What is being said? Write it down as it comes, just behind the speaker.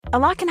A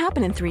lot can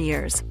happen in 3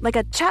 years, like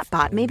a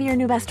chatbot may be your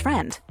new best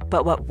friend.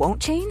 But what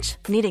won't change?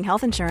 Needing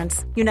health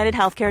insurance. United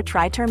Healthcare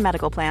Tri-Term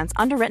Medical Plans,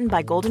 underwritten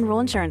by Golden Rule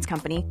Insurance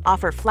Company,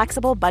 offer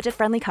flexible,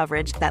 budget-friendly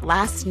coverage that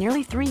lasts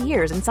nearly 3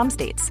 years in some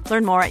states.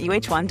 Learn more at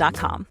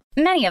uh1.com.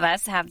 Many of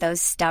us have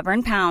those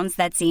stubborn pounds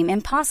that seem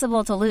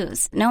impossible to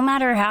lose, no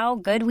matter how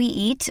good we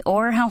eat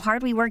or how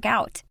hard we work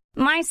out.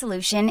 My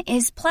solution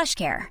is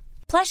PlushCare.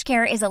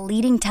 PlushCare is a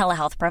leading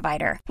telehealth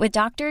provider with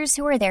doctors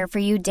who are there for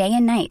you day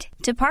and night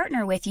to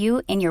partner with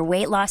you in your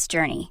weight loss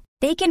journey.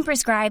 They can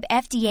prescribe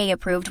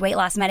FDA-approved weight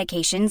loss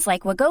medications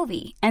like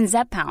Wegovy and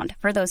Zepbound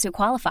for those who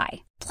qualify.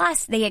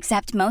 Plus, they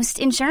accept most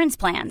insurance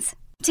plans.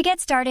 To get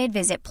started,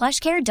 visit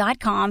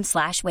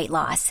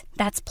plushcare.com/weightloss.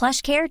 That's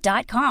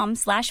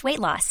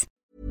plushcare.com/weightloss.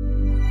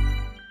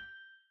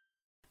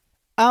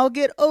 I'll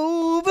get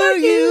over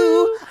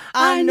you.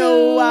 I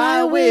know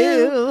I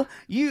will.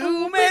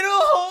 You made a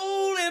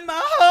hole in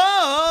my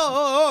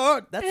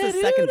heart. That's the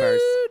second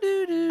verse.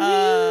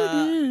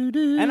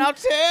 And I'll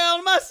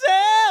tell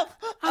myself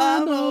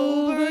I'm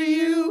over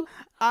you.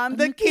 I'm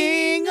the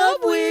king of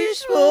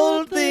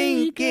wishful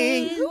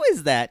thinking. Who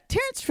is that?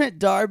 Terrence Trent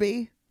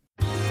D'Arby?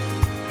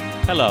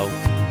 Hello,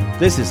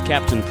 this is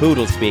Captain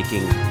Poodle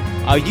speaking.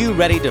 Are you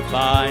ready to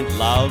find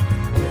love?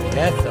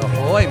 Yes,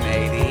 ahoy,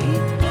 matey.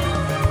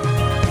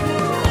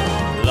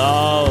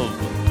 Love.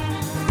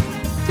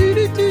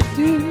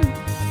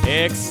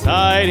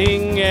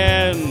 Exciting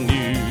and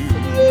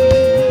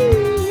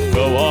new.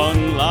 Go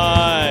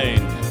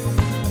online.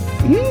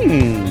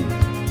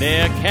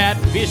 They're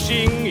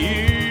catfishing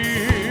you.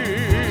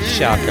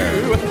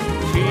 Shocker.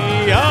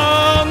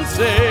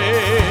 Fiancé.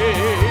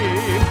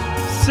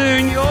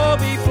 Soon you'll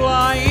be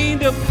flying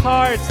to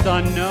parts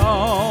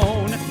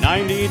unknown.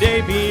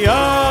 90-day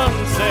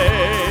fiancé.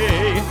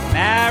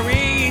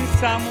 Marrying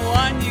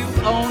someone you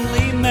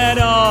only met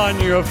on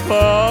your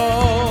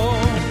phone.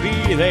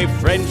 Be they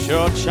French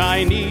or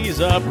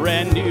Chinese, a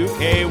brand new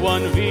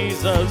K1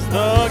 visa's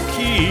the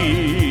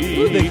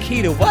key. Ooh, the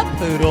key to what,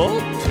 Poodle?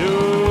 To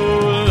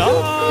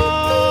love.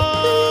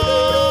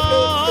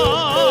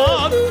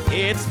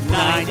 It's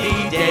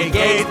 90-day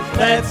gate.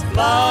 Let's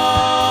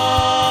love.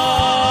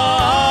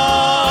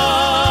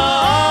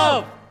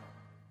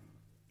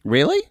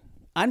 Really?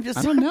 I'm just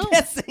I don't know.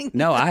 guessing.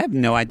 No, I have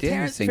no idea who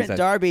Terrence sings Trent that.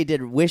 D'Arby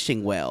did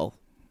Wishing Well.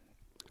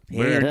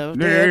 Yo,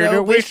 Come at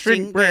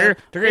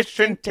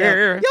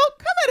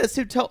us.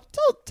 Tell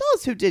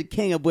us who did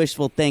King of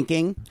Wishful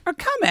Thinking. Or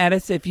come at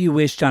us if you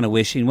wished on a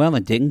wishing well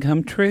and didn't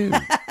come true.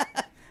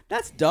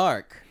 That's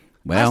dark.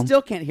 Well, I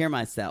still can't hear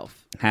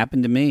myself.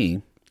 happened to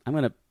me. I'm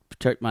going to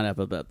turn mine up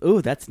a bit.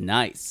 Ooh, that's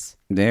nice.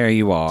 There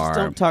you are. Just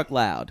don't talk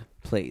loud,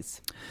 please.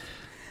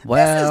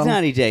 Well, This is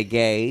 90 Day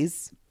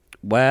Gaze.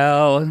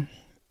 well,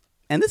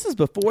 And this is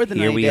before the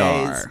here 90 we days.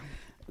 are.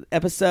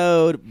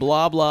 Episode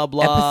blah, blah,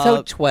 blah.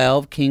 Episode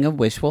 12, King of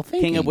Wishful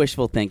Thinking. King of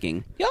Wishful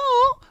Thinking. Y'all,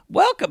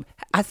 welcome.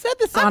 I said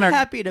this on I'm our...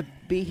 happy to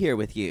be here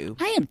with you.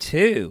 I am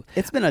too.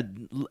 It's been a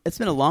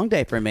long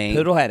day for me.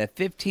 Poodle had a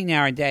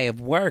 15-hour day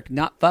of work,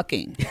 not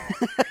fucking.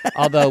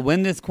 Although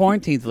when this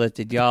quarantine's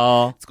lifted,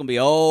 y'all, It's going to be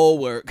all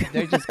work.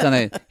 they're just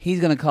he's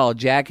gonna call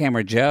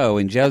Jackhammer Joe,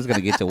 and Joe's gonna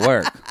get to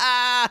work.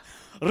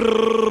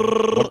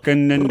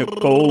 Working in the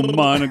coal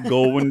mine,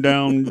 going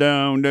down,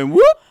 down, down.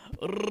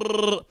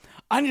 Whoop!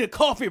 I need a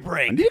coffee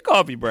break. I need a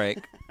coffee break.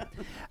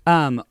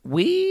 I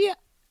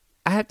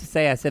have to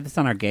say, I said this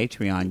on our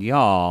Gatreon,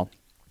 y'all.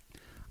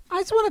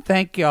 I just want to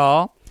thank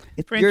y'all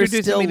for You're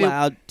introducing still me to...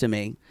 loud to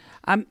me.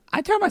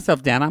 I turn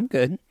myself down. I'm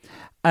good.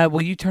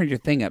 Well, you turned your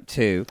thing up,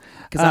 too.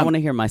 Because I want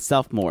to hear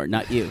myself more,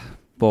 not you.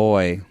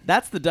 Boy.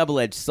 That's the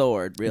double-edged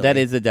sword, really. That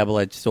is a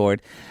double-edged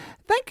sword.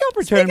 Thank y'all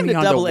for Speaking turning me of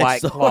on to double-edged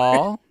White sword.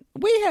 Claw.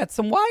 We had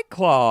some White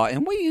Claw,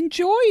 and we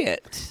enjoy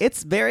it.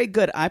 It's very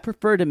good. I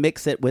prefer to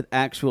mix it with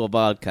actual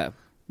vodka.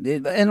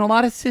 And a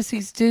lot of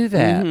sissies do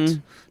that.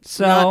 Mm-hmm.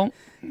 So...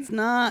 It's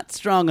not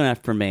strong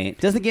enough for me. It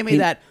doesn't give me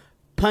that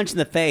punch in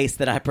the face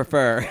that I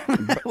prefer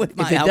with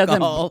my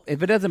alcohol.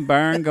 If it doesn't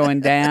burn going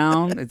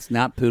down, it's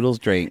not Poodle's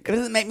drink. It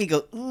doesn't make me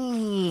go,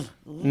 ooh.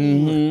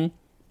 Mm-hmm.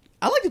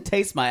 I like to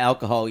taste my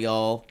alcohol,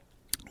 y'all.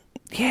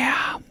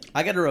 Yeah.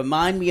 I got to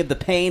remind me of the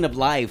pain of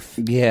life.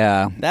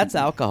 Yeah. That's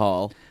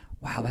alcohol.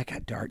 Wow, that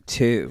got dark,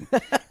 too.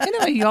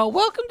 Anyway, y'all,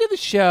 welcome to the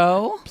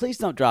show. Please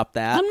don't drop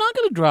that. I'm not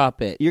going to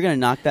drop it. You're going to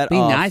knock that Be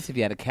off. nice if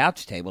you had a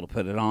couch table to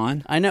put it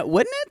on. I know,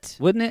 wouldn't it?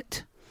 Wouldn't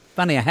it?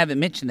 Funny, I haven't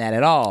mentioned that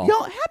at all.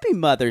 Y'all, happy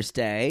Mother's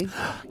Day.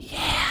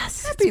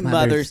 Yes. Happy it's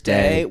Mother's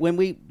Day. When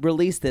we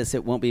release this,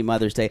 it won't be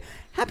Mother's Day.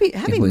 Happy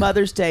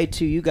Mother's Day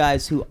to you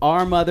guys who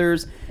are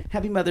mothers.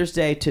 Happy Mother's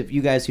Day to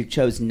you guys who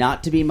chose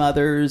not to be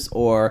mothers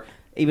or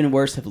even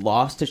worse, have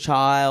lost a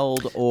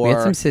child, or We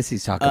had some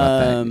sissies talk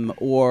about that.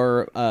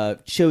 or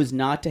chose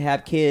not to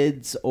have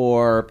kids,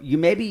 or you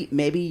maybe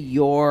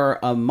you're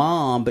a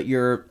mom, but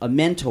you're a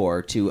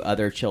mentor to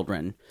other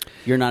children.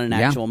 You're not an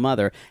actual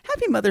mother.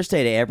 Happy Mother's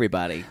Day to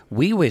everybody.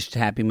 We wished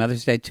Happy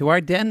Mother's Day to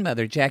our den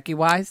mother, Jackie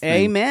Wiseman.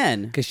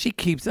 Amen. Because she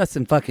keeps us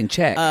in fucking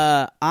check.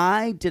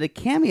 I did a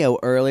cameo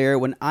earlier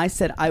when I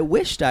said I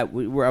wished I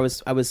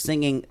was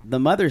singing the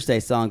Mother's Day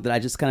song that I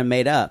just kind of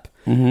made up.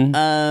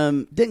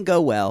 Didn't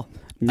go well.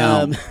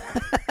 No.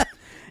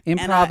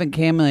 Improv and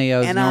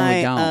cameos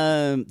normally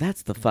don't.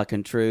 That's the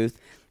fucking truth.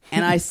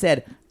 And I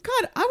said,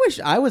 God, I wish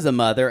I was a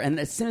mother. And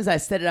as soon as I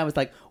said it, I was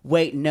like,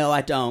 wait, no,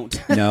 I don't.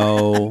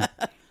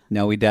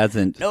 No, he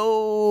doesn't.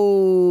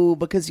 No,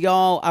 because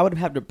y'all, I would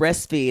have to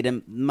breastfeed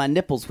and my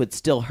nipples would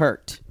still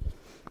hurt.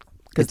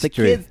 Because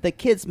the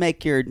kids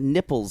make your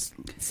nipples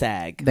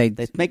sag. They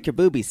make your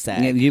boobies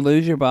sag. Yeah, you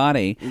lose your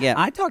body. Yeah.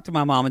 I talked to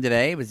my mama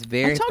today. It was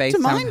very based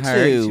on mine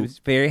her. too. She was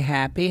very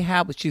happy.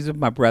 She's with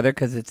my brother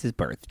because it's his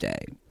birthday.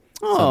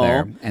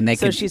 Oh,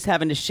 So she's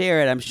having to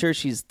share it. I'm sure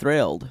she's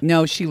thrilled.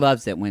 No, she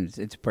loves it when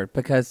it's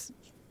because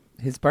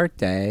his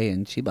birthday,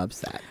 and she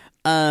loves that.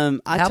 How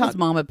was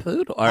Mama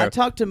Poodle? I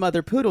talked to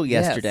Mother Poodle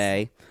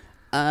yesterday.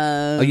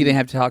 Yes. You didn't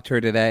have to talk to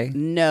her today?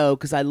 No,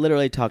 because I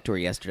literally talked to her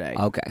yesterday.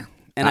 Okay.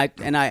 And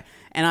I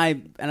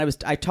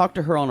talked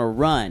to her on a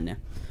run.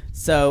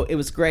 So it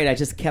was great. I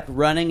just kept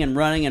running and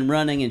running and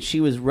running, and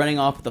she was running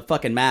off with the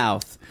fucking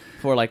mouth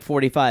for like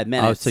 45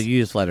 minutes. Oh, so you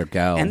just let her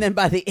go. And then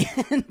by the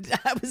end,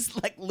 I was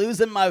like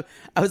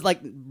I was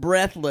like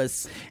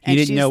breathless. And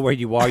you didn't know where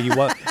you are. You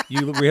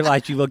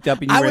realized you looked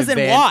up and you were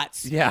in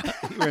Watts. Yeah,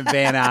 you were in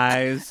Van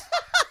Nuys.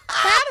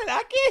 How did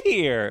I get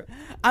here?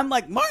 I'm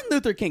like, Martin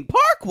Luther King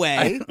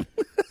Parkway?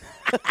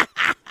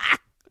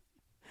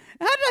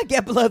 How did I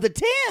get below the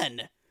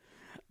 10?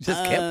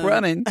 Just kept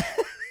running.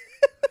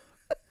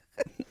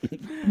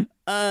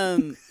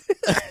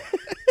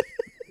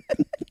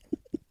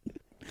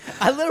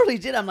 I literally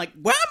did. I'm like,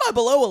 why am I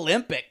below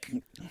Olympic?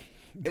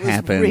 It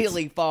was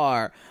really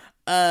far.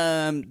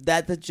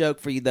 That's a joke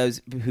for you,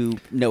 those who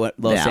know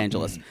Los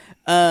Angeles.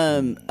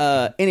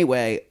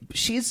 Anyway,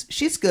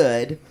 she's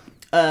good.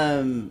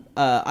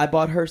 I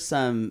bought her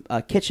some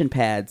kitchen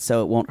pads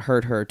so it won't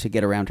hurt her to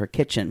get around her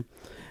kitchen.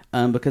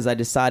 Because I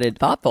decided...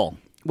 Thoughtful.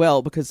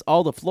 Well, because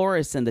all the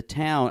florists in the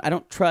town, I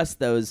don't trust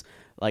those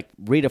like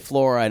Rita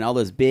Flora and all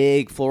those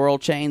big floral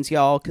chains,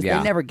 y'all, because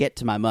they never get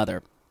to my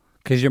mother.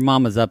 Because your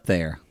mama's up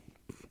there.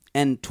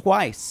 And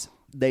twice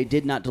they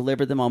did not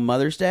deliver them on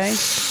Mother's Day,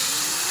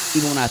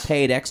 even when I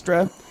paid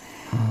extra.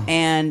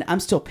 And I'm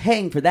still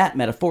paying for that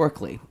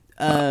metaphorically.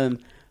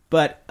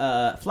 But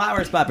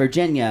Flowers by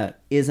Virginia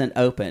isn't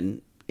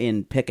open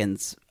in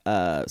Pickens,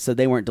 so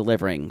they weren't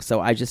delivering.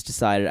 So I just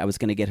decided I was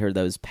going to get her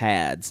those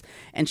pads.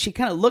 And she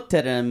kind of looked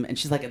at them, and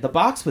she's like, the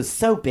box was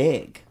so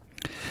big.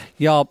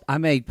 Y'all, I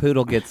made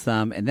Poodle get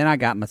some, and then I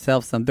got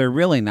myself some. They're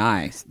really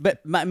nice.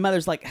 But my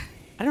mother's like,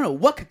 I don't know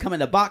what could come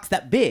in a box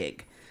that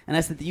big. And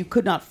I said that you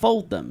could not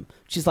fold them.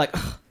 She's like,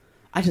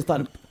 I just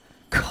thought...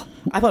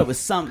 I thought it was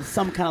some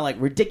kind of like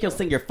ridiculous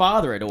thing your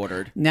father had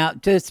ordered. Now,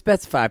 to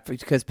specify,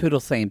 because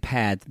Poodle's saying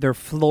pads, they're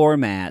floor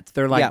mats.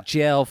 They're like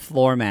gel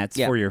floor mats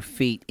for your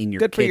feet in your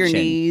good kitchen. Good for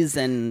your knees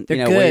and they're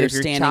you know, good where you're if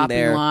you're standing chopping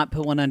there. a lot.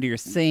 Put one under your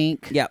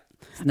sink. Yep,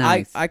 it's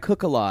nice. I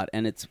cook a lot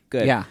and it's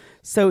good. Yeah.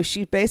 So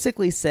she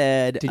basically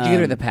said, "Did you get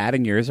her the pad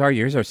and yours are?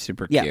 Yours are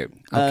super cute.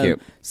 Oh,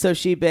 cute." So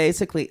she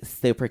basically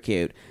super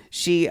cute.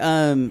 She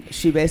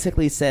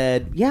basically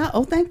said, "Yeah,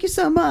 oh, thank you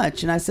so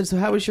much." And I said, "So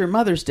how was your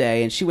Mother's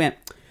Day?" And she went,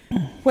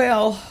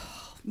 "Well,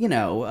 you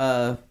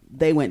know,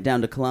 they went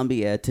down to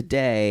Columbia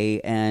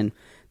today, and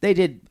they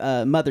did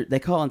They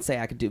call and say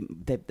I could do.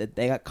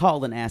 They got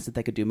called and asked if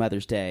they could do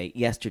Mother's Day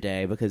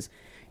yesterday because,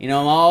 you know,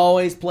 I'm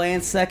always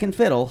playing second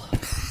fiddle."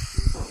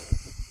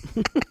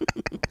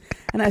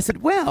 And I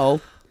said, "Well,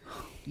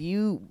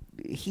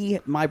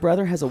 my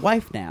brother has a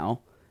wife now,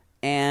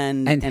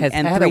 and has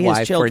had three a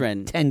wife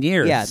children, for 10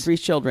 years. Yeah, 3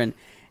 children."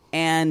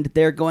 And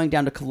they're going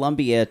down to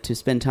Columbia to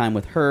spend time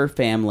with her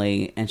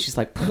family. And she's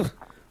like,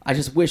 I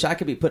just wish I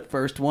could be put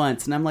first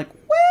once. And I'm like,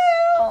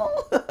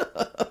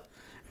 well.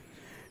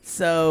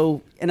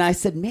 So, and I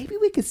said, maybe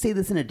we could see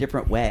this in a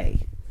different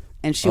way.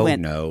 And she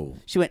went, no.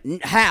 She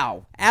went,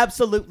 how?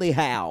 Absolutely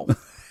how?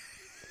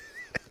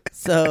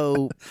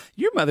 So.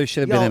 Your mother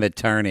should have been an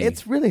attorney.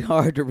 It's really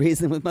hard to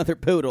reason with Mother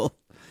Poodle.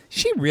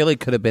 She really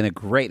could have been a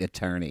great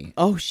attorney.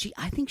 Oh,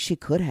 I think she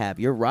could have.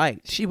 You're right.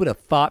 She would have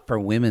fought for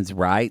women's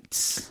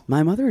rights.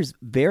 My mother is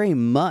very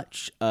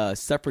much a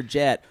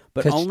suffragette,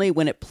 but only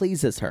when it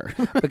pleases her.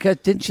 Because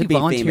didn't she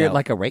volunteer at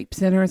like a rape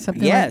center or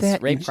something like that?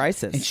 Yes, rape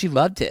crisis. And she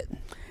loved it.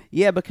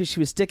 Yeah, because she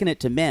was sticking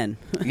it to men.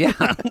 Yeah.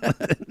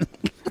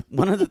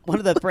 One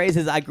of the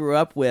phrases I grew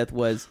up with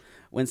was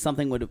when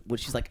something would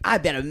she's like, I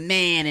bet a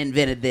man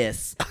invented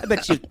this. I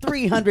bet you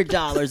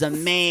 $300 a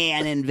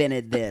man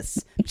invented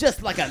this.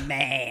 Just like a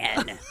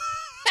man.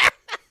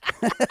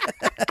 That's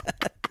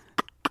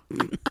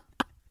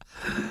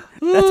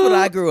what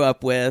I grew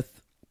up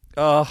with.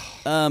 God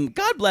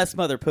bless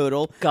Mother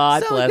Poodle.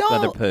 God bless y'all,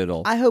 Mother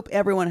Poodle. I hope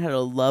everyone had a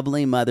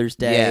lovely Mother's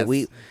Day.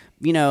 Yes.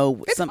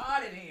 It's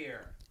hot in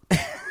here.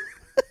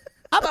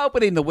 I'm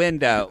opening the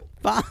window.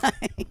 Fine.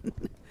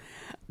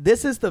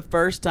 This is the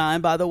first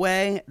time, by the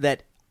way,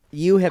 that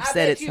you have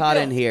said it's hot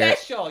in here.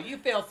 Special. You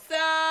feel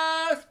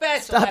so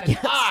special. That it's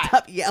hot.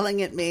 Stop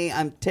yelling at me.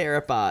 I'm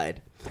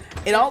terrified.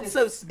 It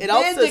also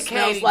smells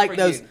vindicating like for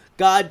those you.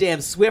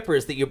 goddamn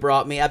Swippers that you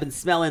brought me. I've been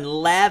smelling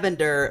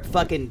lavender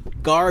fucking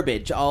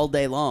garbage all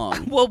day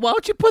long. Well, why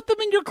don't you put them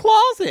in your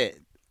closet?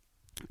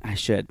 I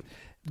should.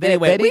 They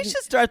Anyway, we didn't-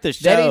 should start the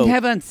show. They didn't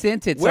have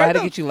unscented, so I had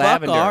to get you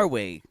lavender. Where the fuck are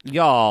we?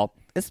 Y'all.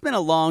 It's been a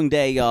long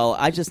day, y'all.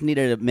 I just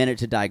needed a minute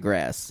to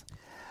digress.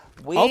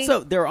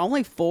 Also, there are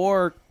only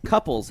 4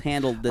 couples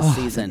handled this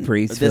season.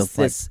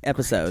 This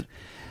episode.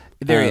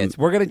 There is.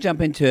 We're going to jump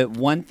into it.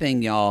 One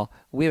thing, y'all.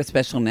 We have a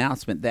special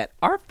announcement that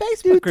our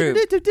Facebook group.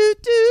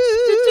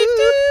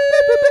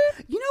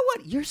 You know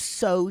what? You're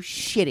so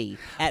shitty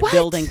at What?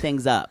 building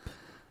things up.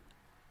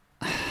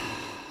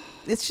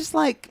 It's just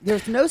like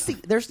there's no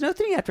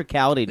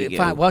theatricality to you.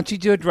 Fine. Why don't you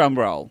do a drum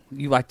roll?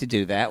 You like to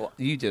do that.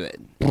 You do it.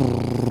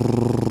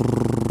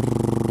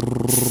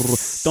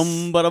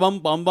 Dum ba bum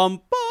bum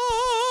bum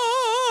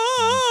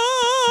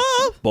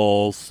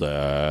Ball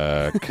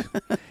sack.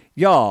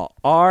 Y'all,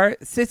 our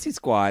Sissy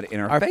Squad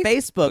in our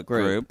Facebook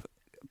group.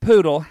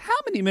 Poodle, how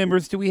many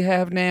members do we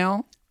have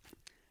now?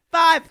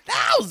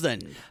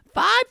 5,000.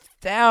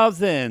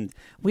 5,000.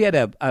 We had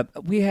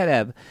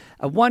a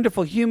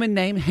wonderful human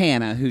named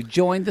Hannah who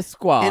joined the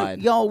squad.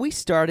 And y'all, when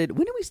did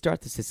we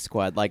start the Sissy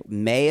Squad? Like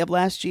May of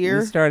last year?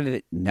 We started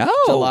it. No.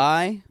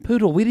 July?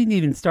 Poodle, we didn't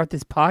even start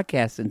this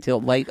podcast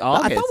until late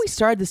August. I thought we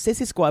started the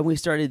Sissy Squad when we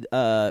started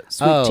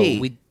Sweet Tea.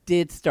 We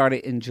did start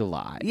it in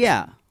July.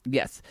 Yeah.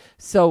 Yes.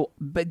 So,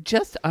 but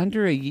just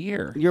under a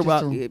year. You're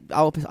Just well.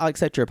 I'll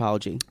accept your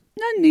apology.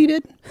 None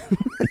needed.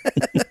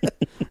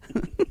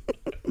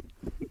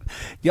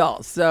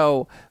 Y'all,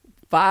 so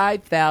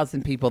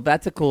 5,000 people.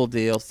 That's a cool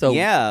deal. So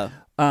Yeah.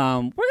 we're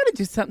going to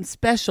do something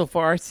special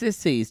for our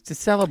sissies to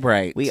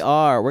celebrate. We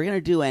are. We're going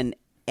to do an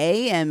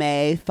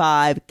AMA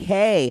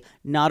 5K,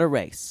 not a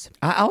race.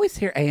 I always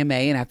hear AMA,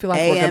 and I feel like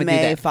we're going to do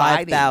AMA that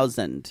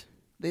 5,000.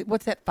 fighting.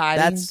 What's that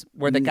fighting? That's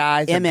where the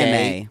guys are MMA.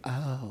 gay?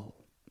 Oh.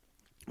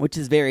 Which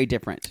is very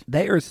different.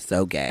 They are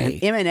so gay.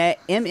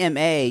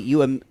 MMA,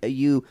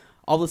 you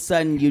all of a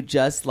sudden you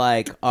just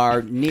like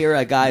are near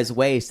a guy's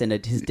waist and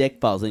his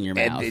dick falls in your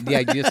mouth. Yeah,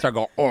 you just start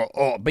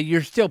going, but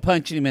you're still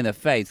punching him in the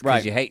face because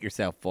Right. you hate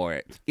yourself for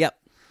it. Yep.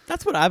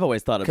 That's what I've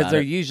always thought about. Because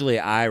they're it. usually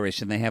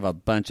Irish and they have a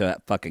bunch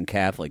of fucking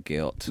Catholic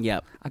guilt.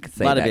 Yep. I could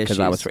say Lot of that because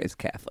I issues. was raised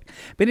Catholic.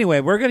 But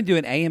anyway, we're going to do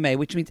an AMA,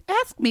 which means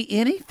ask me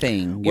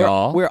anything,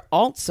 y'all. We're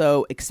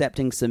also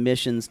accepting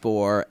submissions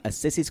for a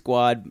Sissy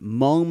Squad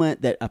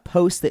moment, a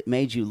post that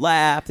made you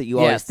laugh, that you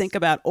always Yes. think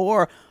about,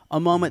 or a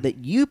moment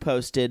that you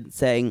posted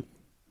saying,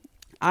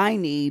 I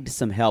need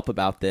some help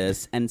about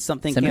this, and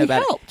something Somebody came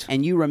about helped. it,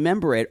 and you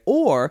remember it,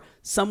 or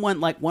someone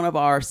like one of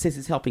our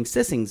Sissies Helping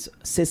Sissies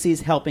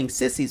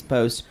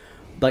posts,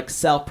 like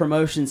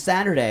self-promotion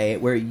Saturday,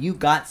 where you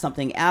got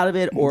something out of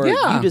it, or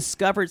Yeah. you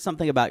discovered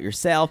something about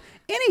yourself.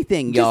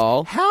 Anything, Just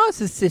y'all. How has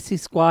the Sissy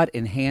Squad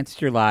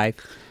enhanced your life?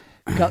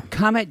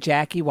 Come at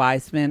Jackie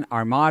Weissman,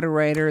 our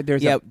moderator.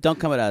 Yeah, don't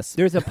come at us.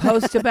 There's a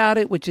post about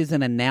it, which is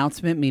an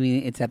announcement,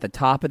 meaning it's at the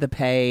top of the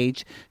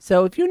page.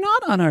 So if you're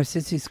not on our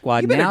Sissy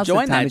Squad, You better now's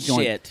join the time that to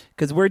join. shit.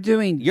 Because we're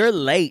doing You're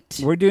late.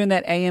 We're doing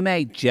that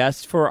AMA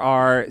just for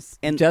our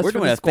And just we're for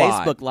doing the a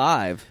squad. Facebook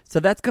Live. So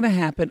that's going to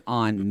happen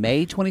on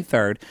May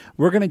 23rd.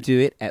 We're going to do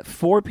it at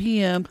 4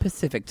 p.m.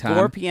 Pacific time.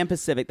 4 p.m.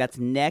 Pacific. That's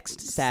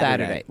next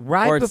Saturday.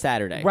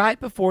 Saturday. right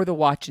before the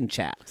watch and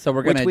chat. So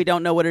we're going Which to. we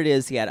don't know what it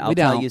is yet. I'll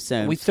tell you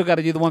soon. We still got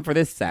to do the one for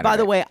this Saturday. By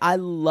the way, I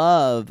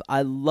love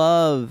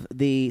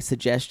the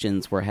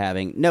suggestions we're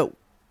having. No,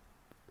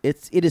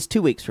 it is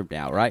 2 weeks from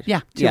now, right? Yeah,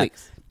 2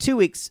 weeks. 2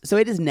 weeks. So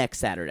it is next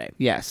Saturday.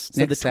 yes,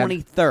 So the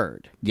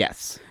 23rd.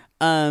 Yes.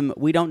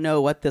 We don't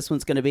know what this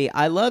one's going to be.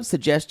 I love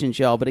suggestions,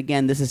 y'all, but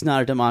again, this is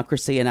not a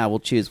democracy, and I will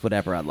choose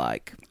whatever I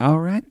like. All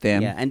right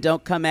then. Yeah, and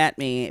don't come at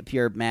me if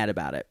you're mad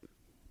about it.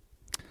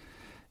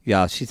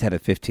 Y'all, she's had a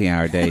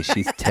 15-hour day.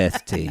 She's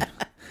testy.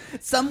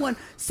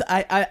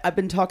 I've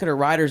been talking to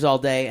writers all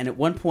day, and at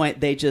one point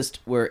they just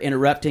were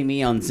interrupting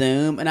me on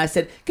Zoom, and I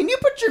said, "Can you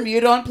put your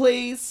mute on,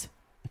 please?"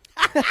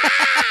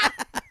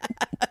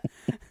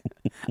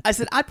 I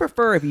said, "I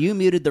prefer if you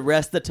muted the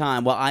rest of the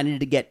time while I needed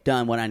to get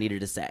done what I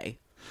needed to say."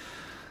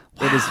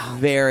 Wow. It is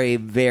very,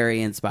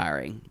 very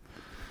inspiring.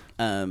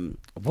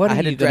 What I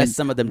had to dress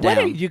some of them down.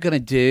 What are you going to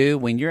do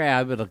when you're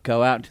able to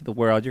go out into the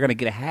world? You're going to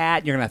get a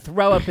hat. You're going to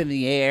throw up in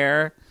the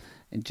air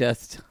and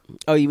just...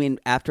 Oh, you mean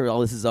after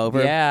all this is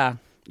over? Yeah.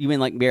 You mean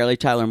like Mary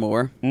Tyler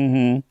Moore?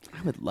 Mm-hmm.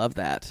 I would love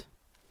that.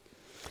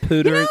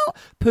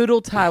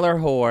 Poodle Tyler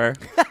whore.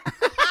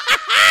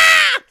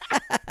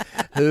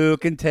 Who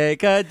can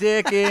take a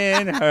dick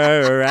in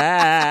her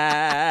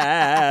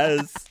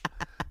ass?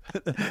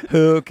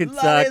 Who can Love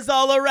suck is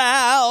all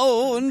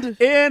around.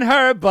 in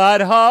her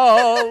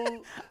butthole?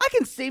 I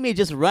can see me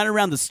just run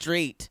around the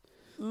street.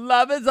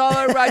 Love is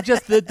all right,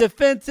 just the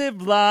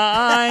defensive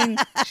line.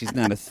 She's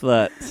not a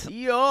slut.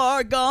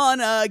 You're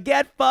gonna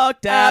get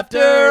fucked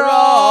after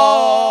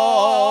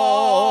all.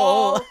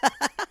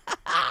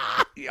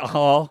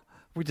 Y'all,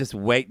 we're just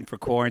waiting for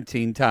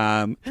quarantine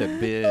time to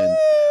bend.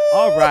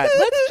 All right,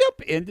 let's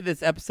jump into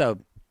this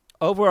episode.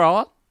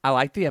 Overall, I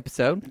like the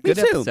episode. Good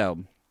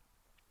episode.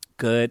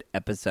 Good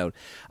episode.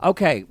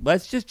 Okay,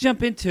 let's just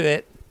jump into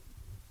it.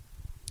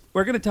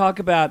 We're going to talk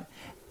about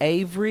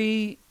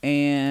Avery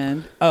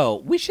and...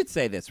 Oh, we should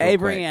say this real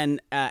Avery quick.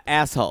 and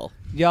asshole.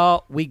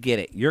 Y'all, we get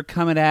it. You're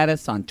coming at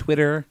us on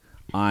Twitter,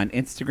 on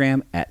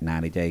Instagram, at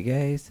 90 Day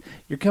Gays.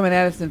 You're coming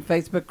at us in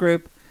Facebook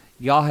group.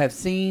 Y'all have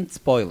seen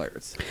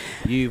spoilers.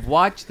 You've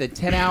watched the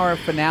 10-hour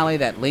finale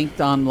that linked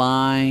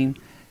online.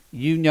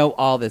 You know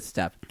all this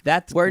stuff.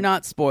 We're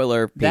not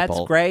spoiler people. That's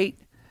great.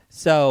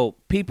 So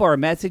people are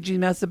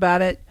messaging us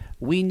about it.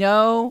 We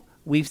know.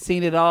 We've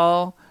seen it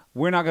all.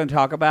 We're not going to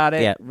talk about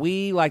it. Yeah.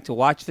 We like to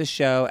watch the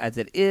show as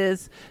it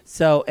is.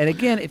 So, and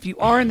again, if you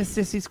are in the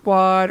Sissy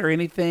Squad or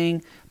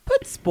anything,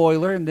 put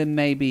spoiler and then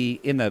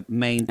maybe in the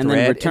main And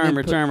thread. then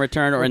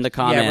return, or in the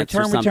comments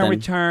or something.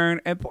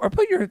 return. Or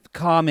put your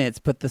comments,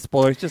 put the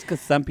spoilers, just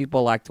because some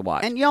people like to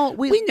watch. And y'all,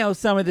 we know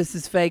some of this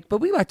is fake, but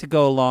we like to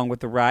go along with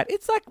the ride.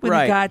 It's like when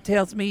a guy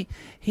tells me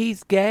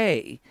he's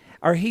gay.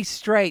 Or he's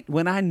straight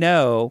when I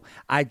know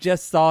I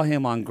just saw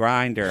him on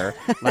Grindr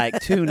like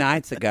 2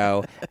 nights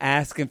ago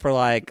asking for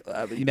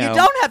You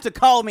don't have to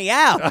call me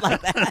out like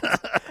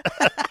that.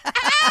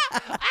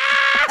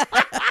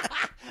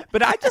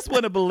 But I just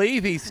want to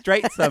believe he's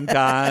straight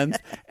sometimes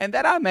and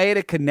that I made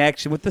a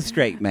connection with the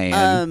straight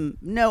man.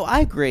 No,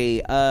 I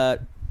agree.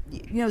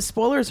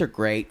 Spoilers are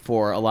great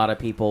for a lot of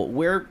people.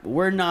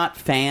 We're not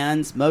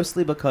fans,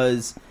 mostly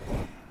because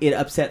it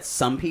upsets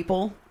some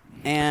people.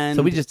 And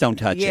so we just don't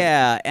touch it.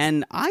 Yeah,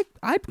 and I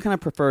kind of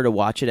prefer to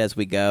watch it as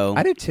we go.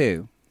 I do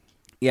too.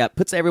 Yeah,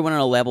 puts everyone on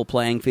a level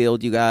playing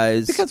field, you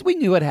guys. Because we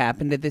knew what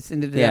happened at this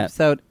end of the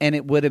episode, and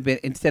it would have been,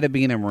 instead of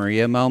being a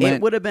Maria moment...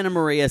 It would have been a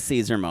Maria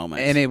Caesar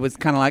moment. And it was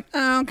kind of like,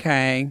 oh,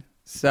 okay.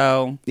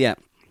 So... Yeah.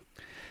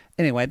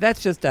 Anyway,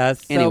 that's just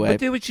us. But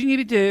do what you need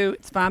to do.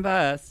 It's fine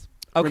by us.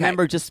 Okay.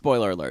 Remember, just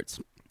spoiler alerts.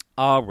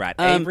 All right.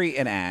 Avery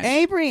and Ash.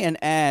 Avery and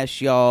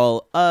Ash,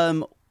 y'all.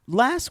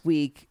 Last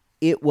week...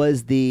 It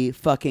was the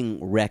fucking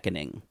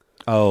reckoning.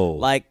 Oh.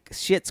 Like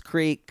Schitt's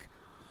Creek,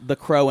 the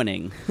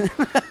crowaning.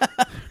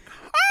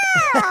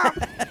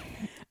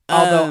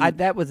 Although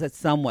that was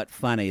somewhat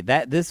funny.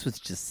 This was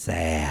just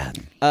sad.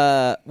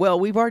 Well,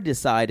 we've already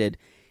decided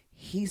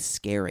he's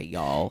scary,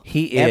 y'all.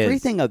 He is.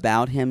 Everything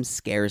about him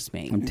scares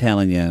me. I'm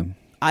telling you.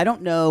 I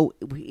don't know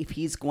if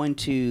he's going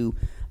to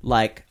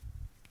like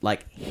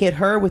hit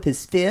her with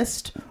his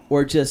fist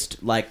or just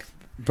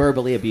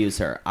verbally abuse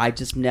her. I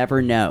just never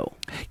know.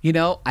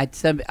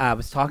 I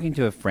was talking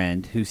to a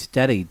friend who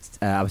studied,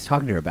 I was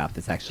talking to her about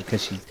this actually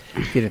because she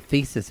did a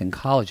thesis in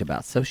college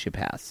about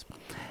sociopaths.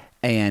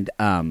 And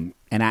I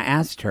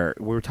asked her,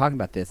 we were talking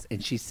about this,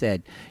 and she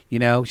said,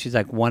 she's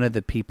like one of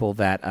the people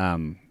that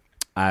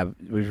I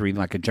was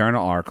reading a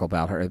journal article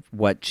about her,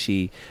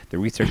 the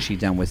research she'd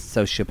done with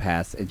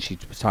sociopaths, and she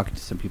was talking to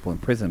some people in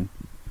prison.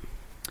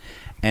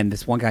 And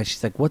this one guy,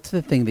 she's like, what's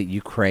the thing that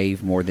you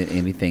crave more than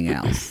anything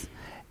else?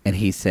 And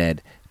he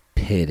said,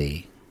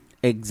 pity.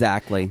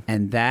 Exactly.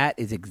 And that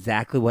is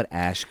exactly what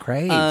Ash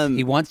craves.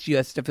 He wants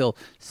us to feel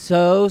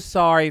so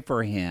sorry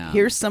for him.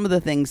 Here's some of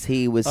the things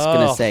he was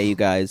going to say, you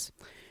guys.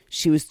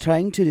 She was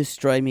trying to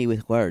destroy me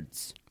with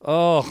words.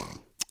 Oh.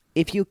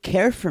 If you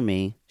care for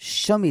me,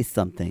 show me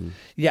something.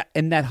 Yeah,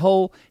 and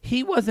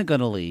he wasn't going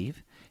to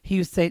leave. He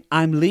was saying,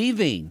 I'm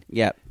leaving.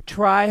 Yep.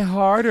 Try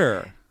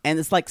harder. And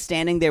it's like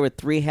standing there with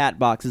 3 hat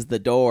boxes at the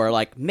door,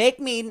 like, make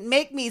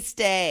me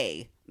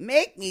stay.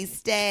 Make me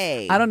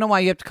stay. I don't know why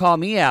you have to call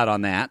me out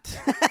on that.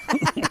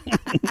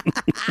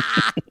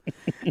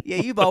 Yeah,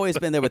 you've always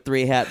been there with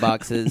 3 hat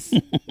boxes.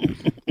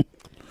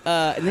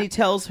 And then he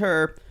tells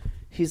her,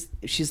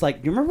 she's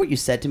like, you remember what you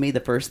said to me the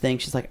first thing?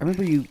 She's like, I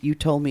remember you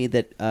told me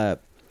that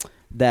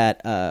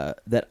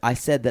I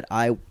said that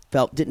I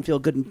didn't feel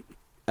good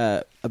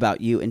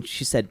about you. And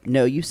she said,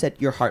 no, you said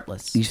you're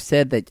heartless. You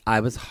said that I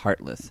was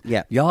heartless.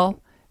 Yeah.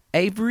 Y'all,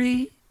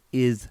 Avery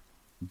is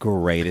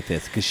great at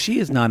this because she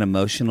is not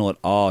emotional at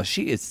all.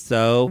 She is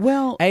so...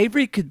 Well...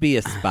 Avery could be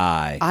a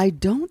spy. I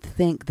don't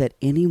think that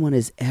anyone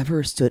has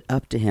ever stood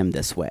up to him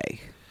this way.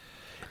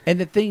 And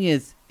the thing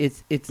is,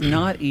 it's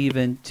not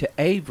even to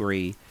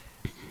Avery.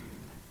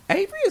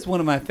 Avery is one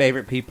of my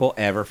favorite people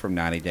ever from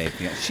 90 Day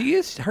Fiancé. She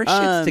is... Her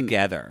shit's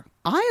together.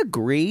 I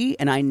agree,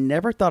 and I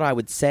never thought I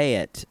would say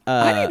it.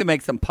 I need to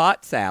make some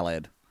pot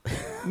salad.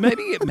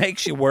 Maybe it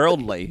makes you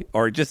worldly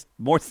or just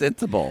more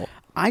sensible.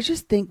 I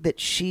just think that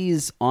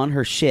she's on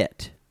her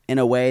shit in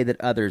a way that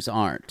others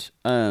aren't.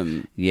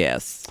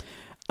 Yes.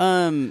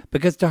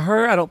 Because to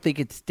her, I don't think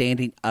it's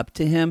standing up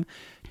to him.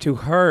 To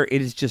her,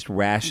 it is just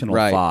rational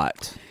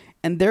thought.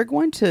 And they're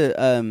going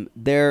to,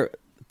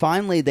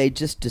 finally they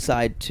just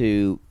decide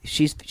to.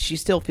 She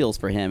still feels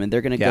for him, and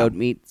they're going to go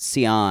meet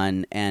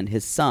Sion and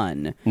his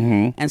son.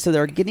 Mm-hmm. And so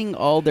they're getting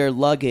all their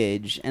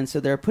luggage, and so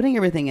they're putting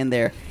everything in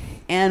there.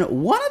 And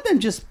one of them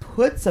just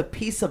puts a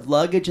piece of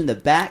luggage in the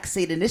back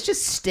seat, and it's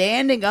just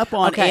standing up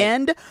on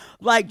end,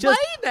 like just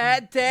lay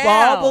that down,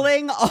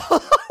 bobbling. Lay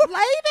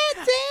that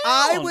down.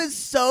 I was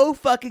so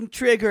fucking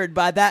triggered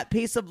by that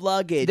piece of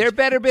luggage. There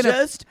better been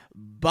just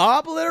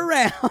bobbling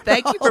around.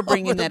 Thank you for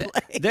bringing all over that.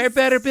 the place. There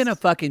better been a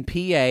fucking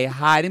PA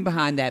hiding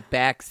behind that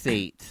back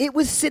seat. It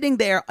was sitting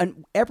there,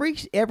 and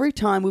every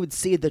time we would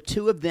see the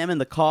two of them in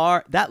the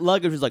car, that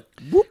luggage was like,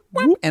 whoop,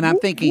 whoop, And I'm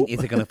whoop, thinking, whoop.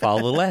 is it going to fall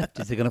to the left?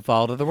 Is it going to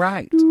fall to the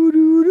right?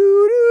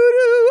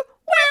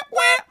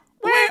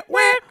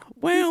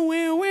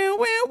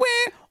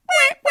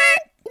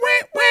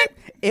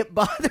 It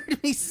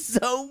bothered me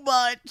so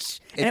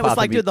much. It And it was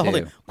like bothered doing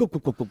the me whole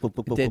thing.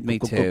 It did me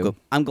too.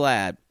 I'm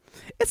glad.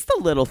 It's the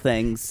little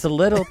things. It's the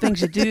little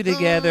things you do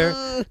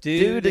together,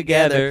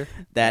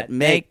 that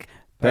make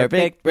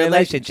perfect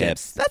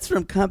relationships. That's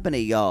from Company,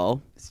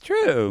 y'all. It's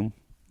true.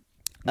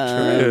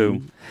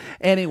 True.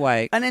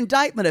 Anyway, An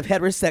indictment of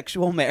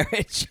heterosexual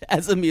marriage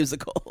as a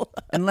musical.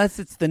 unless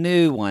it's the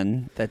new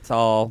one, that's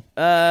all.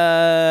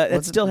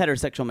 It's still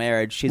heterosexual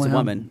marriage. She's a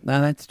woman.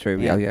 No, that's true.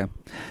 Yeah. Yeah.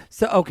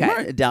 So, okay.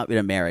 More indictment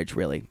of marriage,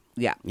 really.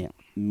 Yeah. Yeah.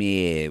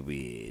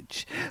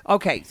 Marriage.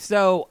 Okay,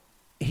 so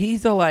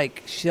he's a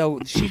like, so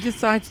she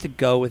decides to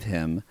go with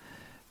him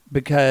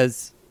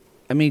because,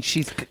 I mean,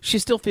 she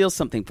still feels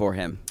something for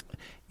him.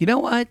 You know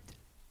what?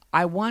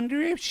 I wonder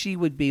if she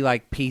would be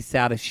like, peace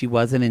out if she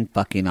wasn't in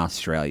fucking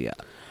Australia.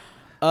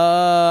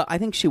 I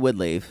think she would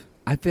leave.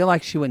 I feel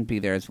like she wouldn't be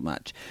there as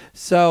much.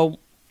 So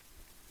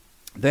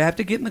they have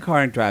to get in the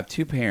car and drive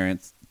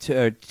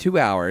 2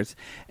 hours.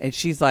 And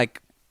she's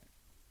like,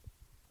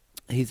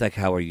 he's like,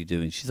 how are you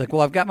doing? She's like,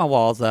 well, I've got my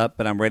walls up,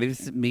 but I'm ready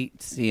to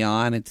meet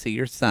Sion and see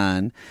your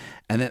son.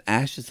 And then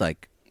Ash is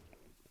like,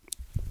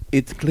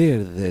 it's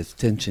clear that there's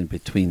tension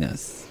between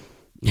us.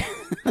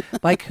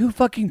 Like, who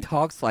fucking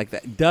talks like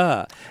that?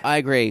 Duh. I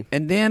agree.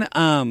 And then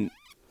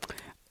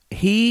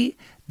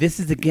this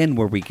is again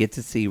where we get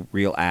to see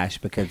real Ash,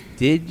 because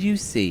did you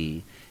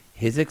see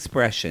his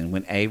expression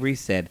when Avery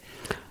said,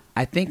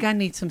 I think I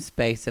need some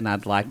space and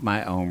I'd like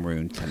my own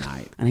room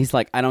tonight? And he's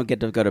like, I don't get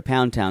to go to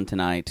Pound Town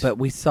tonight. But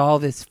we saw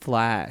this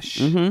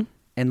flash, and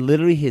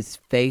literally his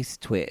face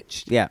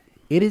twitched. Yeah.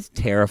 It is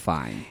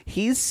terrifying.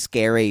 He's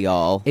scary,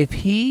 y'all.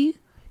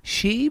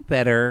 She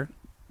better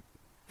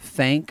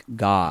thank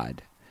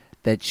God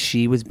that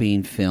she was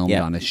being filmed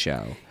on a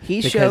show. He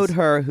showed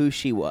her who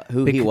he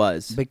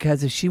was.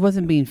 Because if she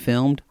wasn't being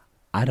filmed,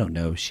 I don't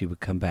know if she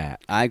would come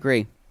back. I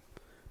agree.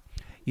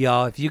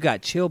 Y'all, if you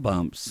got chill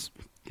bumps,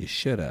 you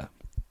shoulda.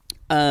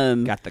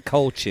 Got the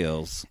cold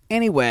chills.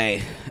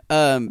 Anyway.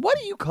 What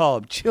do you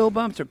call them? Chill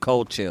bumps or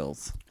cold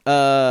chills?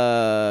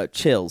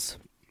 Chills.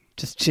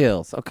 Just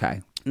chills.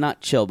 Okay. Not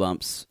chill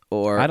bumps.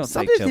 Or I don't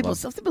say chill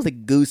bumps. Some people say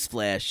goose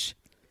flesh.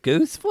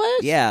 Goose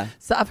flesh? Yeah.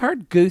 So I've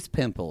heard goose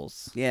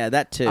pimples. Yeah,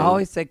 that too. I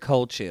always say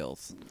cold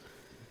chills.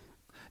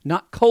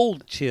 Not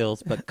cold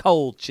chills, but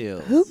cold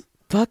chills. Who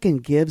fucking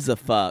gives a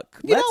fuck?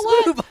 You know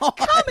what? Move on.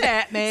 Come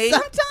at me.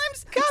 Sometimes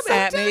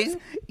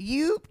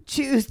you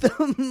choose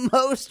the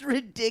most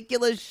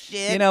ridiculous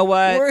shit. You know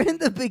what? We're in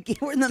the beginning.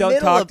 We're in the Don't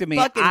middle talk of to me.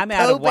 fucking I'm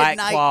out of White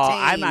COVID-19. Claw.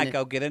 I might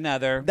go get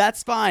another.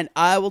 That's fine.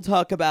 I will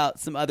talk about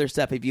some other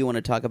stuff if you want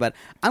to talk about it.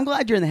 I'm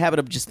glad you're in the habit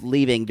of just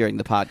leaving during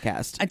the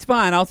podcast. It's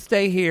fine. I'll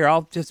stay here.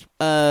 I'll just...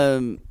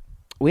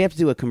 We have to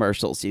do a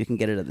commercial, so you can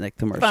get it at the next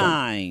commercial.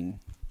 Fine.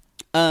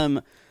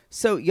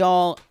 So,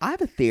 y'all, I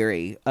have a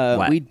theory.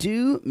 We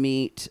do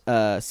meet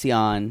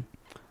Sion.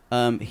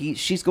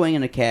 She's going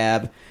in a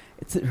cab.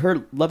 It's at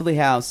her lovely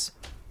house.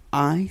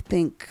 I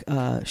think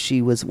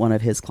she was one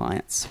of his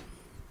clients.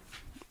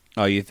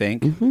 Oh, you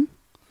think? Mm-hmm.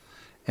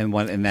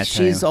 And that's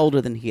she's older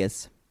than he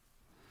is.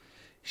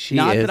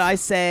 Not is. that I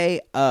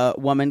say a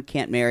woman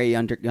can't marry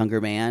a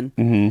younger man,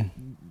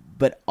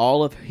 but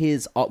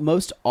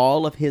most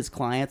all of his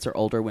clients are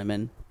older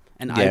women.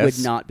 And I would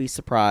not be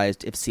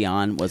surprised if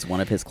Sion was one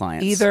of his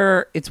clients.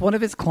 Either it's one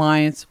of his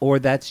clients, or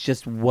that's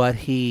just what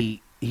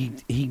he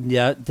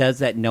does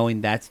that, knowing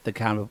that's the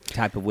kind of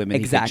type of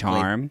women he can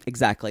charm.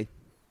 Exactly.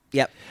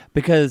 Yep.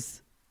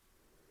 Because,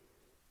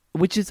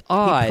 which is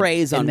odd. He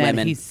preys on in that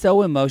women. He's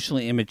so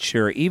emotionally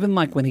immature. Even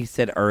like when he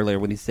said earlier,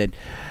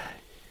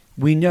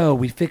 we know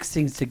we fix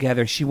things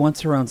together. She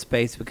wants her own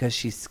space because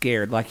she's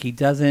scared. Like, he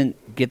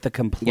doesn't get the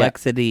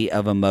complexity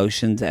of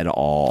emotions at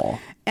all.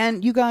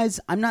 And you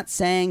guys, I'm not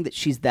saying that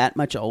she's that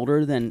much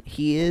older than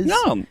he is.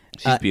 No,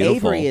 she's beautiful.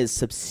 Avery is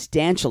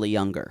substantially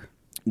younger.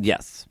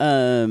 Yes.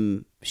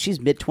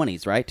 She's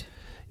mid-20s, right?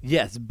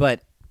 Yes,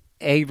 but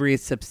Avery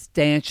is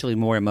substantially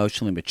more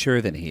emotionally mature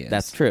than he is.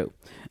 That's true.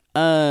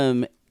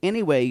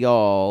 Anyway,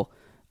 y'all,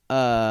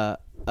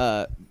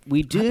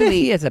 we do I bet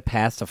he has a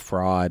past of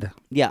fraud.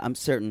 Yeah, I'm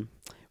certain.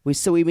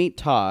 We meet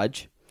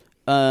Taj.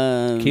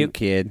 Cute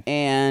kid.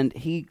 And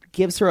he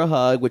gives her a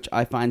hug, which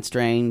I find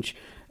strange.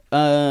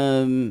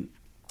 And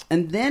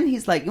then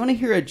he's like, you want to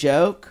hear a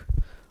joke?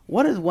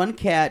 What does one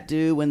cat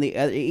do when the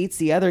other eats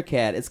the other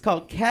cat? It's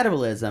called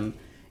cannibalism.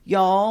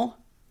 Y'all,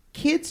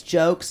 kids'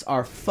 jokes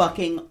are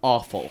fucking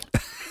awful.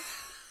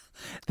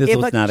 This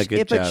was not a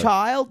good joke. If a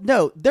child...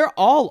 No, they're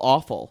all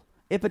awful.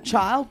 If a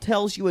child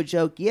tells you a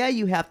joke, yeah,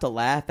 you have to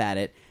laugh at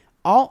it.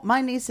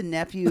 My niece and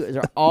nephew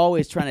are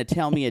always trying to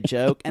tell me a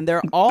joke, and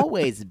they're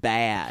always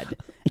bad.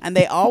 And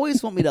they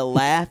always want me to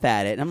laugh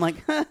at it. And I'm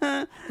like, ha,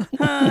 ha,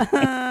 ha,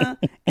 ha.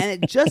 And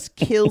it just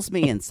kills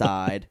me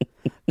inside.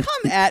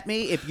 Come at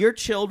me if your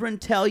children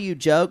tell you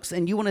jokes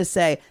and you want to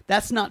say,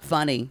 that's not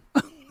funny.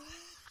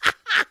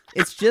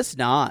 It's just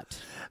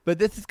not. But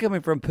this is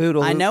coming from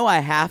Poodle. I know I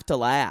have to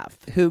laugh.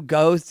 Who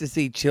goes to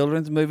see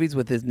children's movies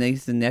with his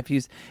nieces and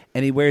nephews,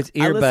 and he wears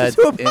earbuds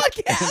I listen to a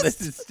podcast. and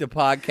listens to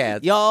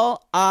podcasts.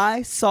 Y'all,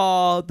 I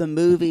saw the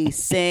movie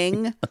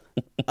Sing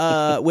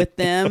with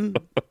them.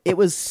 It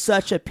was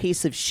such a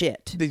piece of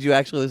shit. Did you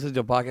actually listen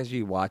to a podcast or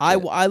you watched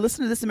it? I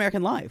listened to This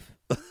American Life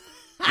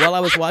while I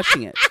was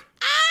watching it.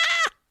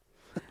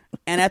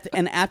 And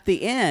at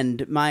the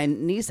end, my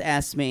niece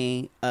asked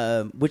me,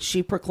 which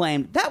she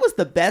proclaimed, that was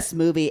the best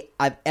movie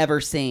I've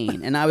ever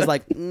seen. And I was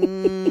like,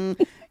 you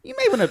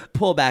may want to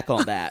pull back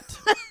on that.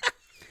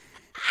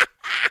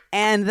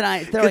 And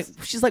then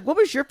she's like, what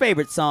was your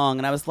favorite song?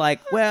 And I was like,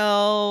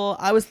 well,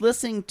 I was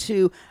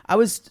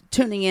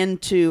tuning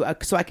into,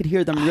 so I could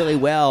hear them really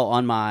well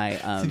on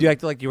my... Did you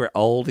act like you were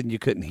old and you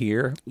couldn't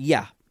hear?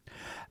 Yeah.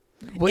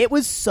 It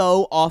was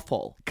so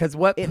awful. Because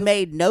it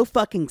made no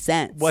fucking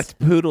sense. What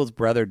Poodle's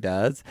brother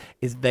does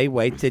is they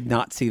wait to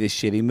not see the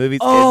shitty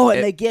movies.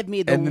 And they give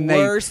me the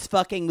worst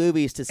fucking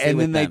movies to see and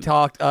with then them. they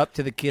talked up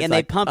to the kids and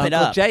like, they pump it Uncle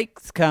up.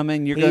 Jake's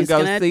coming. You're going to go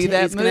see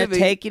that He's movie. going to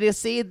take you to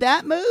see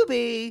that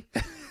movie.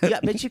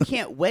 Yeah, but you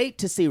can't wait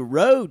to see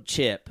Road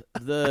Chip,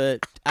 the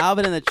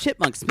Alvin and the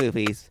Chipmunks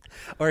movies.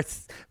 Or,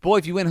 boy,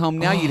 if you went home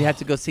now, you'd have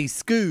to go see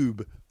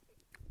Scoob.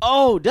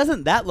 Oh,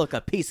 doesn't that look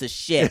a piece of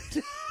shit?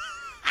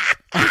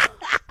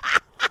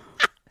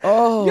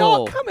 Oh,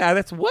 y'all, come at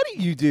us. What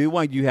do you do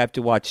when you have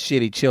to watch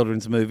shitty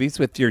children's movies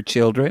with your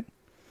children?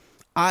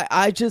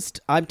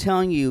 I'm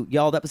telling you,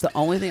 y'all, that was the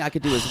only thing I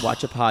could do is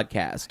watch a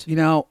podcast. You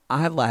know,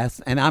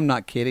 and I'm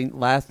not kidding,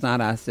 last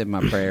night I said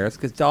my prayers,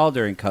 because all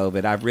during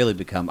COVID,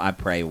 I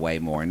pray way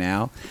more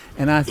now.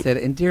 And I said,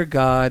 and dear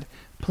God,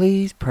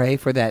 please pray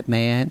for that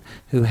man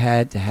who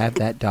had to have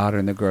that daughter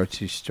in the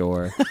grocery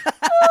store.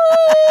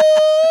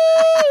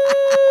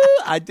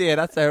 I did.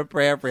 I said a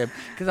prayer for him,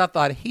 because I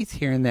thought he's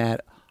hearing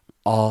that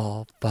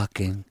all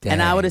fucking day.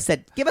 And I would have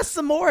said, give us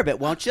some more of it,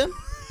 won't you?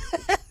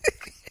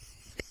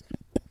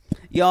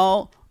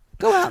 Y'all,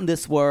 go out in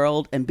this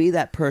world and be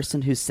that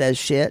person who says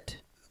shit.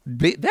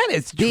 That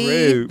is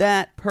true. Be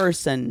that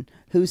person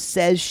who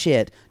says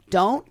shit.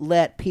 Don't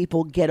let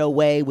people get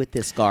away with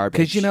this garbage.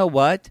 Because you know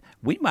what?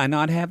 We might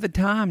not have the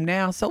time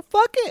now, so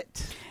fuck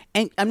it.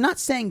 And I'm not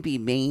saying be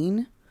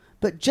mean,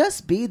 but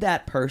just be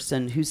that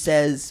person who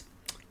says,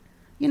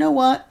 you know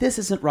what? This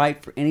isn't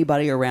right for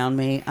anybody around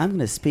me. I'm going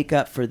to speak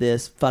up for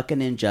this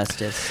fucking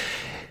injustice.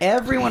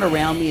 Everyone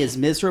around me is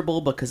miserable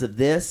because of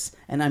this,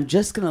 and I'm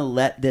just going to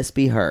let this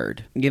be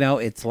heard. You know,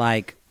 it's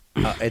like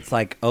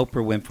Oprah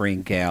Winfrey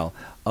and Gail.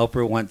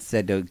 Oprah once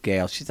said to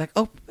Gail, she's like,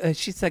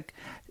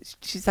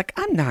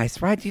 I'm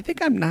nice, right? Do you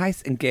think I'm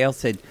nice? And Gail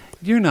said,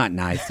 you're not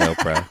nice,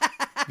 Oprah.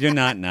 You're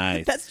not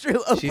nice. That's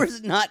true.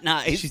 Oprah's not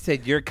nice. She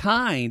said, you're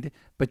kind,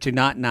 but you're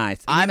not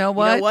nice. You know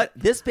what? You know what?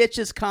 This bitch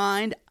is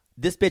kind.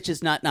 This bitch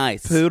is not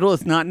nice. Poodle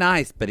is not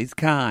nice, but he's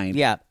kind.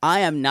 Yeah, I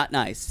am not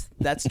nice.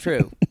 That's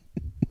true.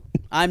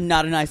 I'm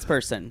not a nice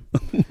person.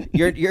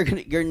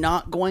 You're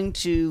not going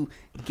to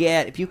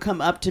get, if you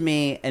come up to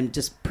me and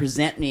just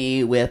present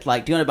me with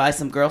like, do you want to buy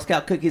some Girl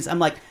Scout cookies? I'm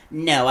like,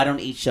 no, I don't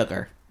eat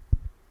sugar.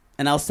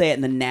 And I'll say it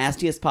in the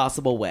nastiest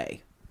possible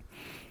way.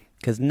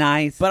 Because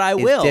nice but I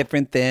will. is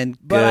different than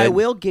good. But I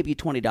will give you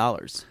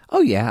 $20.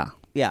 Oh, yeah.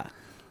 Yeah.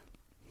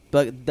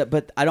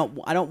 But I don't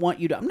want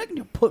you to, I'm not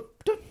going to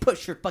don't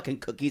push your fucking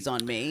cookies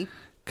on me.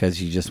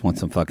 Because you just want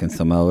some fucking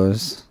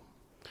Samoas.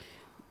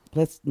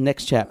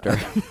 Next chapter.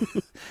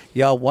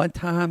 Y'all, one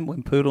time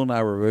when Poodle and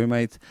I were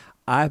roommates,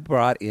 I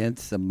brought in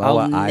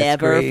Samoa ice cream. I'll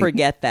never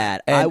forget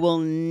that. I will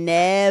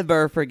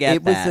never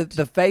forget that.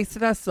 The face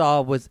that I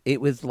saw was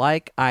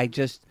like I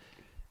just...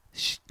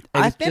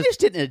 I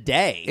finished it in a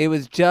day.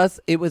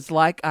 It was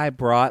like I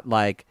brought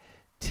like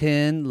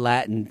 10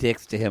 Latin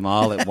dicks to him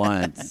all at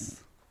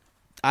once.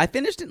 I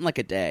finished it in like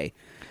a day.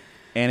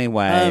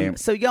 Anyway.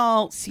 So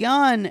y'all,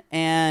 Sian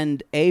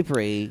and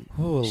Avery,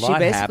 she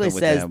basically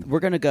says, we're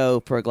going to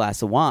go for a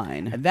glass of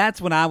wine. And that's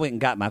when I went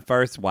and got my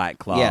first White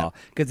Claw. Yeah.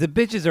 Because the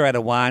bitches are at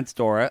a wine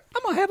store. I'm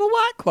going to have a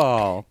White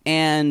Claw.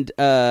 And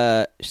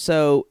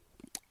so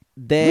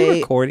they... We're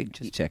recording,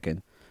 just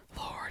checking.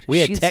 Lord. We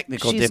had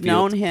technical difficulties. She's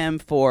known him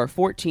for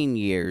 14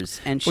 years.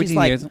 And she's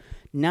like,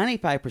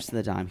 95% of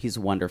the time, he's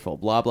wonderful.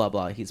 Blah, blah,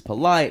 blah. He's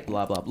polite.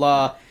 Blah, blah,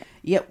 blah.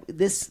 Yeah,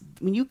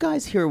 when you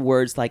guys hear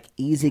words like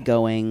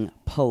easygoing,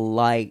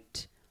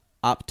 polite,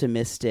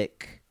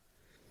 optimistic,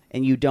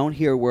 and you don't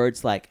hear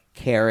words like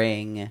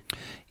caring,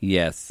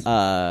 yes,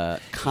 kind,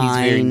 he's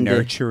very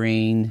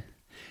nurturing.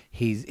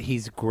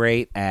 He's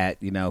great at,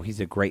 he's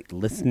a great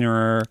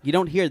listener. You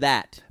don't hear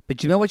that.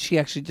 But you know what she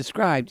actually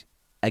described?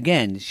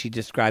 Again, she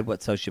described what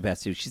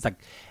sociopaths do. She's like,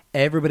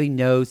 everybody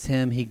knows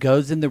him. He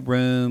goes in the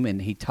room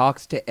and he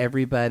talks to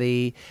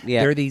everybody.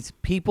 Yeah. There are these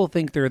people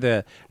think they're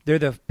the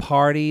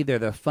party, they're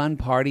the fun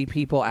party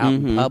people out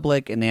in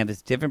public, and they have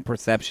this different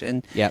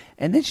perception. Yep.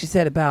 And then she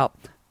said about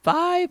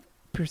 5%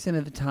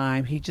 of the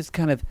time he just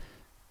kind of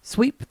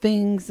sweep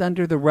things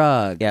under the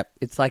rug. Yep.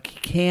 It's like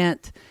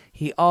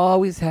he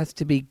always has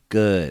to be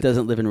good.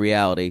 Doesn't live in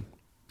reality.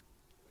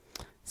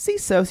 See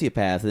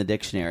sociopath in the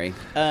dictionary.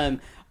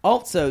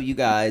 Also, you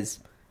guys,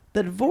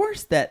 the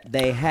divorce that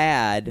they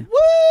had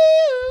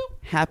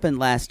happened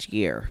last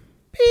year.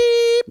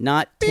 Beep,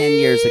 Not 10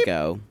 years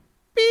ago.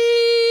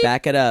 beep,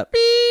 Back it up.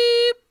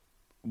 beep.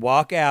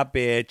 Walk out,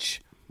 bitch.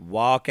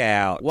 Walk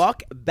out.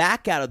 Walk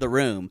back out of the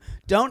room.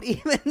 Don't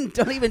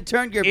even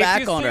turn your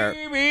back on her.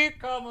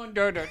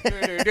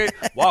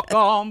 Walk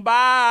on by.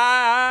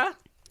 I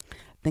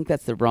think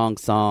that's the wrong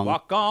song.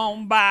 Walk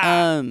on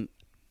by.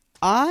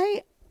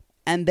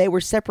 And they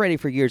were separated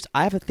for years.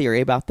 I have a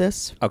theory about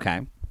this.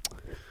 Okay.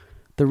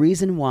 The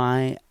reason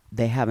why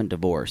they haven't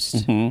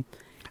divorced I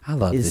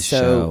love is this so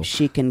show.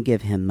 she can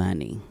give him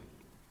money.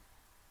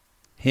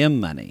 Him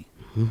money.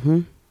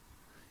 Mm-hmm.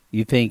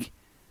 You think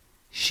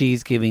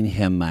she's giving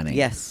him money?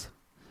 Yes.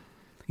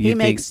 You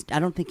I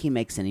don't think he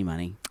makes any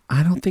money.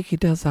 I don't think he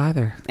does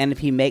either. And if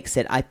he makes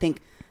it, I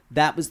think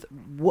that was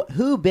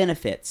who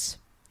benefits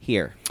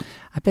here.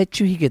 I bet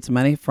you he gets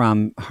money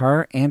from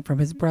her and from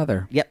his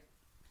brother. Yep.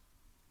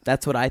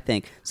 That's what I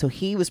think. So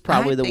he was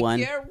probably the one.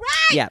 You're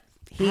right. Yeah.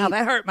 Wow,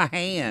 that hurt my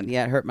hand.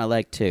 Yeah, it hurt my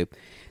leg too.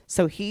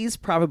 So he's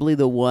probably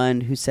the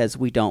one who says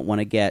we don't want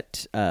to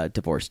get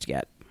divorced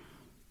yet.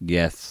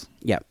 Yes.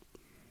 Yep.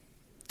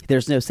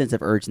 There's no sense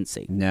of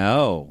urgency.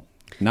 No.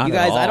 Not You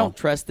guys, at all. I don't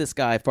trust this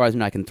guy as far as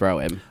I can throw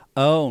him.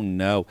 Oh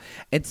no.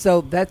 And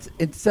so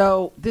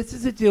this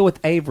is a deal with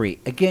Avery.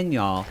 Again,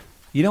 y'all,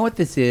 you know what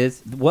this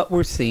is? What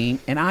we're seeing,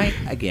 and I'm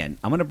going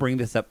to bring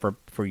this up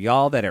for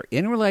y'all that are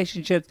in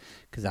relationships,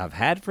 because I've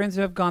had friends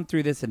who have gone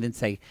through this and then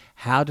say,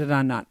 how did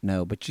I not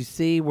know? But you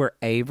see where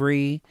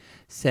Avery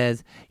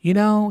says,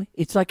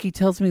 it's like he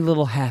tells me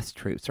little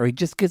half-truths, or he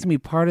just gives me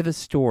part of the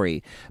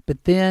story,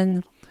 but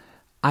then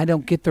I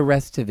don't get the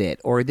rest of it,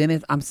 or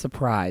then I'm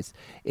surprised.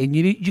 And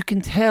you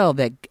can tell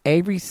that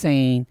Avery's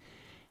saying,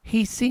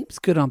 he seems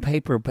good on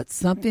paper, but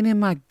something in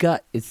my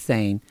gut is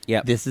saying,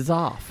 this is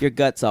off. Your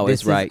gut's always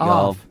This is right,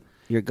 y'all. off.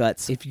 Your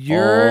gut's If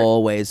you're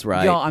always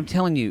right. Y'all, I'm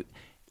telling you,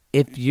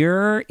 if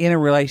you're in a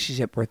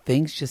relationship where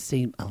things just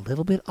seem a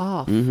little bit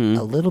off,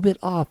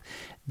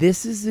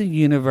 this is the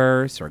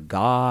universe or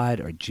God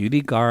or Judy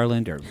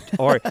Garland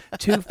or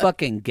two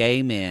fucking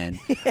gay men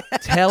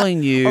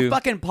telling you. Or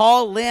fucking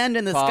Paul Lynde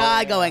in the sky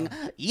Lynde. going,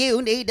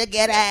 you need to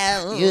get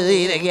out. You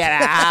need to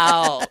get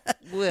out,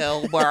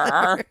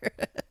 Wilbur.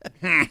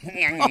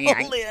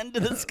 Paul Lynde to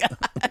the sky.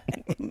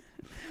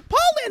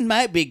 Paul Lynde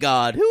might be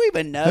God. Who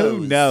even knows?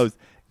 Who knows?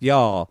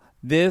 Y'all,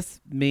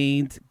 this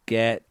means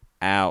get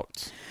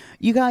out.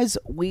 You guys,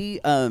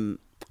 we're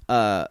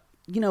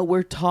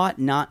taught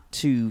not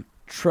to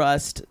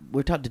trust.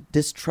 We're taught to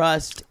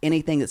distrust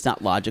anything that's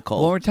not logical.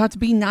 Well, we're taught to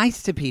be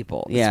nice to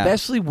people. Yeah.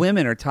 Especially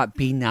women are taught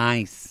be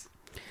nice.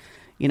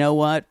 You know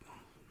what?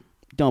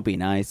 Don't be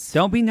nice.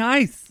 Don't be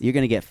nice. You're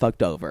going to get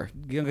fucked over.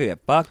 You're going to get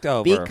fucked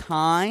over. Be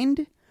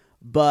kind,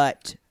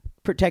 but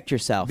protect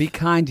yourself. Be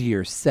kind to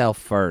yourself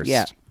first.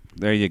 Yeah.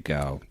 There you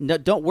go. No,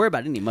 don't worry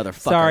about any motherfucker.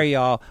 Sorry,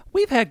 y'all.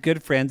 We've had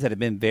good friends that have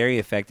been very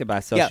affected by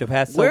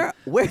sociopaths. Yeah,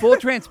 So full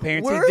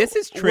transparency, this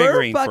is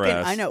triggering for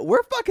us. I know.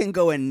 We're fucking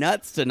going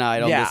nuts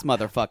tonight on Yeah. this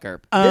motherfucker.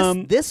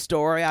 Um, This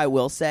story, I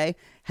will say,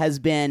 has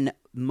been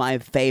my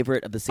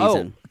favorite of the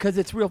season. because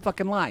it's real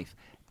fucking life.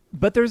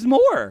 But there's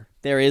more.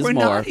 There is We're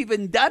more. not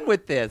even done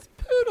with this.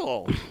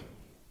 Poodle.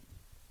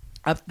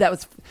 I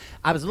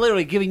was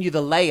literally giving you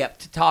the layup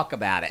to talk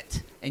about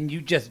it, and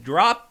you just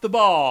dropped the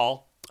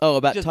ball. Oh,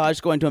 about Just-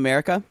 Taj going to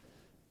America?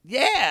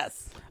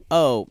 Yes.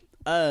 Oh,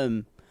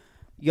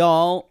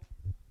 y'all,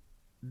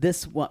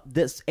 this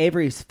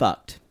Avery's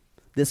fucked.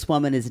 This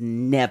woman is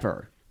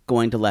never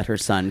going to let her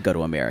son go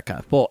to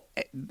America. Well,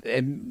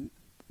 and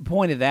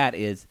point of that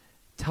is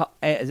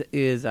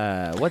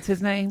what's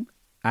his name?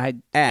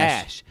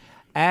 Ash.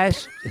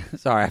 Ash.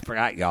 Sorry, I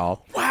forgot,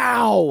 y'all.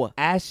 Wow.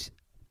 Ash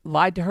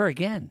lied to her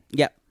again.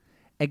 Yep.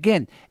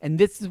 Again, and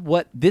this is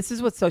what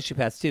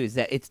sociopaths do, is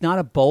that it's not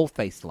a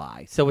bold-faced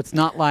lie. So it's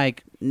not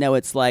like No,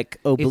 it's like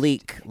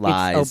oblique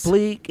lies. It's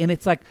oblique, and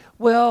it's like,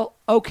 well,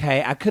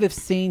 okay, I could have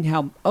seen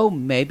how. Oh,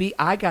 maybe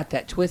I got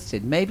that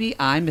twisted. Maybe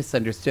I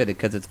misunderstood it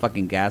because it's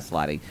fucking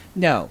gaslighting.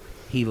 No,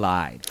 he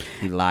lied.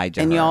 He lied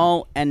to her. And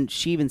y'all, and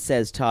she even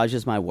says, Taj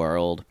is my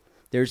world.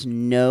 There's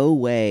no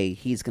way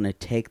he's going to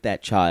take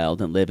that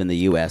child and live in the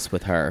U.S.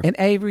 with her. And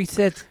Avery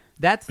says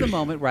that's the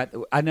moment, right?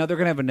 I know they're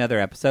going to have another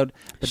episode,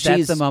 but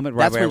that's the moment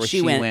right that's where when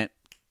she went.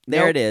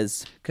 There it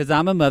is. Because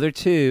I'm a mother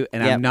too,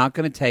 and Yep. I'm not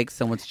going to take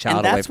someone's child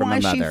And away that's from why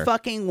a mother. she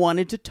fucking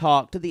wanted to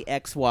talk to the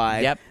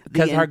ex-wife. Yep, the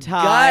 'cause her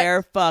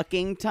entire gut-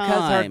 fucking time.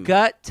 Because her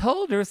gut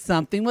told her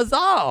something was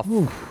off.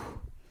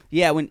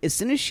 Yeah, as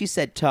soon as she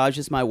said Taj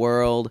is my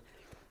world,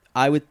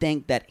 I would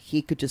think that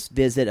he could just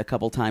visit a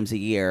couple times a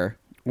year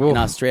in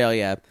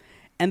Australia.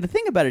 And the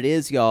thing about it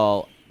is,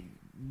 y'all,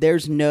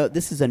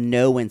 this is a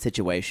no-win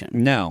situation.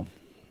 No.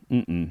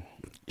 Mm-mm.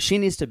 She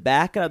needs to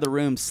back out of the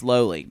room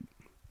slowly.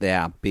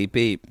 Yeah, beep,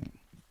 beep.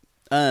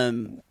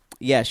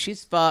 Yeah,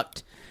 she's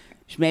fucked.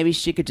 Maybe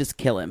she could just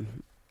kill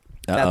him.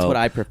 That's what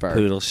I prefer.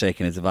 Poodle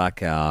shaking his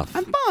vodka off.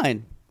 I'm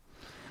fine.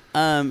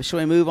 Shall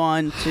we move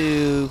on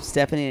to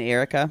Stephanie and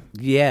Erica?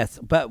 Yes,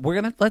 but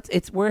we're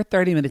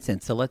 30 minutes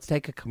in, so let's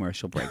take a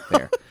commercial break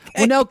there.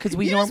 Well, no, because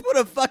we just want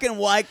a fucking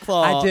White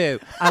Claw. I do.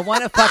 I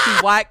want a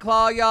fucking White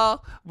Claw,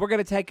 y'all. We're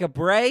gonna take a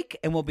break,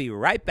 and we'll be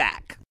right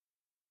back.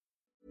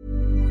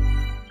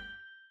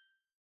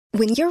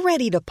 When you're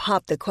ready to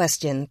pop the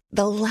question,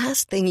 the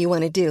last thing you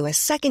want to do is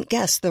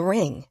second-guess the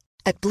ring.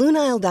 At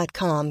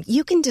BlueNile.com,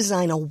 you can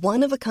design a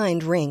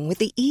one-of-a-kind ring with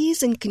the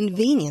ease and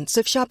convenience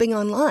of shopping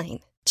online.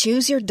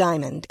 Choose your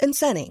diamond and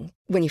setting.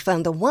 When you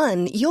find the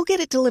one, you'll get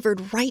it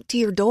delivered right to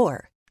your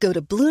door. Go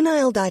to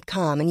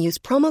BlueNile.com and use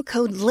promo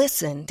code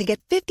LISTEN to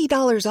get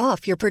 $50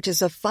 off your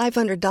purchase of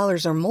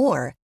 $500 or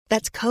more.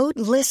 That's code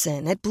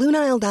LISTEN at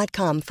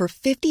BlueNile.com for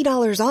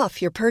 $50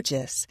 off your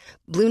purchase.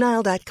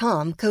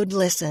 BlueNile.com, code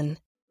LISTEN.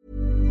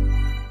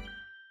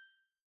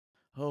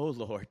 Oh,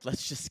 Lord,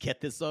 let's just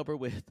get this over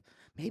with.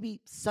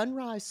 Maybe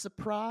sunrise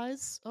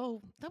surprise?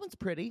 Oh, that one's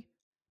pretty.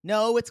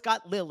 No, it's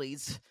got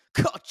lilies.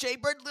 God,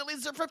 Jaybird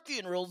lilies are for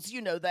funerals.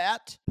 You know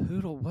that.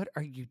 Poodle, what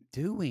are you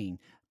doing?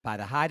 By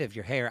the height of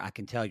your hair, I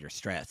can tell you're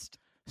stressed.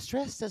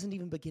 Stress doesn't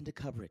even begin to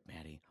cover it,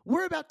 Maddie.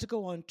 We're about to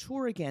go on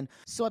tour again,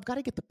 so I've got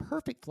to get the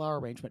perfect flower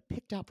arrangement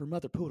picked out for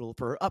Mother Poodle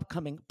for her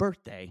upcoming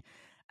birthday.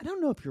 I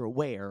don't know if you're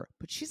aware,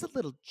 but she's a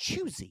little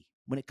choosy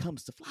when it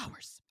comes to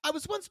flowers. I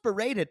was once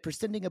berated for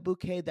sending a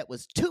bouquet that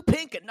was too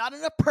pink and not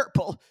enough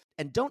purple.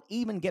 And don't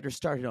even get her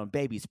started on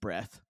baby's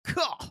breath.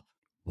 God.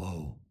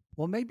 Whoa.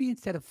 Well, maybe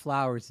instead of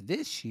flowers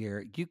this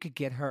year, you could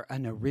get her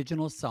an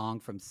original song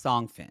from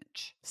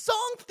Songfinch.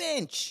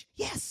 Songfinch!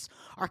 Yes!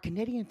 Our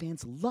Canadian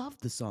fans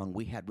loved the song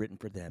we had written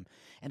for them.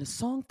 And a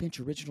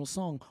Songfinch original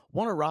song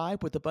won't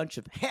arrive with a bunch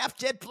of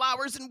half-dead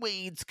flowers and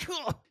weeds.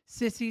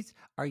 Sissies,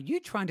 are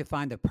you trying to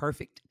find the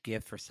perfect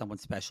gift for someone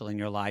special in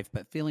your life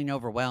but feeling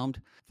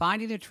overwhelmed?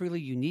 Finding a truly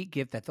unique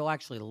gift that they'll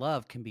actually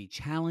love can be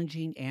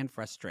challenging and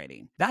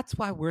frustrating. That's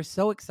why we're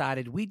so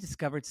excited we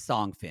discovered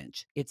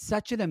Songfinch. It's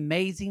such an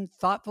amazing,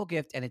 thoughtful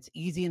gift, and it's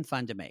easy and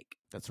fun to make.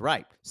 That's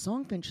right.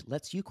 Songfinch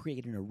lets you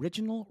create an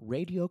original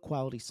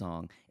radio-quality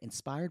song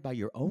inspired by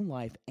your own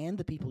life and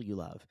the people you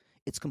love.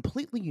 It's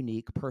completely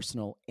unique,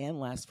 personal,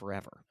 and lasts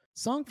forever.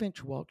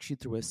 Songfinch walks you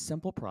through a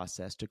simple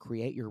process to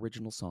create your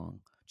original song.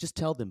 Just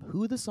tell them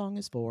who the song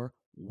is for,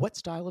 what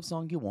style of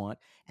song you want,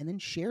 and then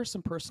share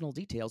some personal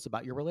details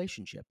about your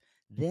relationship.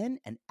 Then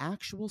an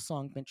actual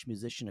Songfinch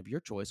musician of your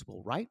choice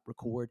will write,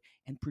 record,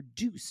 and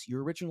produce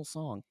your original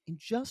song in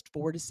just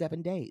 4 to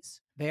 7 days.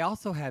 They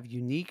also have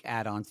unique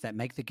add-ons that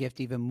make the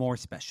gift even more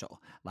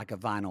special, like a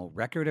vinyl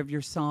record of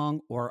your song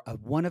or a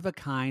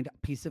one-of-a-kind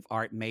piece of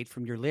art made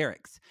from your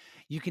lyrics.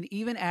 You can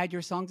even add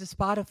your song to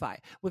Spotify.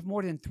 With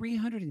more than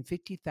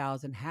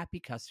 350,000 happy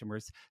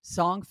customers,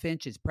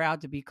 Songfinch is proud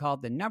to be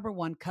called the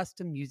 #1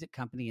 custom music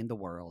company in the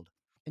world.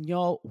 And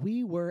y'all,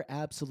 we were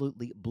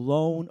absolutely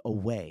blown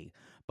away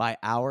by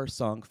our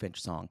Songfinch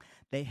song.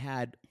 They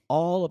had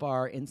all of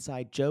our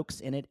inside jokes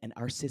in it, and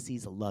our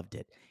sissies loved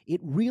it. It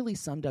really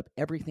summed up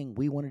everything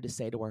we wanted to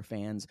say to our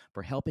fans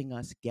for helping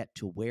us get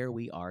to where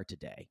we are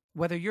today.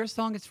 Whether your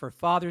song is for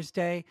Father's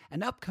Day,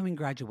 an upcoming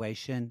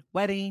graduation,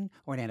 wedding,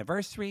 or an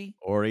anniversary,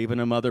 or even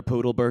a Mother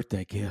Poodle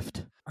birthday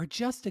gift, or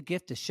just a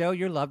gift to show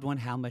your loved one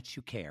how much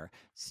you care,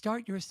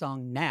 start your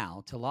song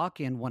now to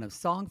lock in one of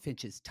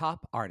Songfinch's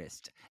top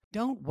artists.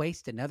 Don't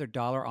waste another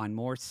dollar on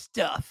more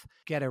stuff.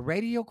 Get a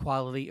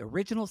radio-quality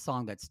original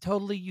song that's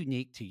totally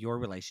unique to your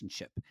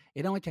relationship.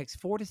 It only takes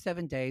 4 to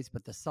 7 days,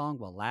 but the song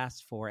will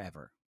last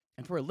forever.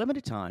 And for a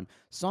limited time,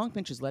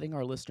 Songfinch is letting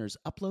our listeners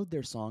upload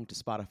their song to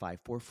Spotify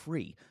for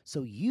free,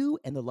 so you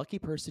and the lucky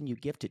person you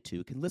gift it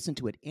to can listen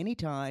to it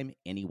anytime,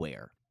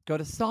 anywhere. Go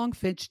to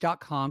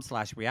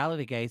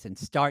songfinch.com/realitygaze and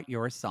start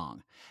your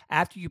song.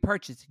 After you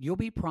purchase, you'll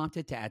be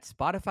prompted to add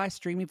Spotify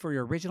streaming for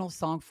your original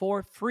song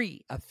for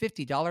free, a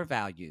 $50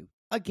 value.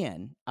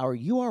 Again, our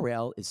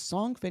URL is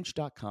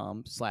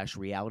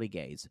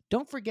songfinch.com/realitygaze.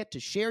 Don't forget to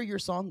share your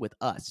song with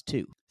us,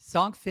 too.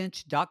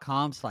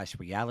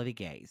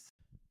 Songfinch.com/realitygaze.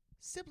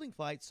 Sibling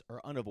fights are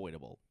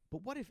unavoidable,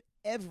 but what if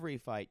every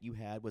fight you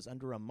had was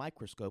under a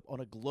microscope on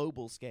a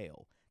global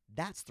scale?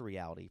 That's the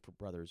reality for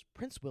brothers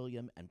Prince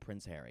William and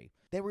Prince Harry.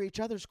 They were each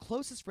other's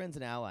closest friends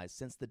and allies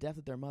since the death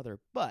of their mother,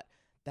 but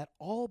that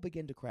all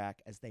began to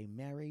crack as they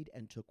married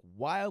and took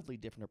wildly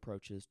different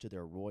approaches to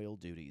their royal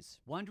duties.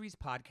 Wondery's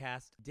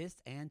podcast,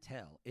 Dis and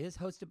Tell, is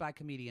hosted by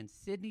comedians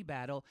Sydney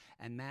Battle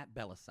and Matt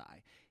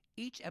Bellassai.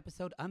 Each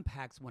episode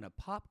unpacks one of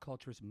pop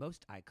culture's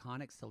most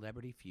iconic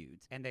celebrity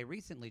feuds, and they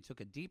recently took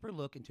a deeper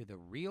look into the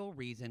real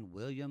reason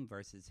William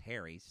versus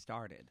Harry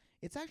started.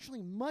 It's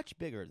actually much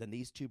bigger than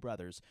these two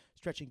brothers,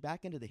 stretching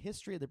back into the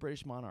history of the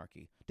British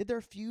monarchy. Did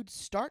their feud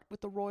start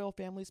with the royal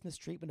family's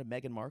mistreatment of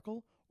Meghan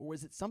Markle, or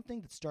was it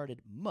something that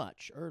started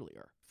much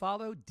earlier?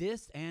 Follow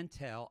Dis and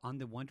Tell on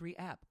the Wondery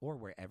app or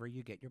wherever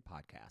you get your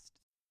podcasts.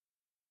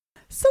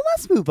 So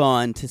let's move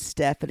on to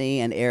Stephanie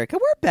and Erica.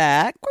 We're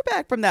back. We're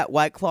back from that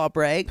White Claw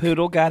break.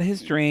 Poodle got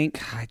his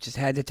drink. I just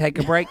had to take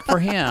a break for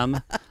him.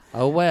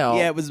 Oh, well.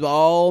 Yeah, it was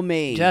all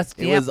me. Just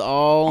it was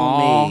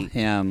all me.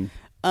 Him.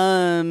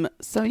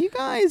 So you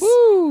guys,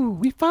 Woo!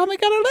 We finally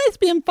got a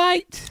lesbian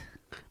fight.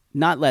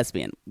 not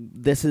lesbian.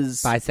 This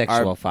is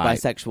Bisexual our fight.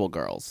 Bisexual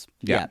girls.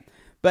 Yeah.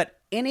 But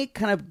any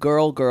kind of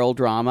girl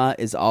drama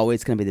is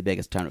always going to be the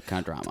biggest kind of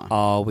drama.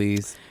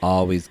 Always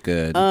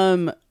good.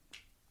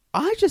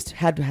 I just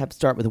had to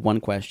start with one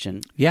question.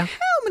 Yeah.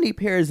 How many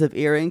pairs of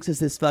earrings does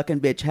this fucking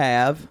bitch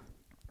have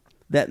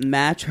that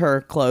match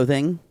her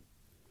clothing?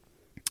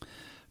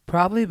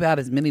 Probably about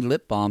as many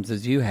lip balms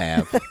as you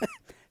have.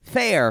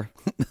 Fair.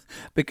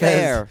 Because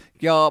Fair.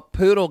 y'all,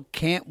 Poodle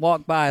can't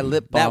walk by a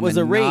lip balm. That was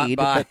a and not read,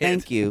 buy but it.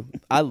 thank you.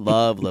 I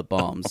love lip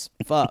balms.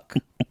 Fuck.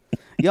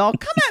 Y'all,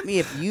 come at me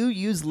if you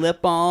use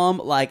lip balm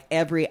like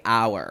every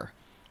hour.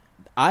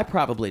 I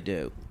probably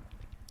do.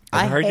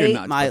 I heard you're hate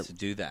not my... supposed to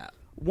do that.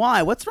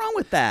 Why? What's wrong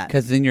with that?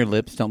 Because then your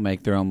lips don't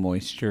make their own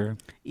moisture.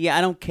 Yeah,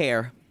 I don't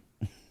care.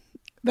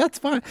 That's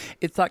fine.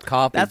 It's like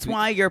coffee. That's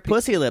why your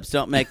pussy lips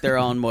don't make their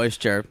own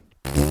moisture.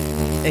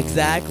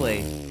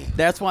 Exactly.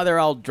 That's why they're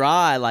all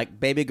dry like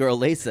baby girl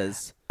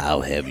Lisa's.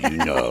 I'll have you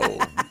know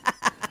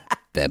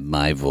that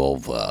my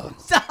vulva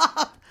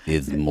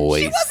is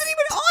moist. She wasn't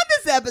even on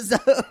this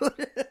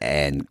episode.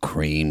 And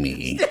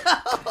creamy.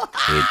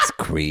 It's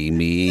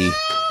creamy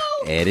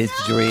and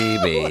it's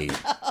dreamy.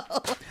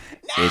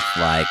 It's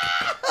like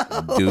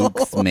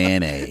Duke's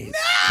mayonnaise.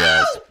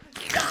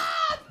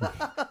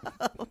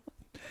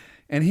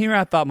 And here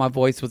I thought my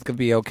voice was going to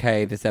be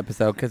okay this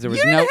episode because there was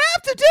You didn't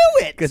have to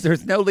do it. because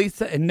there's no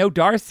Lisa and no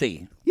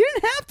Darcy. You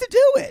didn't have to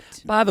do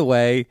it. By the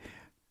way,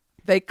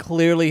 they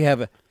clearly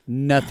have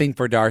nothing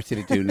for Darcy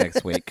to do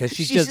next week because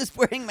she's just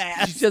wearing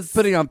masks. She's just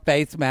putting on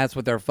face masks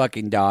with her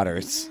fucking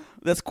daughters.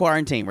 That's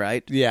quarantine,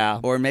 right?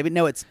 Yeah. Or maybe,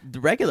 no, it's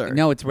regular.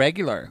 No, it's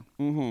regular.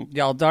 Mm-hmm.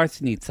 Y'all,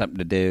 Darcy needs something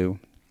to do.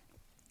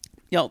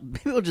 Y'all,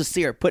 maybe we'll just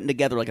see her putting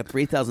together like a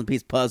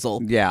 3,000-piece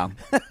puzzle. Yeah.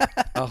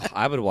 Oh,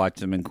 I would watch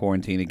them in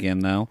quarantine again,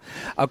 though.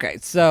 Okay,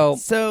 so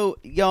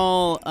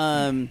y'all,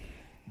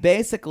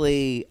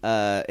 basically,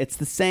 it's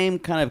the same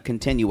kind of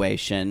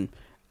continuation.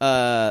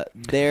 They're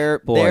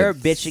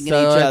bitching at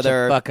each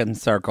other. A fucking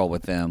circle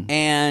with them.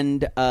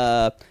 And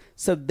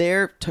so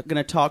they're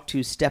going to talk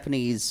to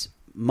Stephanie's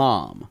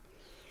mom.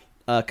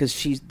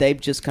 Because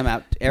they've just come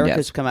out.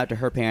 Erica's come out to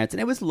her parents,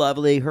 and it was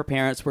lovely. Her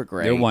parents were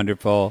great. They're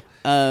wonderful.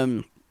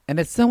 And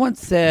as someone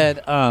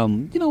said,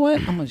 you know what?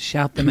 I'm going to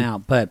shout them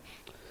out. But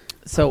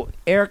so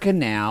Erica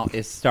now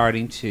is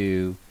starting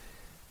to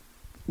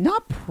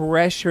not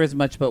pressure as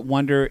much, but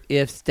wonder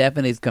if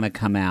Stephanie's going to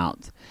come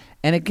out.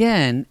 And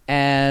again,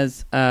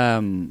 as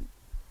one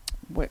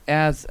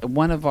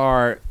of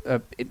our,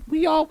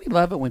 we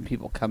love it when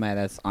people come at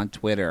us on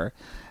Twitter,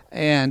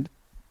 and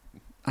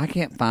I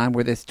can't find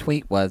where this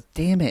tweet was.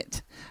 Damn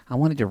it! I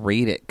wanted to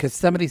read it because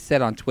somebody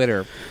said on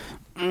Twitter.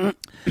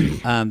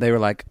 They were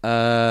like,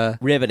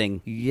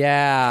 riveting.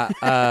 Yeah.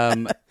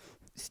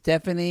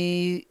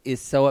 Stephanie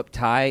is so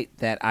uptight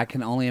that I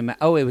can only imagine.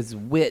 Oh, it was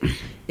Wit.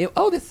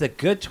 This is a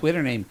good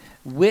Twitter name.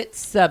 Wit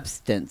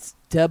Substance.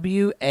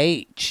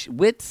 WH.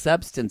 Wit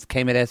Substance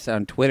came at us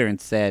on Twitter and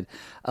said,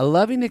 a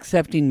loving,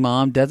 accepting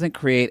mom doesn't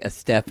create a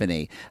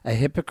Stephanie. A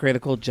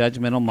hypocritical,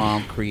 judgmental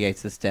mom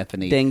creates a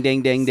Stephanie. Ding,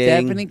 ding, ding, ding.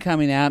 Stephanie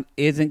coming out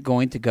isn't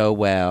going to go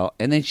well.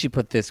 And then she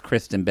put this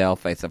Kristen Bell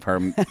face of her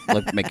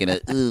making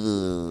a,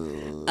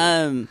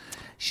 ugh.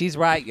 She's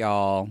right,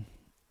 y'all.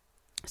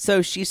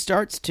 So she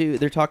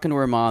they're talking to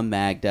her mom,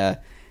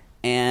 Magda,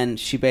 and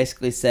she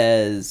basically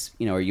says,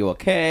 are you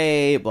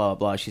okay? Blah, blah,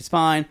 blah. She's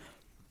fine.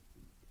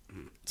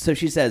 So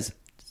she says,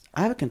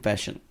 I have a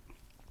confession.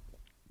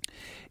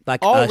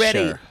 Like already,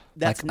 Usher.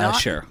 That's like not,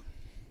 Usher.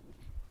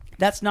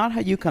 That's not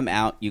how you come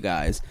out, you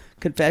guys.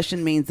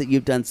 Confession means that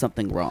you've done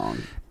something wrong.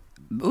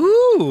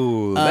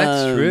 Ooh,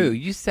 that's true.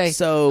 You say,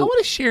 I want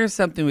to share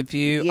something with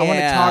you. Yeah. I want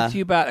to talk to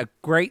you about a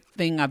great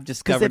thing I've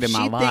discovered in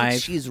my life. Because if she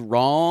thinks she's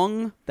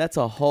wrong, that's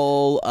a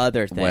whole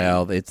other thing.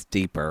 Well, it's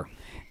deeper.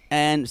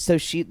 And so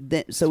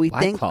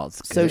I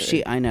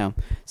know.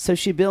 So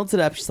she builds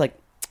it up. She's like,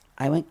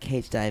 I went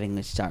cage diving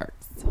with sharks.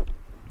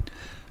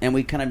 And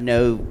we kind of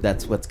know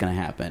that's what's going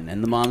to happen.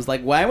 And the mom's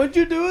like, why would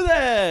you do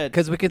that?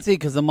 Because we can see,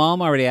 because the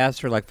mom already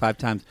asked her like 5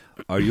 times,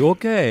 are you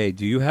okay?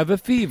 Do you have a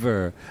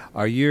fever?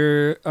 Are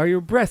your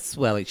breasts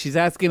swelling? She's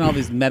asking all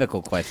these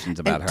medical questions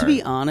about her. To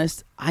be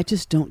honest, I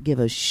just don't give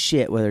a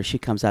shit whether she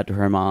comes out to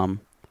her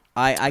mom.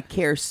 I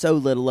care so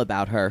little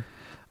about her.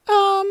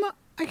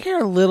 I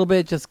care a little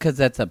bit just because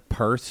that's a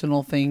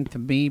personal thing to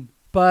me.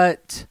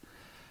 But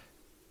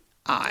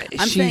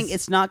I'm saying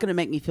it's not going to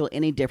make me feel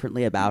any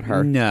differently about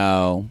her.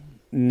 No,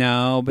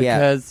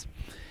 because,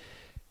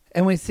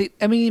 and we see,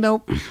 I mean,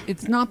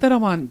 it's not that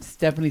I'm on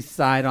Stephanie's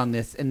side on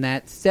this, and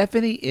that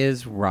Stephanie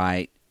is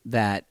right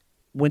that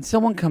when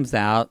someone comes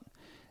out,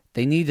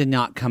 they need to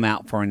not come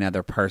out for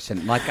another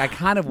person. Like, I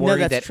kind of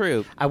worried that's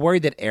true. I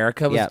worried that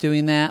Erica was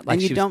doing that. Like,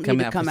 and you she don't was need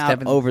coming to out come for out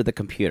Stephanie. over the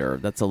computer.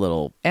 That's a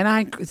little... And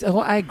I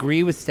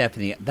agree with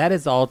Stephanie. That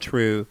is all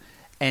true.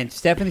 And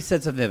Stephanie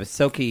said something that was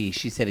so key.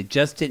 She said it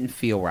just didn't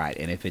feel right.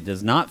 And if it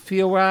does not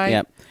feel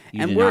right,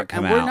 you do not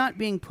come out. We're not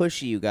being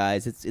pushy, you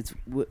guys. It's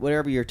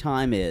whatever your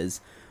time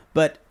is.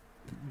 But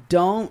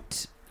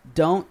don't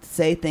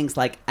say things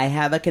like, I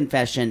have a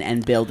confession,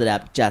 and build it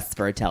up just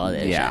for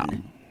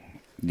television.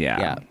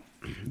 Yeah.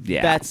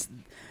 That's...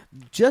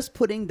 Just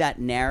putting that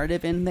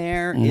narrative in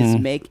there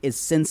is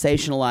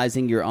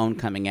sensationalizing your own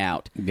coming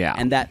out. Yeah.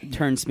 And that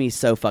turns me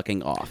so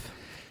fucking off.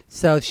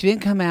 So she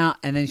didn't come out,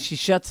 and then she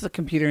shuts the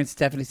computer, and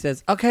Stephanie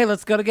says, "Okay,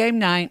 let's go to game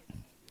night."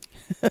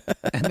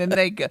 And then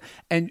they go,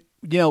 and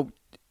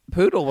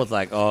Poodle was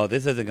like, "Oh,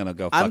 this isn't going to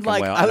go fucking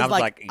well." And I was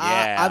like,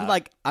 "Yeah."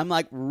 I'm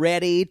like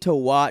ready to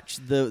watch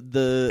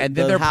the and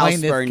then they're house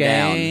playing this burn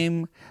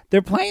game. down.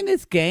 They're playing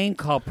this game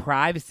called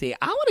Privacy.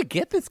 I want to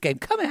get this game.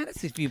 Come at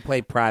us if you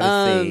play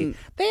Privacy.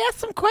 They asked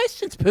some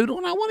questions, Poodle,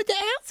 and I wanted to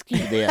ask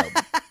you them.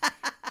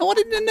 I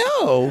wanted to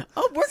know.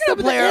 Oh, we're going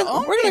to play our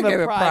own game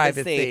of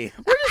privacy.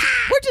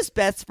 We're just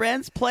best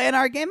friends playing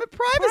our game of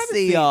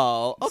privacy,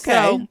 y'all. Okay.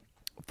 So,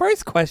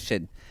 first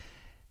question.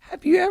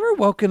 Have you ever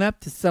woken up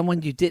to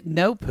someone you didn't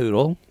know,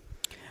 Poodle?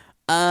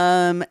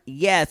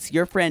 Yes,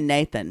 your friend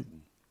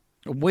Nathan.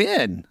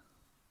 When?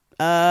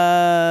 He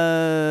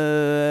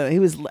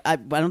was. I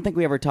don't think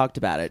we ever talked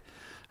about it.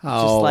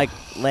 Oh, just like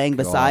laying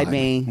beside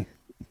me.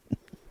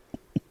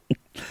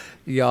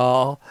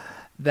 Y'all,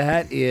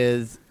 that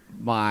is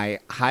my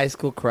high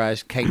school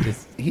crush. Kate did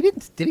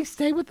he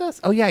stay with us?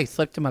 Oh yeah, he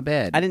slept in my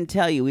bed. I didn't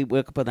tell you. We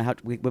woke up on the couch.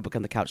 We woke up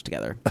on the couch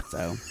together.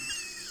 So.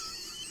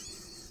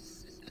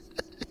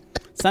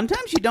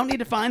 Sometimes you don't need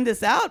to find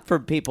this out for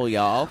people,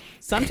 y'all.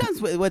 Sometimes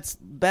what's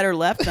better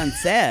left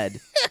unsaid.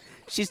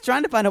 She's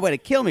trying to find a way to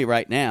kill me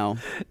right now.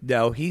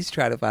 No, he's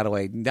trying to find a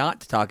way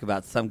not to talk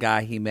about some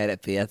guy he met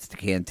at Fiesta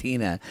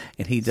Cantina,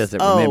 and he doesn't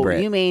remember it. Oh,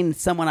 you mean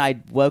someone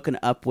I'd woken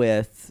up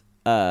with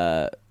who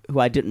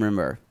I didn't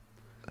remember?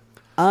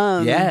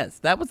 Yes,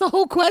 that was the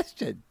whole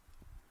question.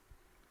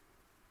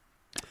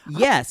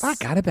 Yes. I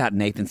forgot about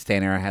Nathan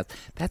staying at our house.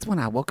 That's when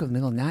I woke up in the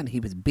middle of the night, and he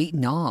was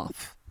beaten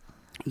off.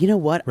 You know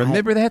what?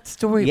 Remember that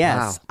story?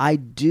 Yes, wow. I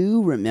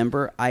do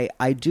remember.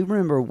 I do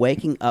remember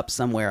waking up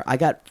somewhere. I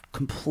got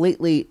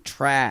completely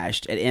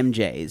trashed at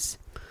MJ's,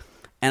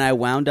 and I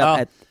wound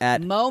up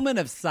at moment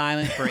of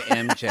silence for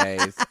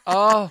MJ's.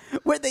 Oh,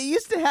 where they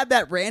used to have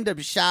that random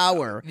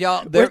shower,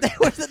 y'all. There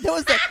was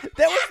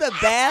the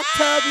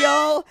bathtub,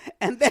 y'all,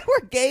 and there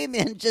were gay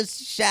men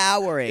just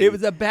showering. It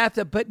was a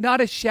bathtub, but not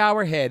a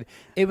shower head.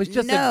 It was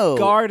just a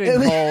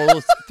garden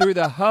hose through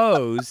the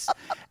hose.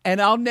 And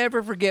I'll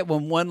never forget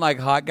when one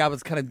hot guy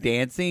was kind of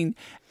dancing,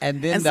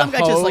 and then some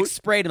guy just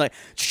sprayed and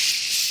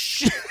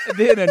shh. And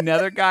then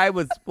another guy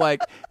was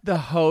the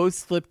hose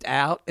slipped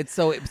out, and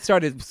so it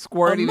started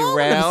squirting around.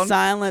 A moment of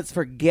silence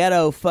for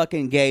ghetto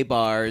fucking gay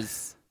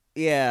bars.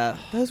 Yeah,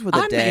 those were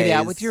the days. I made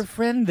out with your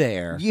friend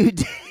there. You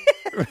did.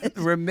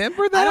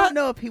 Remember that? I don't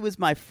know if he was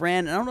my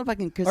friend. I don't know if I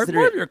can consider or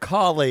more it of your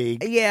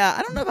colleague. Yeah,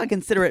 I don't know if I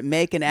consider it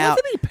making out.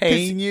 Wasn't he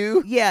paying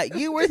you? Yeah,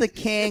 you were the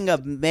king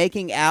of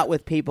making out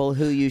with people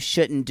who you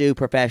shouldn't do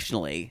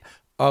professionally.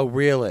 Oh,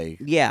 really?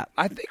 Yeah.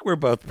 I think we're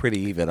both pretty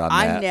even on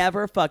that. I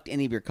never fucked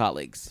any of your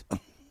colleagues.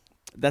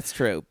 That's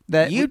true.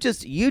 You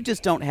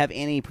just don't have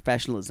any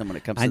professionalism when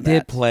it comes to that. I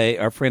did play.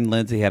 Our friend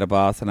Lindsay had a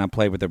boss, and I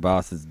played with her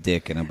boss's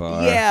dick in a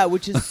bar. Yeah,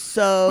 which is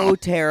so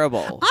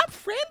terrible. I'm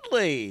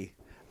friendly.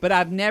 But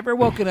I've never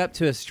woken up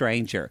to a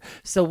stranger.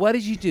 So what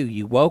did you do?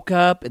 You woke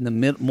up in the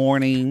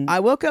mid-morning. I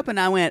woke up and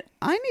I went,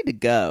 I need to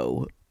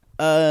go.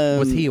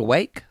 Was he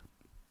awake?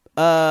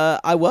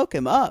 I woke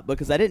him up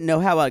because I didn't know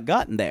how I'd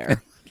gotten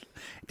there.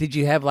 Did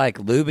you have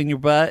lube in your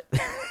butt?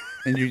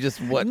 And you just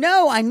what?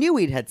 No, I knew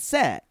we'd had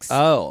sex.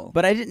 Oh.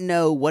 But I didn't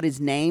know what his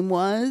name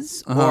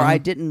was, or I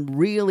didn't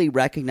really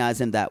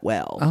recognize him that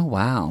well. Oh,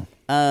 wow.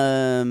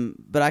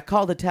 But I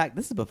called a taxi.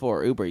 This is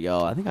before Uber,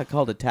 y'all. I think I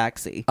called a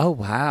taxi. Oh,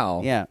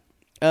 wow. Yeah.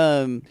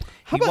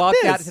 He walked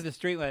out into the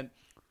street and went,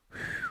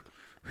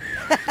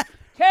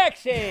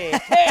 taxi,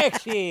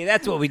 taxi.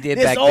 That's what we did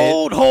back then. This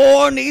old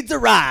whore needs a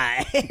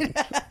ride.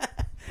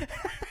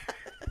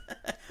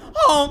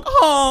 Honk,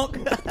 honk.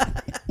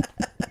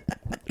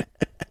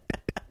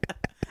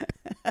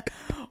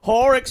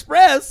 Whore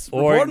Express,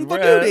 reporting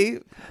for duty.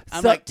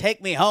 I'm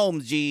take me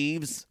home,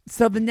 Jeeves.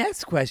 So the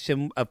next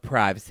question of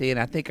privacy, and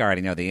I think I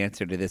already know the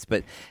answer to this,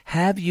 but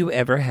have you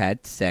ever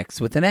had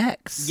sex with an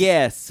ex?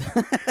 Yes.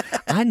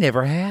 I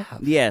never have.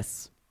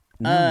 Yes.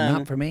 No,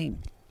 not for me.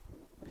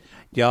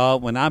 Y'all,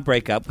 when I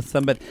break up with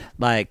somebody,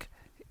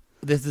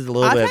 this is a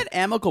little bit... I've had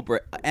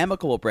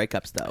amicable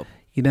breakups, though.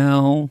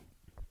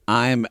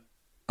 I'm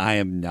I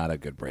am not a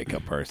good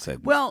breakup person.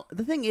 Well,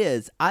 the thing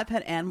is, I've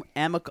had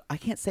I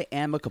can't say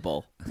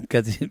amicable.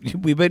 Because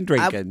we've been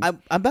drinking.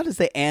 I'm about to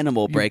say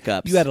animal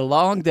breakups. You had a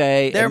long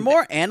day. There are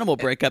more animal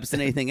breakups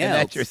than anything and else.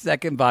 that's your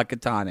second vodka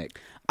tonic.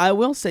 I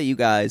will say, you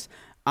guys,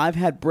 I've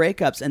had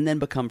breakups and then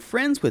become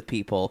friends with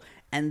people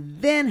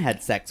and then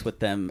had sex with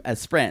them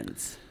as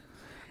friends.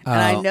 And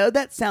I know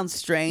that sounds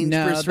strange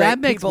for straight that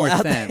makes people more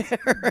out sense.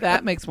 there.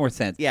 That makes more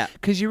sense. Yeah.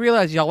 Because you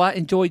realize y'all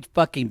enjoyed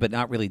fucking but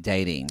not really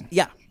dating.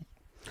 Yeah.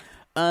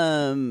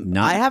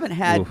 I haven't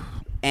had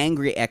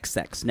angry ex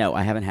sex. No,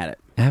 I haven't had it.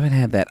 I haven't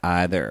had that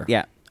either.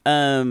 Yeah.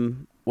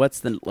 What's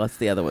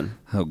the other one?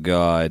 Oh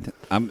God,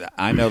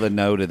 I know the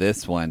no to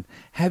this one.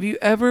 Have you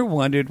ever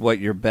wondered what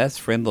your best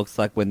friend looks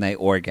like when they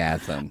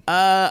orgasm?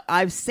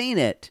 I've seen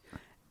it,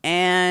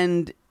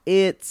 and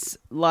it's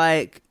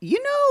like, you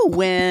know,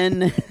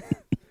 when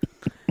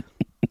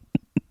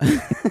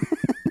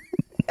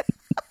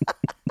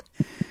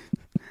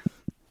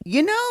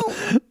you know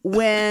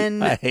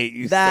when I hate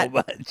you that so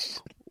much.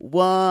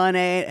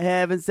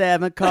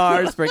 1-877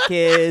 cars for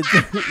kids.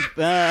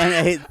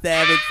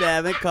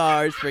 1-877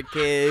 cars for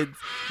kids.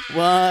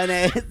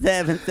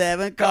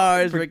 1-877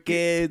 cars for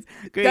kids.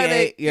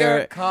 Create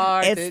your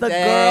car. It's the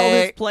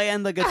girl who's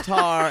playing the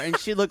guitar, and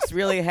she looks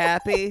really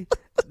happy.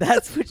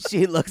 That's what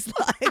she looks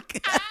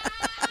like.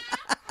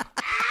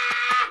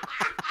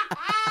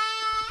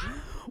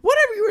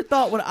 Whatever you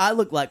thought what I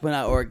look like when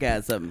I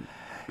orgasm.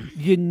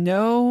 You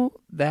know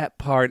that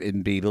part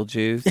in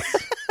Beetlejuice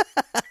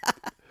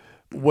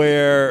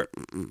where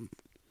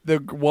the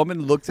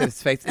woman looks at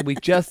his face and we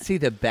just see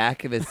the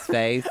back of his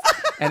face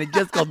and it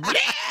just goes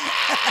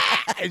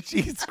and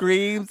she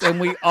screams and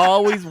we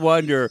always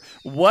wonder,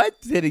 what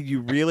did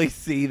you really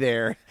see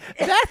there?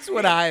 That's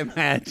what I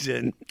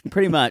imagine.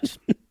 Pretty much.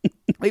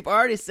 We've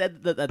already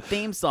said that the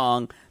theme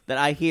song that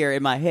I hear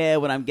in my head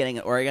when I'm getting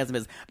an orgasm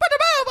is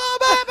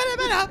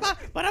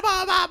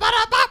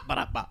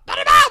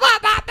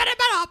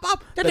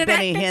the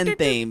Benny Hinn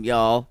theme,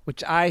 y'all.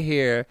 Which I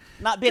hear.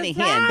 Not Benny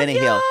Hinn, Benny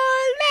Hill.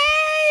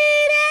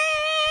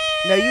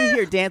 No, you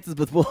hear Dances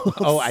with Wolves.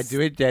 Oh, I do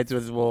hear Dances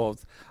with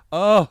Wolves.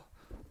 Oh,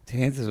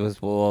 Dances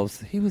with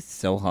Wolves. He was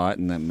so hot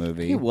in that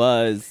movie. He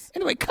was.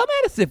 Anyway, come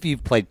at us if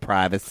you've played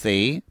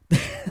Privacy.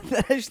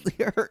 That actually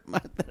hurt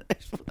my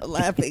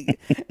laughing.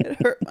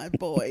 It hurt my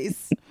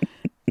voice.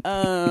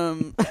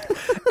 The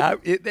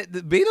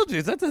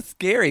Beetlejuice, that's a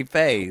scary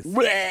face.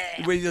 Where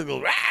you just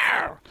go,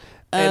 rawr.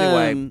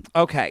 Anyway,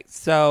 okay,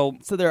 so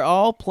they're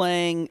all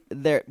playing.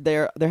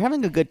 They're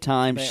having a good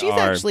time. She's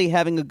actually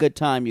having a good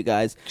time, you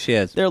guys. She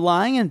is. They're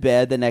lying in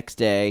bed the next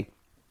day.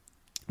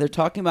 They're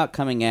talking about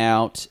coming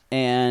out,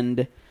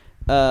 and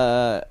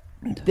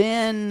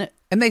then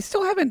and they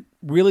still haven't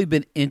really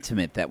been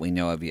intimate that we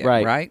know of yet,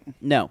 right?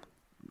 No,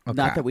 Okay.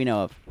 not that we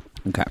know of.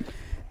 Okay.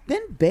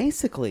 Then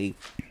basically,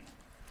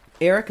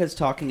 Erica's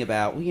talking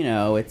about, you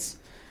know, it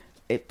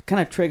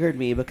kind of triggered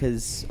me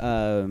because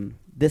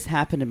this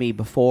happened to me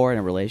before in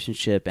a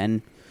relationship,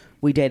 and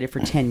we dated for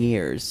 10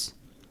 years,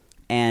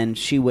 and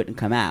she wouldn't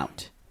come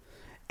out.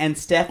 And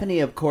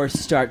Stephanie, of course,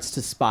 starts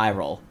to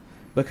spiral,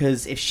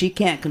 because if she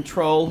can't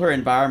control her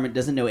environment,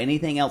 doesn't know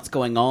anything else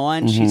going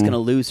on, she's going to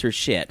lose her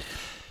shit.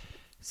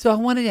 So I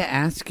wanted to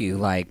ask you,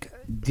 like,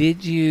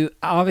 did you,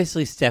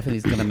 obviously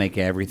Stephanie's going to make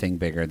everything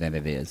bigger than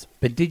it is,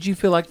 but did you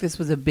feel like this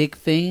was a big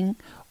thing,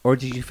 or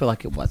did you feel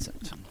like it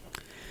wasn't?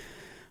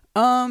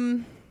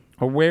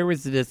 Or where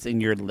was this in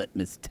your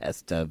litmus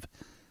test of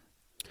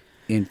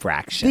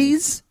infraction?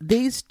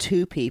 These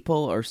two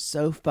people are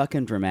so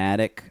fucking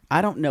dramatic.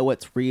 I don't know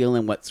what's real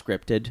and what's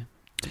scripted,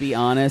 to be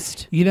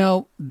honest. You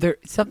know,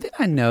 something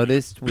I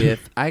noticed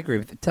with, I agree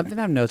with it, something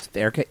I've noticed with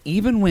Erica,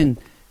 even when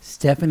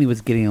Stephanie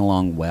was getting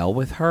along well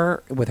with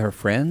her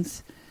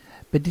friends,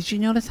 but did you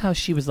notice how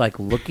she was like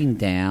looking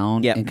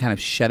down and kind of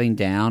shutting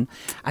down?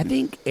 I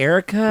think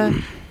Erica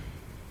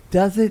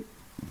doesn't.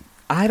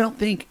 I don't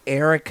think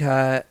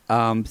Erica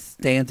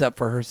stands up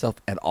for herself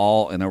at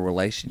all in a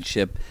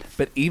relationship,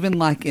 but even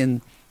like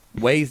in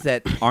ways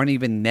that aren't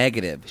even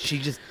negative. She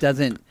just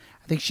doesn't.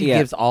 I think she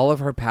gives all of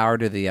her power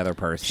to the other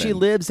person. She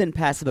lives in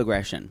passive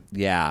aggression.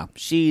 Yeah.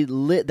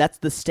 That's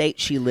the state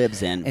she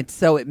lives in. And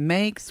so it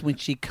makes, when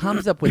she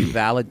comes up with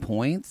valid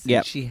points,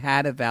 Yep. she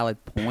had a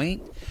valid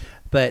point,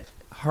 but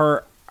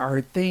her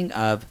thing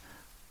of,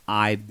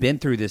 I've been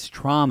through this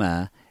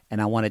trauma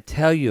and I want to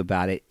tell you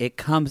about it, it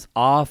comes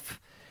off.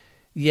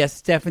 Yes,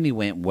 Stephanie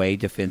went way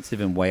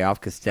defensive and way off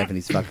because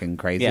Stephanie's fucking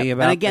crazy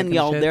about it. And again, that kind of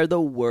y'all, shit. they're the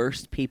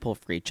worst people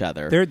for each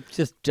other. They're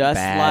just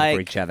bad like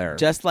for each other.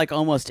 Just like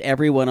almost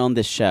everyone on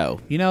this show.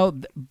 You know,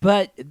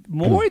 but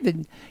more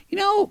than, you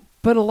know,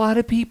 but a lot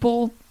of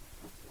people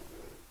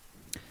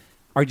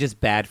are just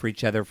bad for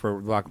each other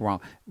for like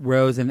wrong.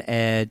 Rose and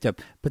Ed,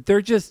 but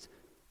they're just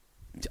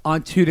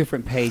on two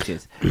different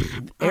pages.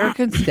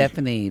 Erica and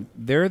Stephanie,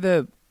 they're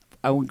the,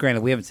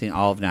 granted, we haven't seen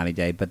all of 90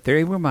 Day, but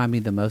they remind me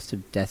the most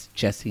of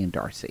Jesse and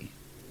Darcy.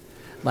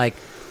 Like,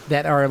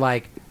 that are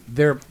like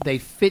they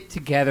fit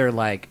together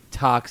like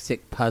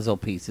toxic puzzle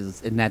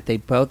pieces in that they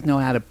both know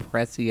how to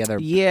press the other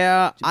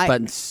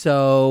button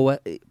so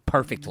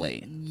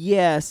perfectly.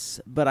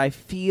 Yes, but I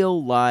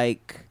feel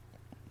like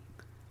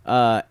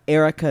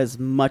Erica is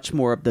much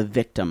more of the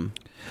victim.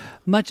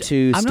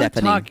 To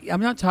Stephanie.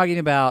 I'm not talking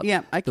about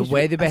the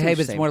way they behave.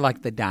 It's more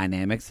like the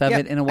dynamics of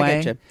it in a way.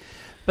 I get you.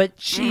 But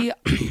she,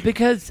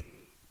 because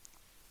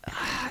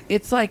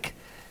it's like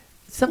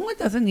someone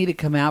doesn't need to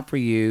come out for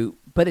you,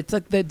 but it's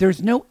like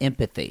there's no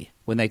empathy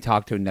when they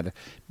talk to another.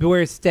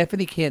 Whereas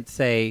Stephanie can't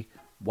say,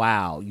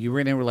 wow, you were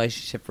in a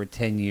relationship for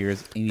 10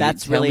 years and you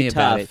That's didn't tell really me tough.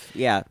 about it.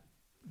 Yeah.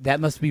 That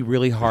must be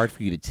really hard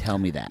for you to tell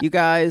me that. You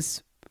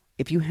guys,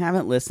 if you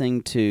haven't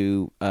listened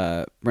to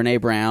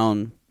Brene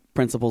Brown,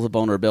 Principles of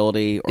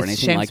Vulnerability, or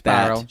it's anything like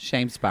that.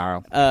 Shame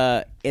spiral.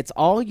 It's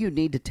all you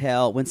need to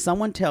tell. When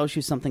someone tells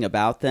you something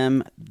about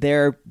them,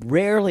 they're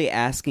rarely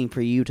asking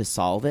for you to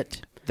solve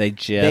it. They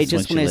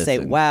just want to say,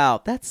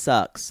 wow, that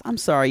sucks. I'm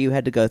sorry you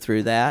had to go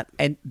through that.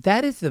 And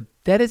that is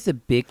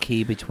the big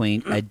key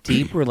between a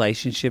deep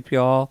relationship,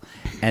 y'all,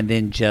 and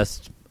then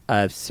just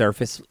a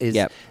surface is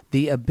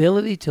the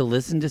ability to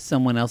listen to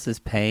someone else's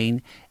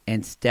pain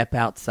and step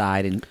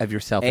outside of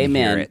yourself and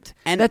hear it.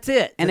 And that's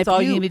it. And that's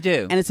all you need to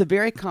do. And it's a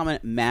very common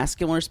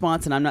masculine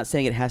response, and I'm not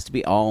saying it has to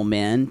be all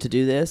men to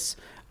do this.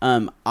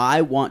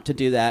 I want to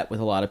do that with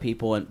a lot of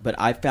people, but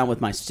I found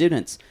with my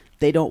students,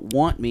 they don't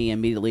want me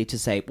immediately to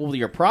say, well,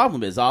 your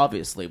problem is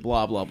obviously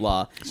blah, blah,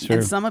 blah. Sure.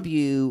 And some of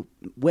you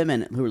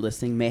women who are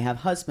listening may have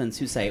husbands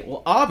who say,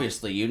 well,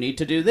 obviously you need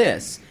to do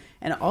this.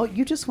 And all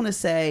you just want to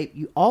say,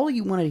 all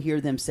you want to hear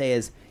them say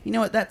is, you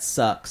know what, that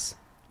sucks.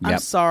 I'm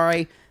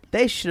sorry.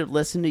 They should have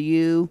listened to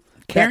you.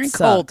 Karen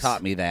Cole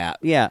taught me that.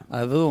 Yeah.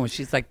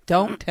 She's like,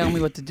 don't tell me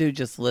what to do,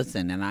 just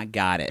listen, and I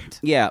got it.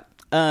 Yeah.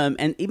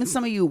 And even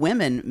some of you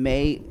women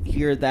may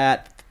hear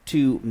that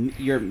to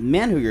your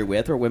men who you're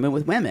with or women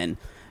with women,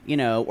 you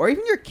know, or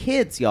even your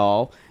kids,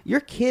 y'all. Your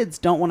kids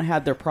don't want to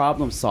have their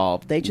problems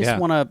solved. They just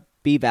want to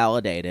be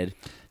validated.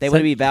 They want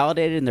to be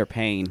validated in their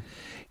pain.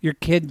 Your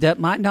kid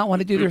might not want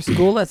to do their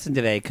school lesson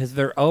today because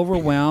they're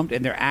overwhelmed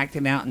and they're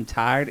acting out and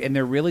tired and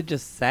they're really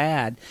just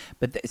sad.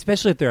 But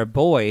especially if they're a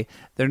boy,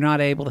 they're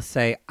not able to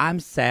say, I'm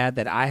sad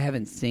that I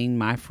haven't seen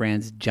my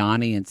friends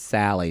Johnny and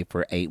Sally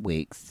for 8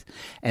 weeks.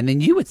 And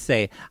then you would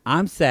say,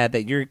 I'm sad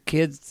that your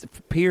kids'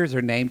 peers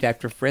are named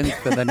after friends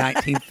from the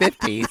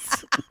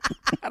 1950s.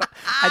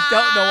 I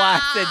don't know why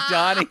I said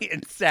Johnny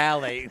and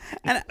Sally.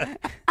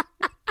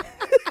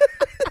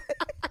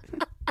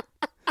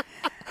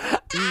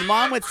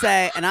 Mom would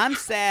say, and I'm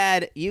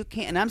sad you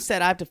can't, and I'm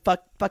sad I have to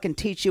fucking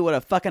teach you what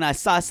a fucking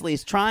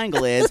isosceles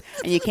triangle is,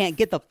 and you can't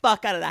get the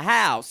fuck out of the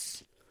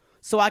house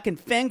so I can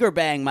finger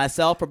bang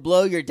myself or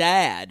blow your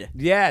dad.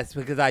 Yes,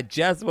 because I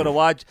just want to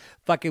watch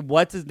fucking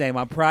what's his name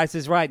on Price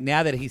is Right.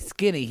 Now that he's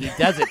skinny, he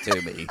does it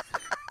to me.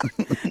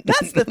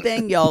 That's the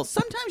thing, y'all.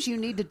 Sometimes you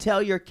need to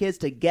tell your kids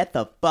to get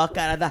the fuck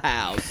out of the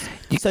house.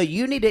 So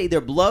you need to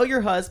either blow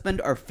your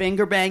husband or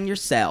finger bang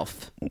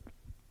yourself.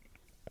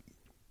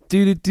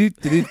 You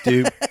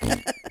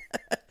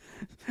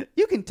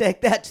can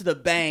take that to the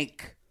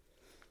bank.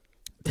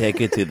 Take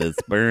it to the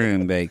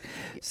sperm bank.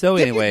 So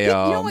anyway, you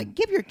know what?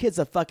 Give your kids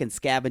a fucking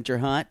scavenger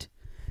hunt.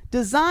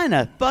 Design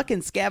a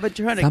fucking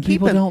scavenger hunt. Some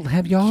people don't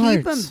have yards.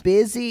 Keep them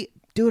busy.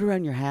 Do it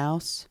around your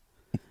house.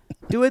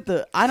 Do it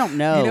I don't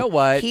know. You know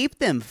what? Keep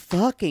them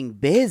fucking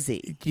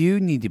busy. You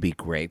need to be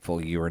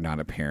grateful you are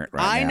not a parent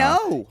now. I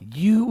know.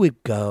 You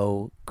would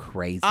go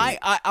crazy.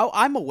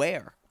 I'm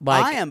aware.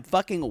 I am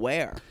fucking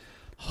aware.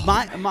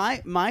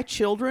 My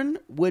children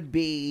would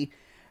be,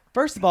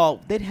 first of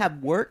all, they'd have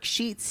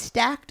worksheets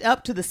stacked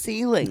up to the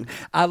ceiling.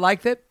 I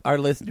like that our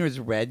listeners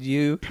read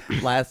you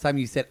last time.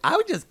 You said, I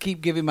would just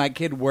keep giving my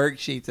kid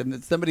worksheets. And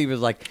then somebody was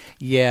like,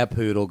 yeah,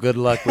 Poodle, good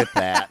luck with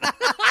that.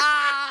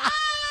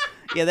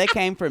 Yeah, they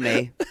came for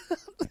me.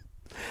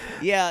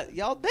 Yeah,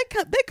 y'all, they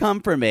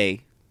come for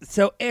me.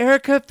 So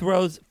Erica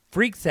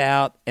freaks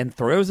out and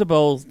throws the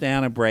bowls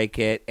down and break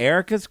it.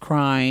 Erica's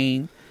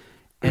crying,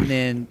 and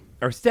then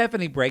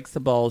Stephanie breaks the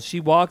bowl. She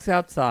walks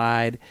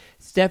outside.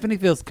 Stephanie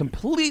feels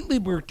completely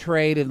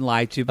betrayed and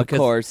lied to. Because, of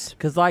course.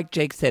 Because like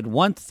Jake said,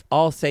 once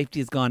all safety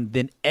is gone,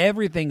 then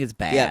everything is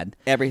bad.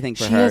 Yeah, everything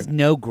for her. She has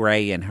no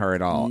gray in her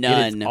at all.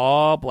 None. It is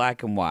all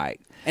black and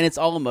white. And it's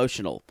all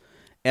emotional.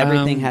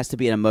 Everything has to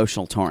be an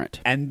emotional torrent.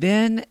 And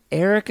then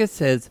Erica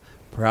says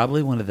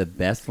probably one of the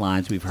best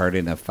lines we've heard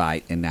in a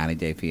fight in 90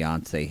 Day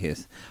Fiancé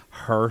is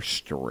her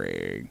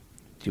string.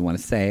 Do you want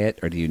to say it,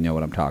 or do you know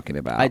what I'm talking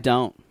about? I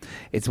don't.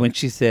 It's when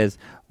she says,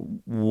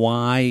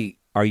 why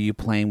are you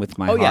playing with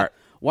my heart? Yeah.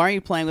 Why are you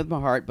playing with my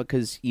heart?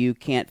 Because you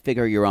can't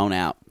figure your own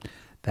out.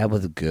 That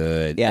was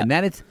good. Yeah. And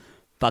that is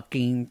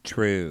fucking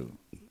true.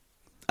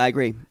 I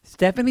agree.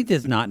 Stephanie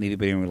does not need to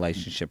be in a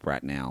relationship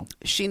right now.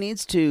 She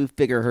needs to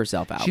figure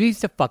herself out. She needs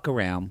to fuck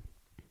around.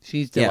 She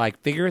needs to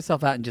figure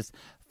herself out and just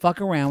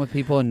fuck around with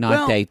people and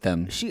not date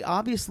them. She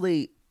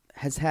obviously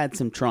has had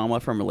some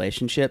trauma from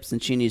relationships,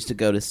 and she needs to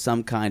go to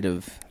some kind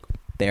of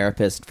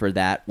therapist for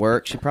that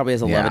work. She probably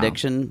has a love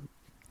addiction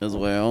as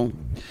well.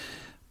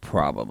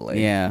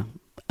 Probably. Yeah.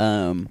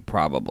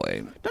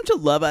 Probably. Don't you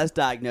love us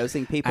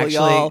diagnosing people,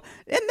 Actually- y'all?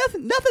 And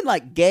nothing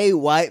like gay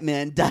white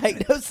men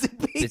diagnosing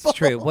people. It's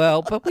true.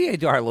 Well, but we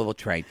do our little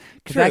trade.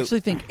 Because I actually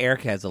think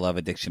Erica has a love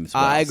addiction as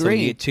well. I So agree.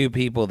 you get two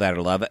people that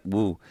are love it.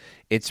 Woo.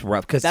 It's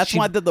rough. That's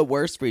why they're the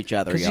worst for each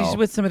other, Because y'all. she's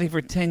with somebody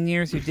for 10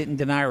 years who didn't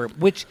deny her.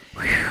 Which,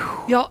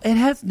 y'all, it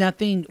has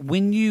nothing.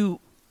 When you...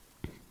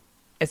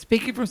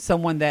 Speaking from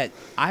someone that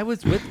I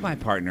was with my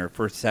partner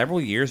for several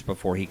years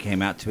before he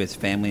came out to his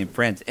family and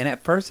friends. And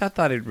at first I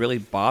thought it'd really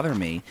bother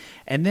me.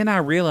 And then I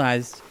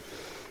realized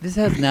this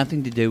has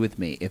nothing to do with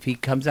me. If he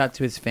comes out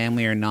to his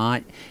family or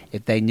not,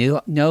 if they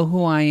know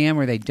who I am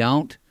or they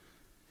don't,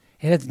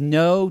 it has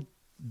no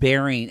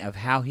bearing of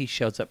how he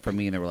shows up for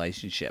me in the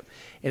relationship.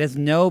 It has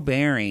no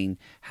bearing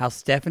how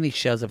Stephanie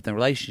shows up in the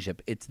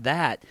relationship. It's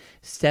that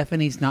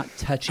Stephanie's not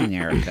touching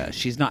Erica.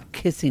 She's not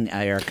kissing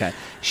Erica.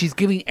 She's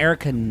giving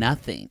Erica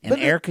nothing.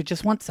 And Erica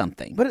just wants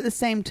something. But at the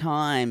same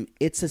time,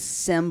 it's a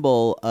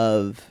symbol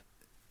of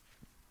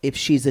if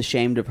she's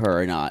ashamed of her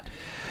or not.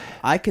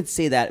 I could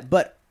see that,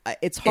 but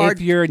it's hard.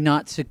 If you're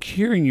not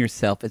securing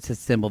yourself, it's a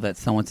symbol that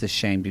someone's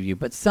ashamed of you.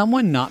 But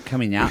someone not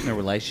coming out in a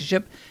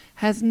relationship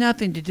has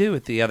nothing to do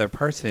with the other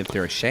person if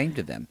they're ashamed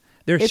of them.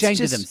 They're It's ashamed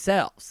just- of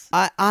themselves.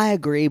 I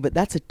agree, but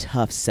that's a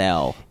tough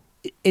sell.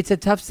 It's a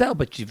tough sell,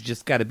 but you've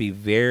just got to be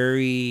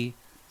very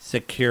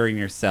secure in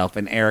yourself.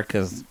 And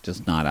Erica's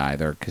just not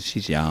either because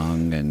she's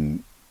young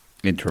and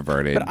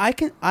introverted. But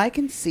I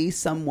can see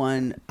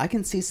someone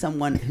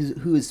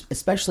who's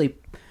especially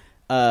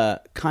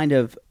kind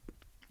of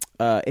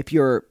if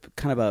you're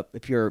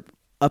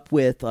up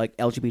with like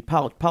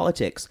LGBT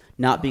politics,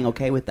 not being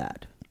okay with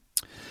that.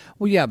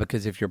 Well, yeah,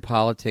 because if you're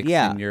politics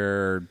Yeah. and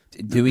you're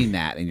doing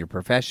that in your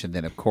profession,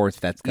 then of course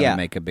that's going to Yeah.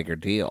 make a bigger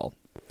deal.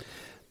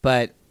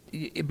 But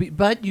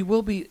you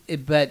will be.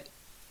 But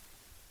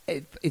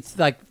it's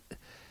like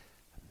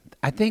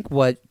I think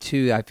I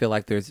feel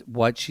like there's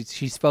what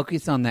she's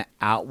focused on the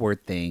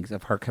outward things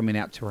of her coming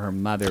out to her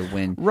mother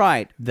when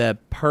Right. the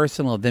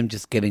personal of them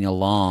just getting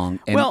along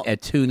and Well-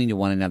 attuning to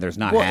one another is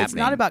not Well, happening. it's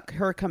not about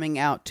her coming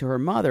out to her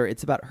mother.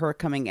 It's about her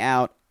coming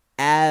out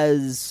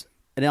as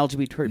an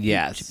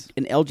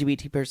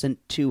LGBT person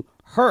to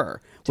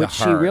her, To which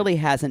she her. really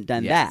hasn't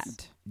done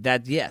Yes.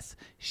 that. Yes,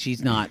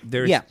 she's not.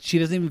 Yeah. She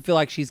doesn't even feel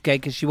like she's gay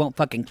because she won't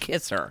fucking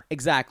kiss her.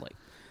 Exactly.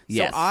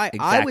 Yes, so I would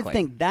exactly.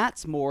 think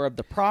that's more of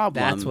the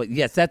problem. That's what.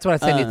 Yes, that's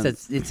what I said.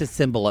 It's a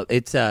symbol of.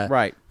 It's a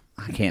Right.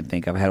 I can't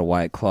think. I've had a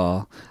White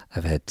Claw.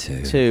 I've had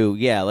two. Two.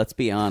 Yeah, let's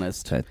be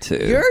honest. Had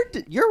two.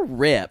 You're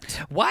ripped.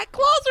 White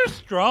Claws are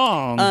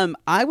strong.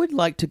 I would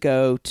like to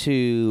go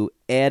to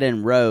Ed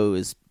and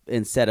Rose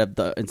instead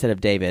of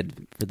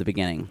David for the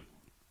beginning.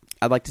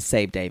 I'd like to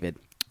save David.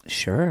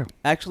 Sure.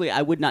 Actually,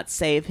 I would not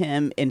save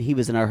him, and he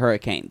was in a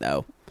hurricane,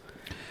 though.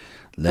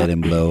 Let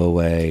him blow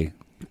away.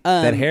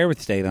 That hair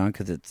would stay on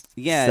because it's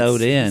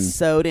sewed in. It's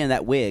sewed in,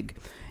 that wig.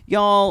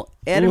 Y'all,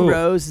 Ed and Ooh.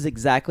 Rose is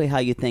exactly how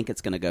you think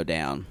it's going to go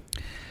down.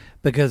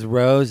 Because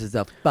Rose is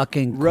a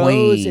fucking queen.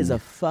 Rose is a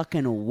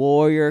fucking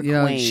warrior You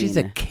know, queen. she's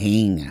a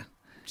king.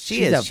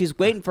 She is. She's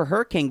waiting for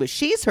her king, but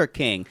she's her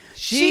king.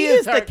 She is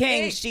is the her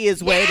king king. she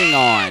is waiting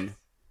on.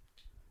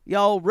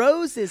 Y'all,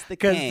 Rose is the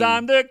king. Because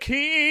I'm the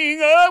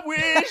king of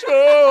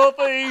wishful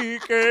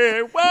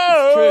thinking.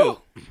 Whoa.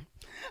 True.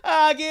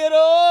 I get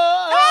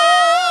old.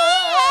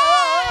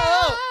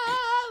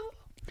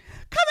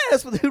 Come at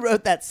us with who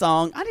wrote that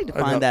song. I need to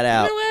find that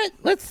out. You know what?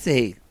 Let's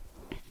see.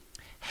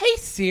 Hey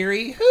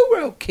Siri, who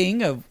wrote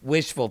King of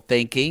Wishful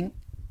Thinking?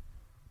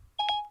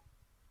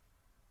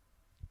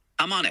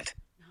 I'm on it.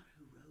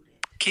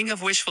 King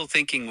of Wishful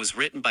Thinking was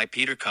written by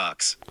Peter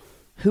Cox.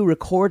 Who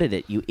recorded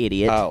it, you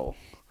idiot? Oh.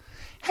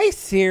 Hey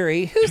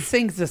Siri, who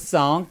sings the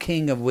song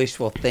King of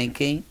Wishful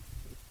Thinking?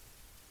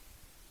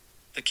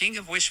 The King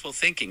of Wishful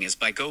Thinking is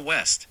by Go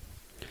West.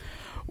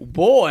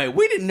 Boy,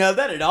 we didn't know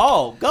that at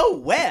all. Go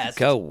West.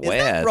 Go Is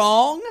that West.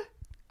 wrong?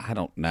 I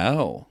don't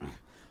know.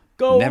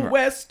 Go Never.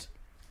 West.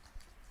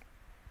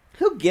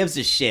 Who gives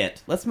a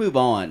shit? Let's move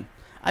on.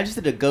 I just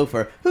had to go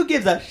for who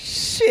gives a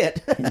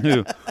shit.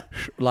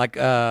 like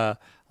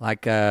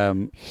like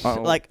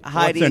what's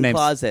Heidi her in name?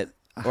 Closet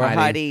or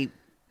Heidi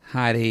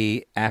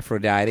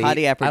Aphrodite.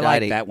 Heidi I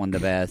Aphrodite. like that one the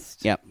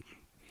best. Yep.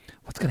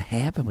 What's going to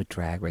happen with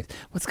Drag Race?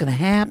 What's going to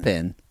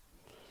happen?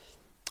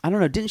 I don't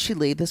know. Didn't she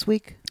leave this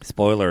week?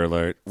 Spoiler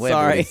alert. We haven't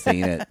Sorry. really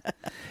seen it.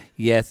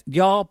 Yes.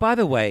 Y'all, by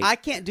the way, I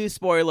can't do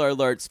spoiler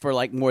alerts for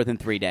like more than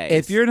 3 days.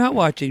 if you're not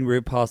watching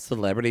RuPaul's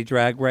Celebrity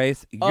Drag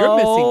Race, you're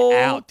Oh. missing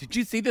out. Did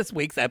you see this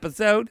week's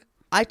episode?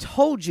 I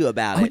told you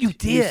about Oh, it. you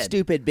did.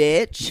 stupid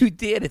bitch. You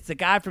did. It's the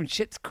guy from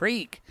Schitt's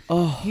Creek.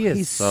 Oh, He is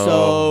he's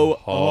so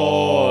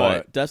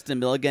hot. Dustin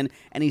Milligan,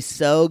 and he's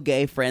so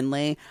gay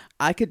friendly.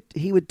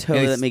 He would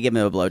totally And let me give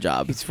him a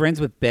blowjob. He's friends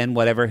with Ben,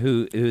 whatever,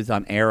 who's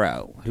on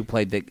Arrow, who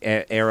played the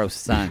Arrow's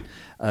son,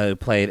 who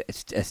played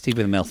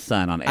Stephen Amell's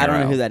son on Arrow. I don't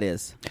know who that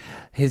is.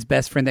 His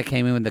best friend that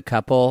came in with the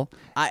couple.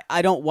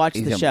 I don't watch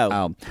the show.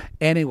 Oh,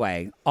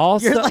 anyway,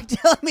 also You're like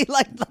telling me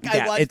like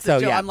Yeah, I watched it's the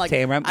so- show. yeah, I'm like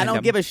Tamara, I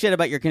don't give a shit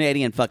about your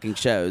Canadian fucking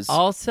shows.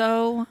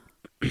 also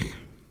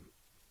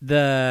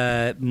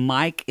the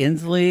Mike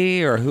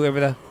Inslee or whoever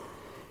the.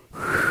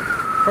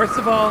 First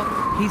of all,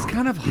 he's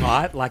kind of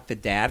hot, like the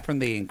dad from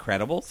The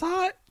Incredibles.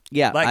 Hot,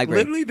 Yeah, like I agree.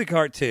 literally the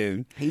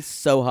cartoon. He's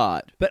so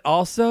hot. But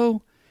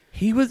also,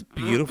 he was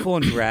beautiful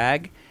in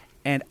drag,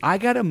 and I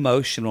got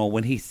emotional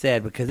when he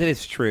said, because it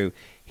is true,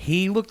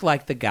 he looked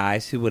like the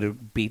guys who would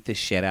have beat the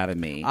shit out of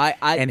me.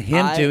 And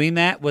him doing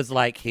that was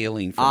like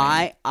healing for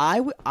me.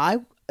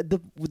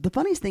 The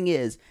funniest thing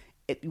is,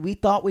 we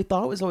thought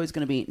it was always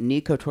going to be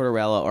Nico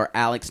Tortorella or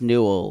Alex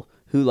Newell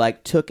who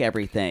like took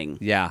everything.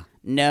 Yeah.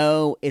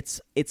 No,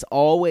 it's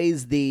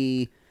always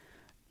the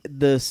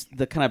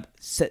kind of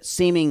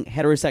seeming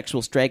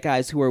heterosexual straight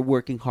guys who are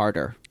working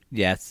harder.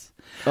 Yes.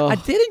 Ugh. I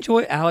did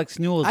enjoy Alex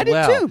Newell as I did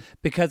well. too.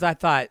 Because I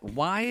thought,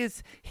 why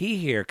is he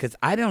here? Because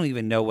I don't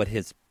even know what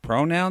his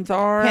pronouns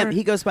are.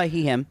 He goes by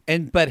he, him.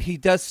 But he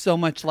does so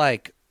much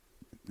like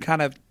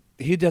kind of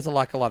he does a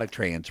lot of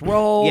trans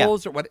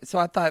roles or what. So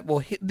I thought,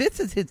 well,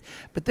 this is his.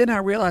 But then I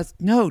realized,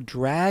 no,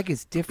 drag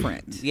is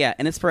different. Yeah,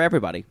 and it's for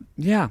everybody.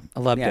 Yeah, I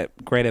loved it.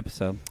 Great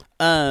episode.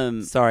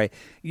 Sorry,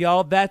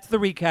 y'all. That's the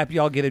recap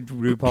y'all get of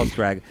RuPaul's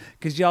Drag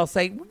because y'all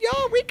say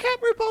y'all recap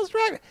RuPaul's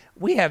Drag.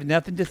 We have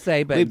nothing to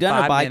say, but we've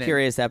done a 5 minutes.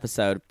 bi-curious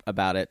episode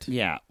about it.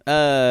 Yeah,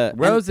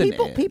 Rose and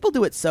people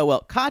do it so well.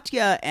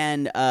 Katya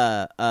and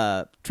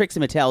Trixie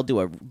Mattel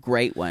do a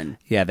great one.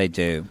 Yeah, they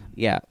do.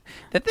 Yeah.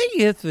 The thing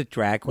is with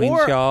drag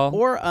queens, y'all,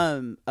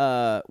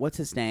 or what's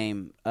his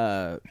name?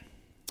 Drag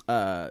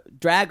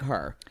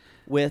Her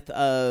with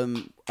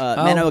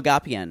Mano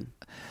Agapian.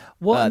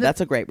 Well, that's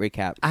a great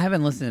recap. I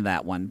haven't listened to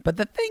that one, but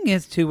the thing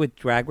is too with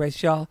Drag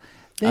Race, y'all.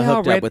 I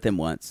hooked up with him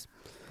once.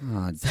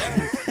 Oh,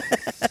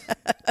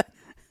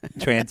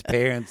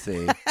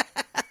 transparency.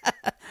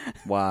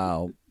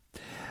 Wow.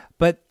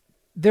 But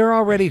they're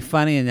already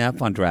funny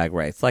enough on Drag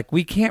Race. Like,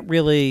 we can't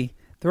really...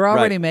 They're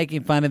already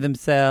making fun of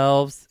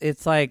themselves.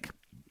 It's like,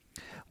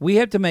 we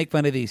have to make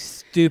fun of these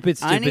stupid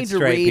straight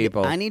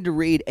people. I need to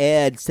read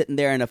Ed sitting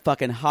there in a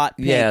fucking hot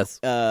pink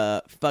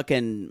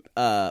fucking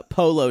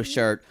polo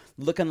shirt,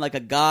 looking like a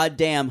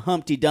goddamn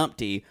Humpty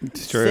Dumpty,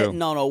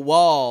 sitting on a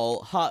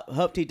wall.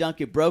 Humpty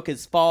Dumpty broke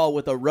his fall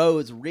with a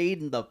rose,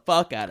 reading the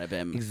fuck out of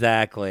him.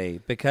 Exactly,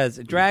 because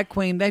drag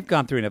queen, they've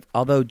gone through enough.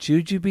 Although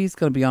Jujubee's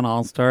going to be on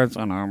All Stars,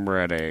 and I'm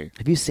ready.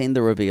 Have you seen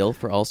the reveal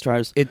for All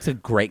Stars? It's a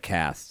great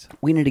cast.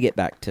 We need to get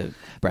back to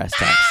brass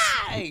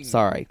tacks.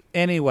 Sorry.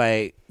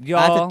 Anyway, y'all,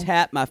 I have to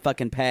tap my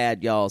fucking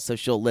pad, y'all, so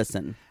she'll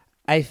listen.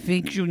 I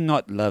think you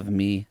not love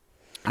me.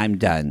 I'm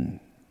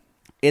done.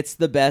 It's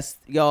the best,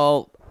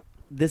 y'all.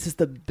 This is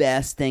the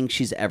best thing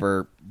she's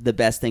ever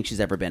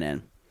been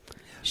in.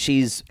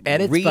 She's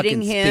Edit's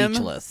reading him.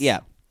 Speechless. Yeah.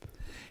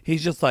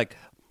 He's just like,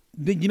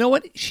 you know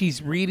what?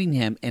 She's reading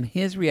him, and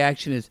his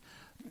reaction is,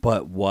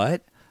 but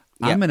what?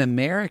 Yeah. I'm an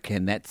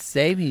American that's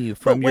saving you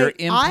from your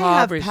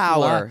impoverished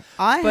life.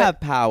 I have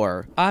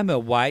power. I'm a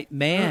white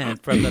man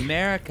from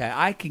America.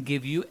 I can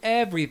give you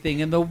everything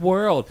in the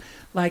world.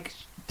 Like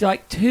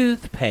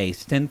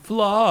toothpaste and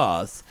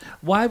floss.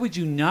 Why would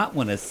you not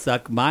want to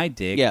suck my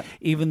dick,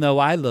 even though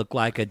I look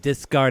like a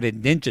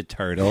discarded Ninja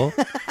Turtle?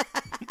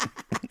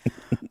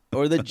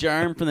 Or the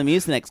germ from the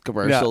Mucinex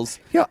commercials.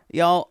 Yeah.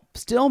 Y'all,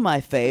 still my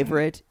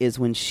favorite is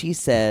when she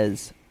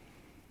says,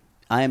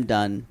 I am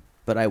done,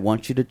 but I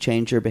want you to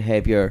change your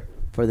behavior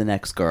for the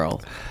next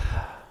girl.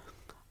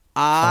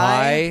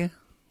 I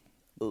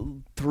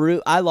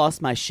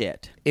lost my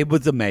shit. It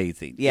was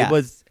amazing. Yeah. It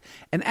was,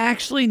 and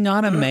actually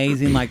not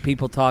amazing like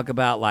people talk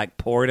about, like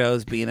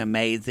Portos being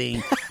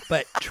amazing,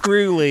 but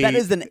truly that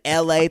is an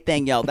LA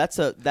thing, y'all. That's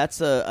a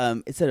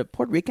is it a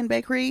Puerto Rican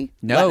bakery?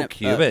 No,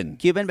 Cuban.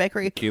 Cuban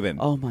bakery? Cuban.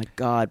 Oh my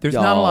God. There's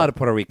not a lot of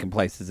Puerto Rican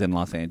places in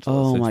Los Angeles.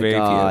 Oh it's my very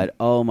God. few.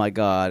 Oh my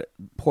God.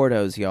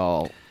 Portos,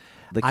 y'all.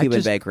 The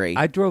Cuban bakery.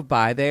 I drove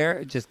by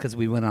there just because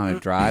we went on a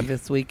drive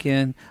this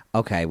weekend.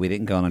 Okay, we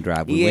didn't go on a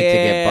drive. We went to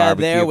get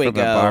barbecue from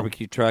a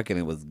barbecue truck, and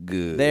it was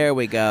good. There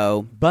we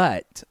go.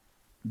 But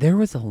there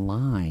was a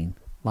line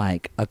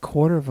like a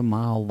quarter of a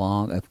mile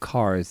long of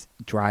cars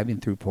driving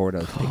through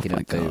Portos picking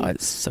up food. Oh my God,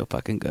 it's so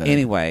fucking good.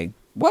 Anyway,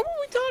 what were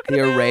we talking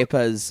the about? The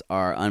arepas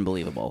are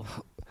unbelievable.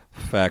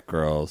 Fat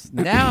girls.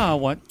 Now I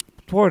want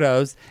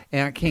Portos,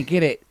 and I can't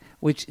get it.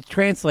 Which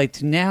translates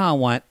to now I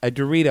want a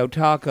Dorito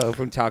taco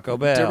from Taco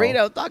Bell.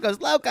 Dorito Tacos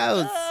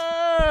Locos.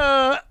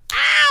 Ow!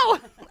 Ow!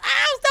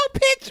 Don't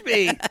pinch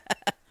me.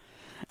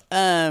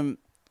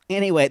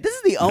 Anyway, this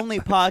is the only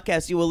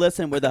podcast you will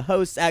listen where the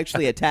hosts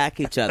actually attack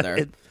each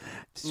other.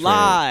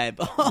 Live.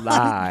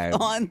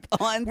 On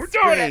We're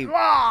stream. doing it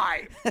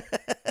live.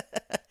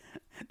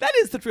 That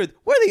is the truth.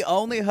 We're the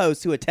only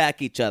hosts who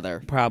attack each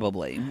other.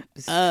 Probably.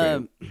 This is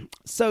true.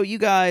 So you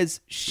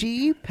guys,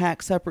 she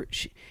packs up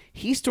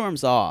he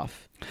storms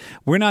off.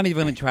 We're not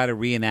even going to try to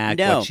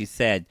reenact what she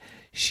said.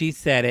 She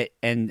said it,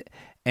 and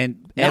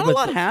not a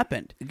lot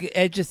happened.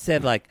 Ed just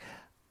said, like,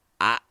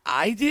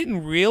 I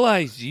didn't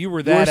realize you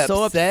were that You're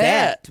so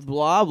upset.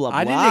 Blah, blah, blah.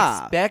 I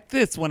didn't expect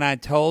this when I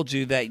told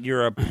you that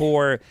you're a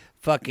poor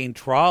fucking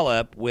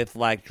trollop with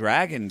like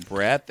dragon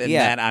breath and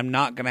that I'm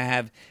not going to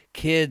have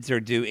kids or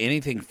do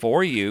anything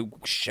for you.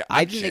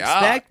 I didn't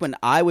expect when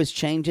I was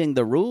changing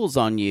the rules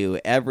on you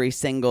every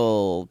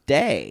single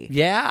day.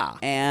 Yeah.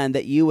 And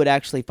that you would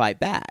actually fight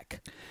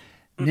back.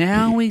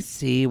 Now we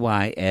see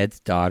why Ed's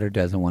daughter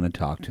doesn't want to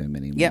talk to him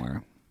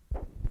anymore.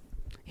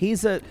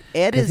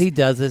 Ed is he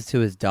does this to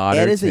his daughter.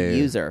 Ed is too. a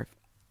user.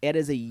 Ed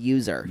is a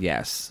user.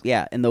 Yes.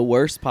 Yeah, in the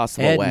worst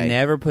possible Ed way.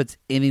 never puts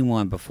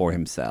anyone before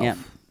himself. Yeah,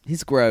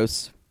 he's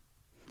gross.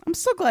 I'm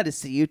so glad to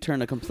see you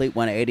turn a complete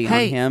 180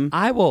 on him.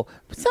 I will.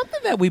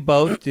 Something that we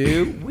both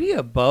do. We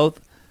have both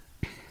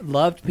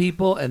loved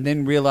people and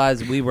then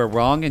realized we were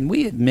wrong, and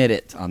we admit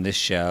it on this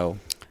show.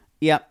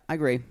 Yeah, I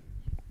agree.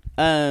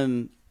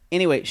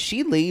 Anyway,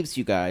 she leaves,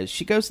 you guys.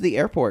 She goes to the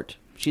airport.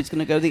 She's going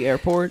to go to the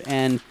airport,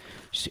 and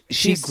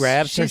she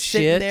grabs her she's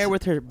sitting shit there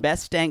with her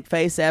best stank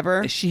face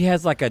ever. She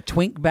has like a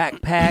twink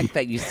backpack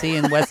that you see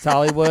in West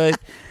Hollywood.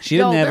 She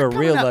didn't have a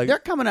real luxury. They're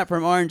coming up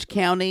from Orange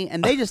County,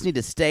 and they just need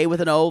to stay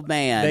with an old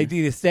man. They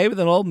need to stay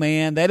with an old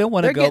man. They don't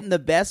want to go. They're getting the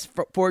best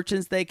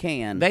fortunes they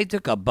can. They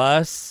took a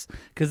bus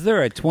because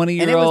they're a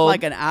 20-year-old. And it was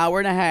like an hour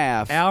and a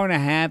half.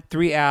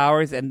 3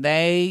 hours, and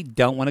they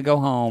don't want to go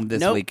home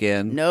this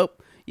weekend. Nope.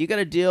 You got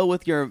to deal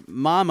with your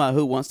mama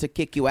who wants to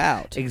kick you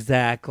out.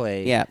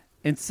 Exactly. Yeah.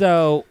 And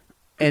so,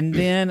 and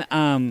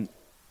then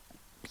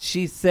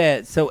she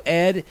said, so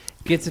Ed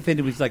gets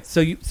offended. He's like,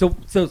 so you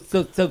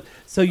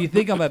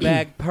think I'm a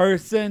bad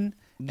person?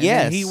 And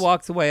yes. then he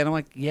walks away, and I'm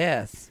like,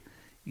 yes.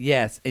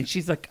 And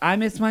she's like, I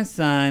miss my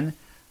son.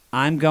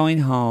 I'm going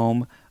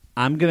home.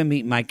 I'm going to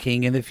meet my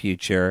king in the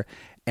future.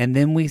 And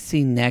then we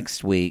see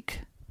next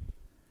week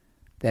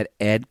that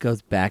Ed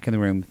goes back in the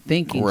room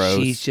thinking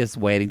she's just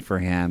waiting for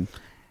him.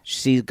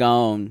 She's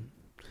gone.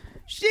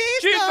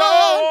 She's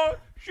gone.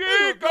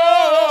 She's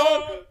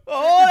gone.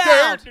 All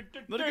out.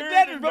 Look at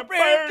that. My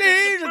friend.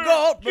 She's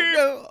gone.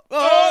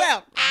 All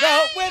out.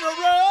 Go with a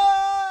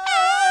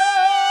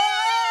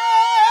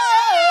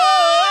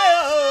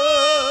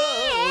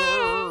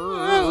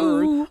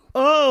roll.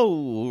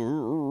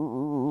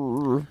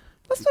 Oh.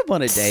 Let's move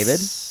on to David.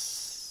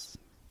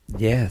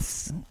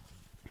 Yes.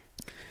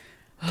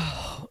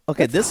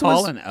 Okay, this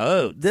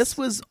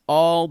was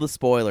all the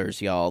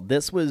spoilers, y'all.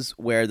 This was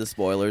where the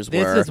spoilers were.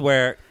 This is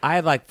where I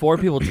had like 4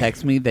 people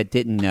text me that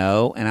didn't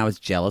know, and I was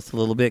jealous a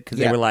little bit because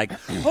they were like,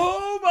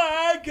 "Oh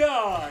my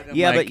god!" I'm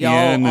like, but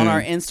y'all on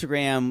our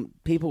Instagram,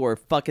 people were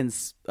fucking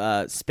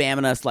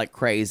spamming us like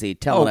crazy,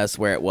 telling us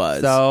where it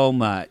was. So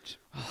much.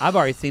 I've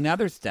already seen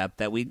other stuff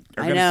that we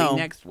are going to see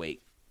next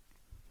week.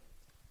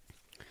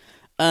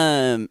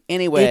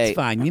 Anyway, it's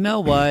fine. You know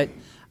what?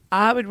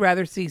 I would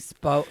rather see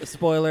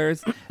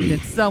spoilers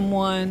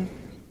than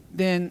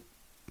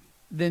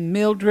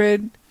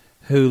Mildred,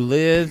 who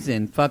lives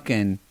in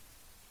fucking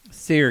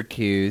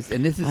Syracuse,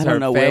 and this is her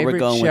favorite where we're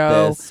going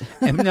show. with this.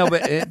 And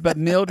but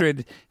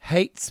Mildred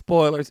hates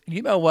spoilers.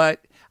 You know what?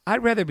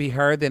 I'd rather be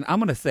her than, I'm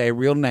going to say a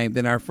real name,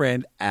 than our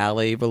friend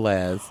Allie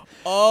Velez.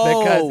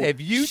 Oh, because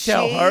if you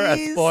tell her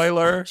a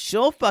spoiler,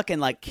 she'll fucking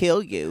like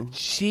kill you.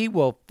 She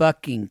will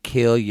fucking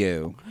kill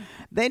you.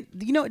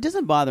 It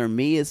doesn't bother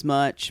me as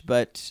much,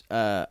 but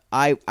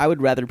I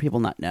would rather people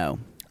not know.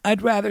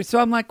 I'd rather. So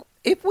I'm like,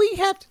 if we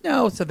have to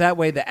know, so that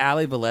way the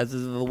Allie Velezes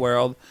of the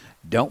world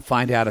don't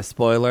find out a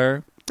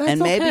spoiler.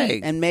 That's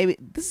okay. And maybe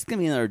this is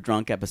gonna be another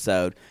drunk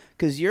episode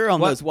because you're on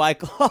those White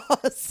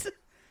Claws.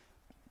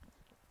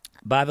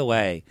 By the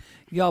way,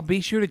 y'all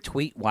be sure to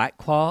tweet White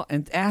Claw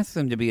and ask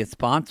them to be a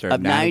sponsor of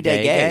 90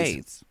 Day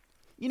Gays.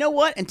 You know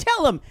what? And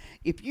tell them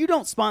if you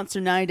don't sponsor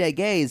 90 Day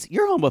Gays,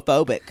 you're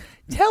homophobic.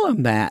 Tell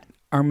them that.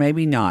 Or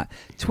maybe not.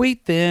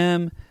 Tweet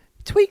them.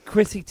 Tweet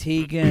Chrissy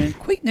Teigen.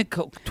 Tweet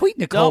Nicole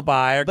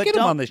Byer. Get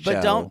them on the show.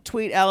 But don't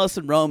tweet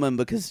Allison Roman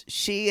because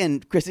she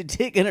and Chrissy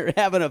Teigen are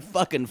having a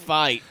fucking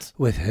fight.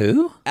 With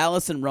who?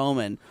 Allison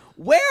Roman.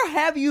 Where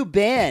have you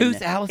been?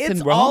 Who's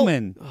Allison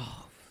Roman?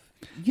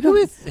 You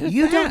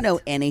don't know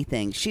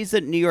anything. She's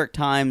a New York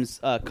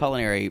Times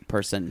culinary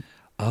person.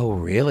 Oh,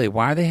 really?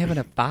 Why are they having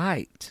a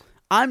fight?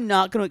 I'm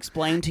not going to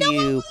explain to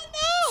you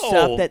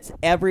stuff that's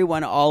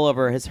everyone all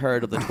over has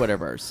heard of the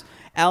Twitterverse.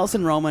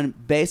 Allison Roman,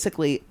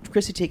 basically,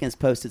 Chrissy Teigen has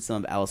posted some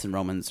of Allison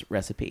Roman's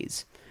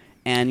recipes.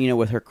 And,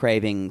 with her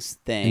cravings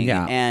thing.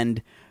 Yeah.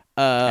 And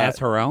as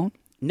her own?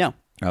 No.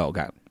 Oh,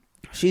 okay.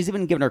 She's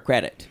even given her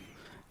credit.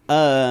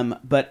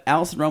 But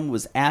Allison Roman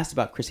was asked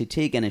about Chrissy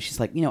Teigen, and she's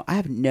like, I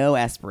have no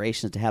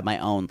aspirations to have my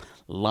own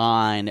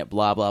line,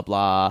 blah, blah,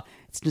 blah.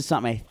 It's just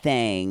not my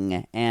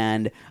thing,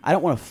 and I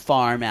don't want to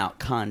farm out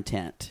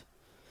content.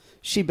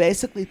 She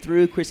basically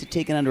threw Chrissy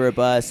Teigen under a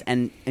bus,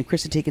 and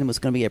Chrissy Teigen was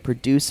going to be a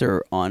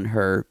producer on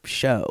her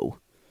show,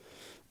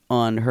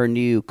 on her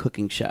new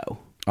cooking show.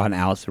 On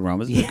Allison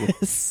Roman's cooking?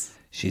 Yes.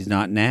 She's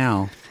not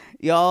now.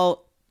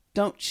 Y'all,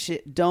 don't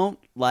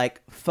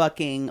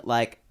fucking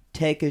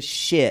take a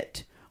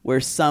shit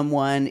where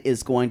someone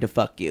is going to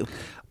fuck you.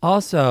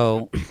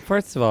 Also,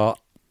 first of all,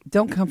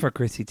 don't come for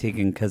Chrissy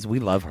Teigen because we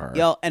love her.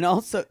 Y'all, and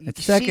also, And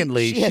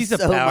secondly, she has she's a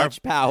so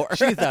much power.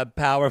 She's a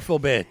powerful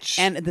bitch.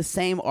 And in the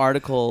same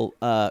article,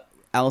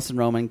 Alison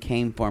Roman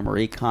came for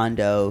Marie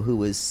Kondo, who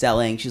was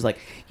selling. She's like,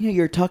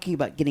 you're talking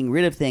about getting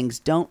rid of things.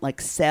 Don't like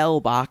sell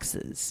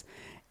boxes.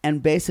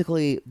 And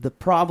basically, the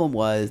problem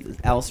was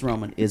Alison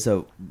Roman is a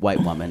white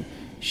woman.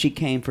 She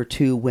came for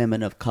 2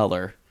 women of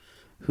color,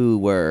 who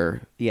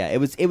were it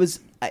was.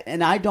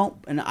 And I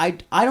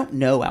don't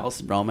know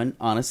Alison Roman,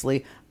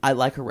 honestly. I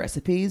like her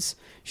recipes.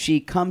 She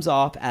comes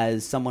off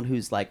as someone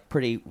who's like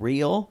pretty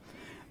real,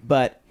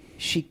 but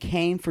she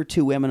came for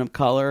 2 women of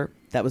color.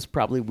 That was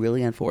probably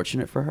really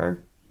unfortunate for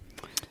her.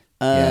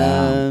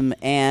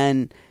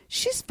 And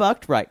she's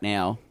fucked right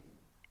now.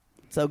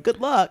 So good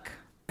luck.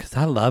 Because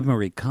I love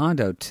Marie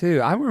Kondo, too.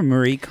 I were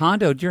Marie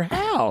Kondo'd your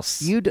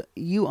house.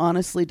 You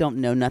honestly don't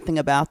know nothing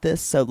about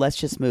this, so let's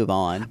just move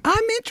on.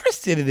 I'm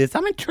interested in this.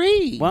 I'm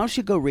intrigued. Why don't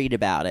you go read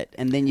about it,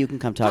 and then you can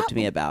come talk to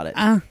me about it.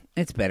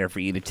 It's better for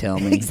you to tell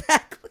me.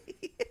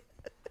 Exactly.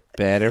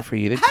 Better for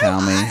you to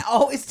tell me. I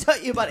always tell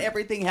you about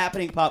everything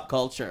happening pop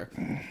culture.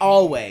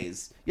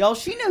 Always. Y'all,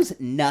 she knows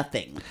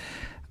nothing.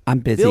 I'm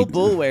busy. Bill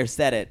Boulware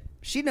said it.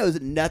 She knows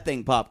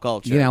nothing pop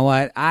culture. You know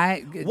what?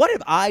 What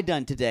have I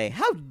done today?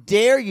 How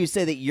dare you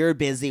say that you're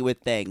busy with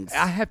things?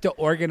 I have to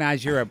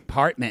organize your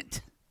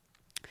apartment.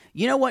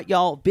 You know what,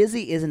 y'all?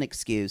 Busy is an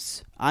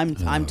excuse. I'm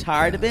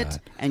tired of it,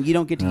 and you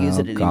don't get to use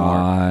it anymore.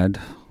 God.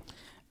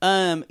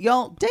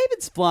 Y'all,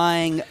 David's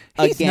flying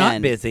He's again.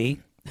 not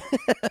busy.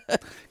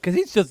 Because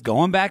he's just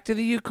going back to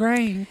the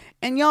Ukraine.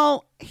 And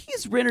y'all,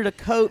 he's rented a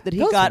coat that he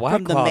Those got White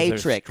from the Claws are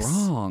Matrix.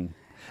 Strong.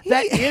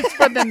 That is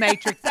from the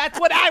Matrix. That's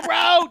what I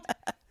wrote.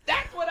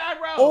 That's what I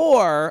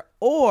wrote.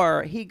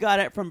 Or he got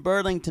it from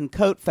Burlington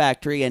Coat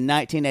Factory in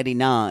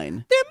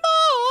 1989. They're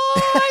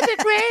more the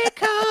gray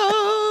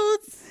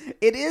coats.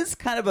 It is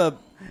kind of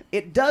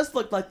it does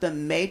look like the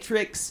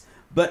Matrix,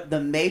 but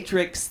the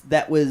Matrix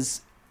that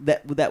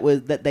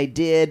they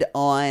did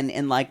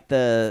in like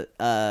the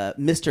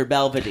Mr.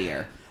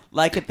 Belvedere.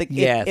 Like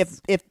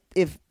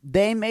if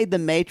they made the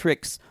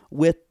Matrix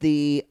with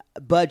the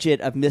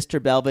budget of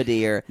Mr.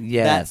 Belvedere,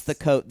 that's the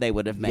coat they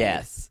would have made.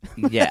 Yes.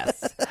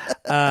 Yes.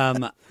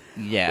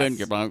 When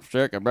you bump,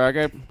 shake it, break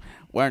it.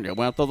 When you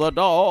went to the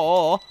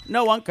door,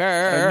 no one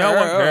cares. No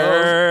one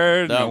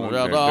cares. The No one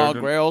cares. dog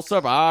real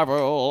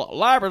survival.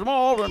 Life is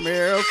more than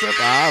mere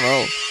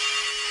survival.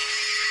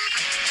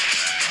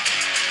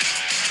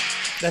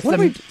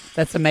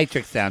 That's the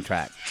Matrix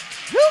soundtrack.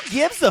 Who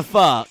gives a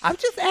fuck? I'm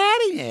just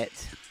adding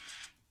it.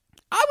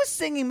 I was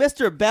singing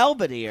Mr.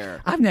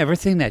 Belvedere. I've never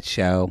seen that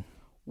show.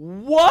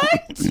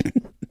 What?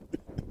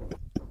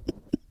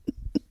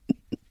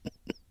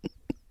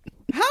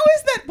 How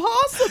is that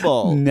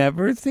possible?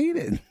 Never seen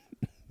it.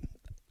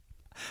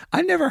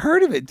 I never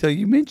heard of it until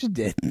you mentioned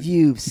it.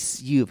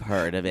 You've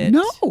heard of it?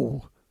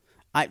 No.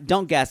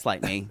 Don't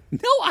gaslight me.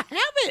 No, I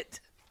haven't.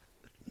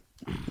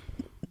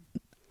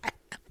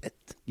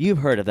 You've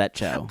heard of that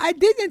show. I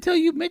didn't until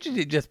you mentioned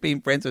it. Just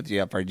being friends with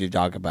you, I've heard you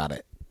talk about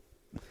it.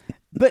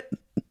 But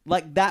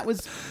like that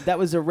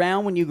was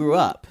around when you grew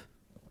up.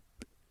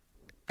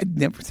 I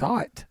never saw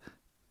it.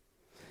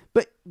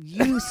 But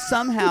you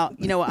somehow,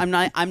 I'm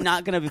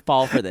not going to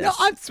fall for this. No,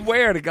 I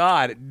swear to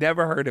God,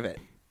 never heard of it.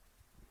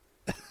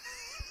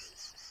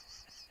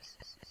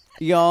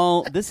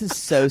 Y'all, this is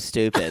so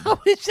stupid. I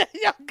wish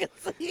y'all could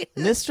see it.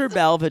 Mr.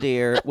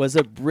 Belvedere was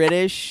a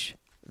British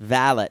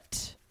valet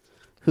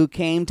who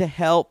came to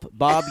help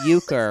Bob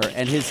Euchre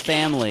and his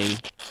family.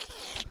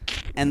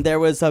 And there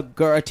was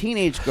a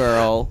teenage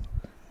girl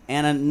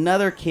and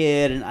another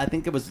kid, and I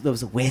think there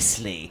was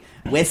Wesley.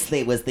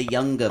 Wesley was the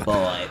younger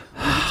boy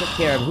who he took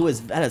care of, who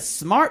had a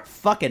smart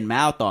fucking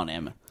mouth on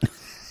him.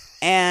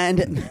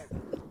 And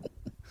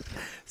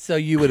so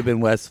you would have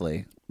been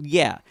Wesley.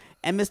 Yeah.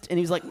 And he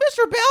was like,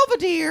 Mr.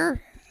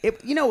 Belvedere.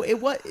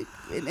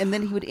 And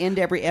then he would end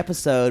every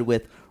episode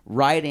with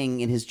writing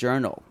in his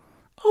journal.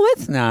 Oh,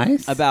 that's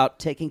nice. About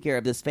taking care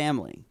of this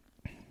family.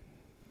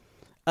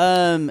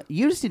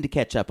 You just need to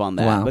catch up on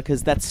that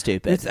because that's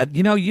stupid.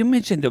 You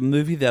mentioned a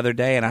movie the other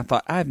day, and I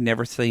thought, I've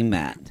never seen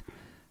that.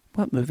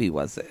 What movie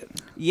was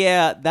it?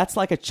 Yeah, that's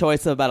like a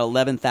choice of about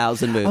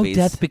 11,000 movies.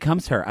 Oh, Death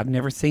Becomes Her. I've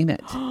never seen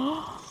it.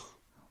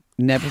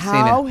 Never seen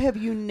it. How have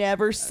you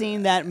never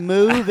seen that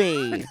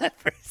movie? I've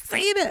never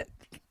seen it.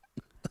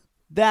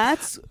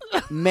 That's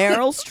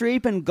Meryl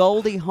Streep and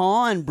Goldie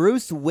Hawn,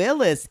 Bruce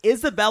Willis,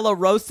 Isabella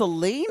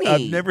Rossellini.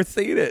 I've never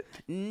seen it.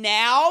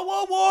 Now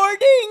a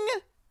warning.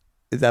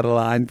 Is that a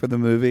line for the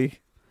movie?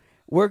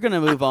 We're going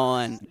to move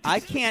on. I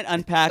can't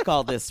unpack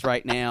all this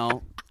right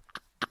now.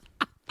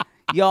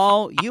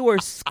 Y'all, you are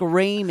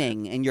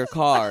screaming in your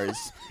cars.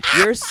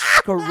 You're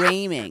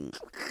screaming.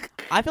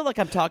 I feel like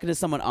I'm talking to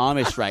someone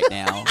Amish right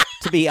now,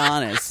 to be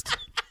honest.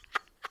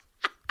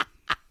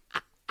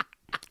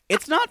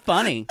 It's not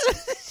funny.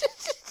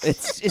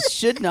 It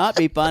should not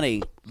be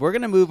funny. We're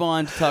going to move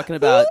on to talking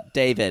about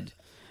David.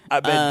 I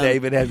bet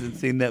David hasn't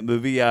seen that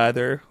movie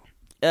either.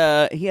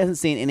 He hasn't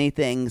seen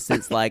anything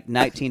since like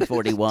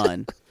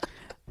 1941.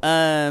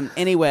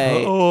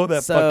 Anyway. Oh,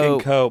 that fucking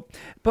coat.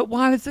 But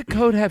why does the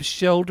coat have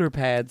shoulder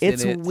pads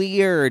It's in it?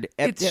 weird.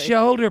 It's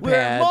shoulder We're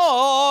pads.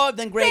 more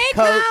than great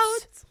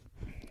coats.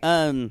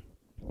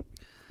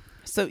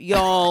 So,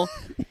 y'all,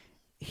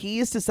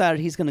 he's decided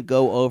he's going to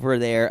go over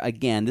there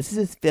again. This is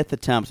his fifth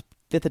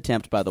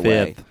attempt, by the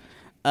way.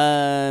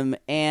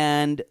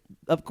 And,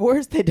 of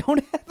course, they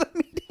don't have a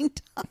meeting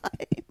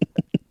time.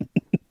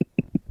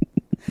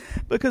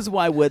 Because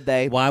why would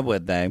they? Why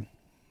would they?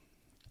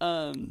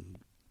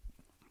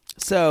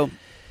 So,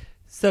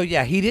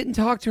 yeah, he didn't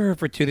talk to her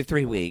for 2 to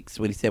 3 weeks,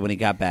 when he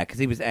got back, because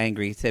he was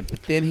angry. He said,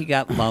 but then he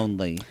got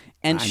lonely.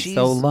 And I'm she's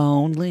so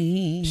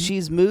lonely.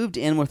 She's moved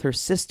in with her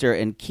sister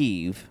in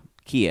Kiev,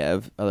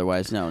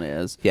 otherwise known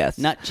as. Yes.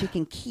 Not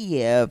Chicken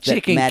Kiev.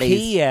 Chicken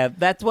Kiev.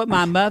 That's what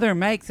my mother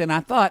makes. And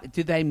I thought,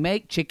 do they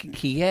make Chicken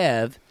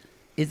Kiev?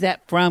 Is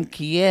that from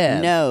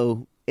Kiev?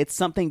 No, it's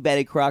something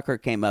Betty Crocker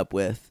came up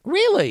with.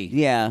 Really?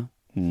 Yeah.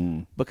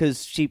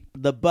 Because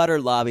the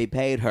butter lobby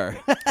paid her.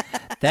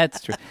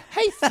 That's true.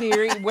 Hey,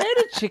 Siri, where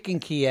did Chicken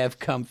Kiev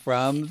come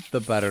from? The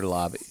butter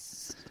lobby.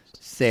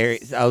 Siri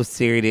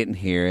didn't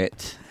hear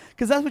it.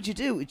 Because that's what you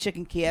do with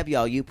Chicken Kiev,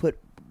 y'all. You put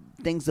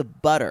things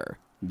of butter.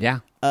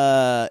 Yeah.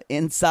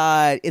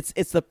 Inside.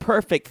 It's the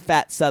perfect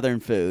fat Southern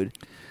food.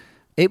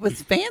 It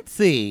was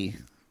fancy.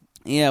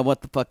 Yeah,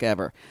 what the fuck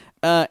ever.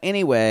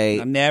 Anyway.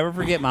 I'll never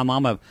forget my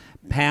mama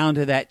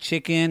pounded that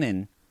chicken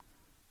and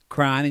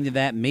crying into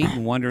that meat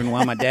and wondering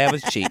why my dad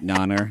was cheating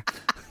on her.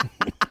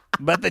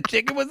 But the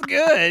chicken was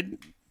good.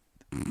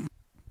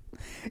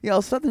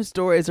 Y'all, Southern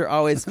stories are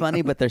always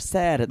funny, but they're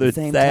sad at the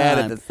same time. They're sad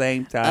at the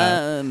same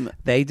time.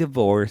 They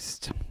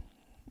divorced.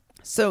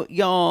 So,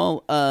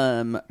 y'all,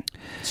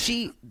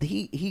 he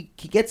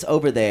gets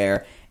over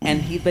there,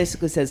 and he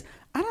basically says,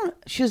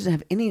 she doesn't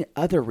have any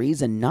other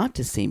reason not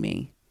to see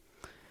me.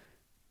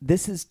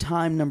 This is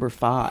time number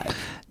 5.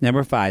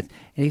 Number 5.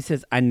 And he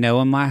says, I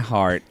know in my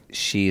heart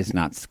she is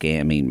not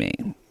scamming me.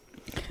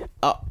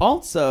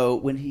 Also,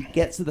 when he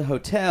gets to the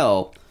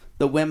hotel,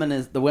 the woman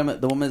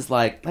is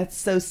like, that's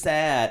so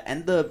sad.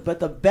 But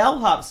the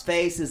bellhop's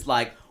face is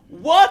like,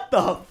 what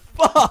the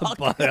fuck?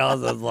 But I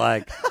was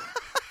like,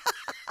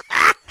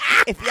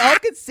 if y'all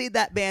could see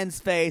that man's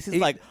face, he's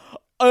like,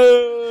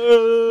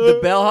 the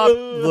bellhop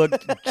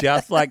looked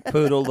just like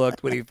Poodle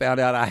looked when he found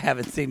out I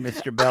haven't seen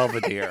Mr.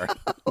 Belvedere.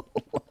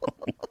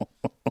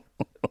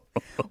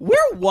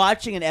 We're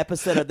watching an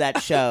episode of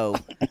that show.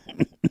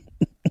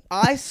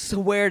 I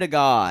swear to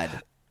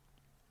God.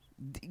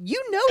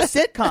 You know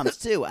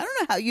sitcoms, too. I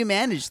don't know how you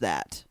manage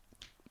that.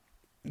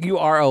 You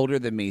are older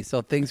than me,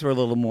 so things were a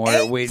little more...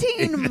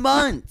 18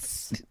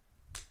 months.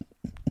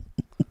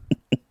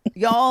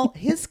 Y'all,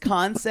 his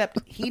concept,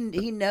 he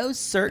knows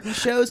certain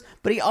shows,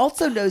 but he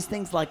also knows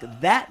things like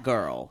That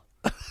Girl.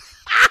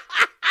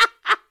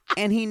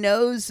 And he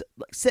knows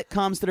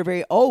sitcoms that are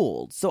very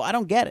old, so I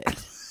don't get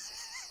it.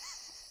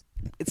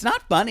 It's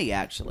not funny,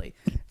 actually.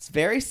 It's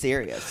very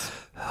serious.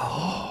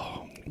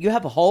 You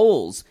have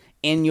holes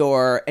in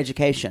your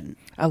education.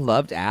 I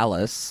loved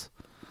Alice.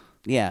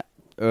 Yeah.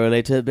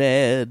 Early to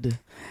bed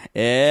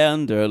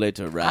and early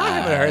to rise. I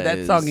haven't heard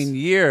that song in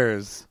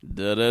years.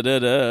 What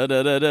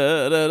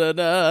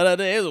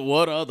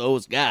are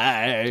those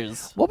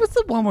guys? What was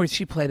the one where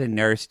she played a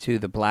nurse to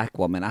the black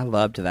woman? I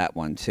loved that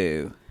one,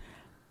 too.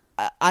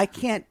 I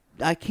can't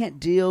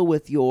deal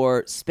with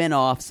your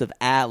spin-offs of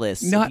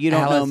Alice. Not if you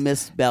don't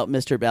Alice. know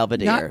Mr.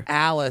 Belvedere. Not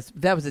Alice.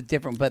 That was a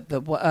different. But the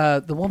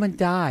woman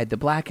died. The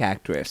black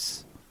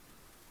actress.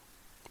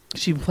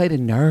 She played a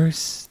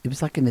nurse. It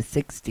was like in the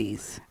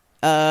 60s.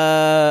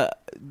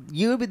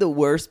 You would be the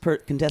worst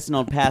contestant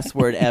on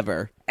Password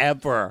ever.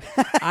 Ever.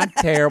 I'm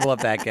terrible at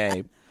that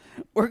game.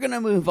 We're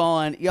gonna move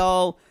on,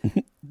 y'all.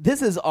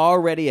 This is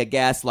already a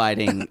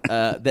gaslighting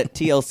that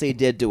TLC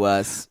did to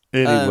us.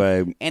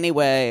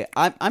 Anyway,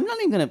 I'm not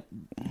even gonna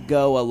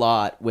go a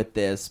lot with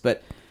this,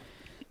 but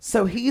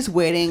so he's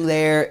waiting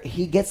there.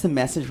 He gets a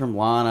message from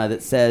Lana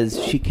that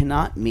says she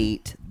cannot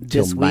meet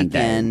this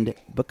weekend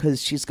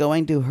because she's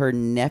going to her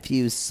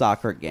nephew's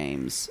soccer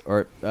games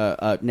or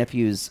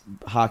nephew's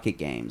hockey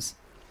games.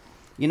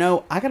 You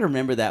know, I gotta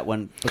remember that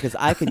one because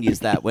I can use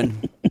that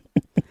one.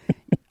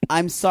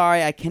 I'm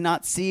sorry, I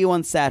cannot see you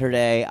on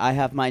Saturday. I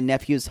have my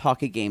nephew's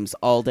hockey games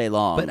all day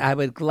long. But I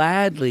would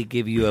gladly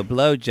give you a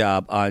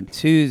blowjob on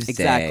Tuesday.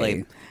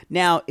 Exactly.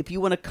 Now, if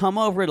you want to come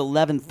over at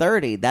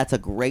 11:30, that's a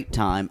great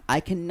time.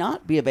 I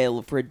cannot be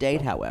available for a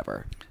date,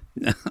 however.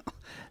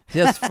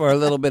 Just for a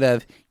little bit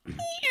of...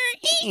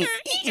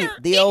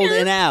 the old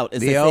in out, as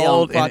they say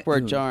on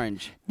Clockwork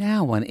Orange.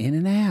 Now one in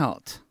and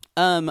out.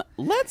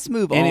 Let's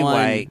move on.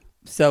 Anyway,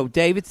 so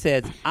David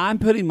says, I'm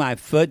putting my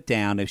foot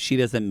down if she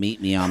doesn't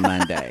meet me on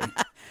Monday.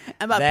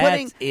 And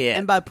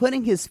by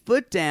putting his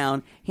foot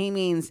down, he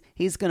means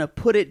he's going to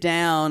put it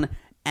down,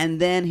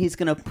 and then he's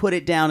going to put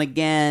it down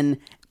again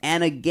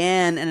and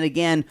again and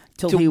again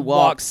till he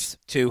walks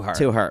to her.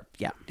 To her.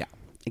 Yeah.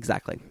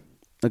 Exactly.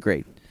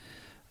 Agreed.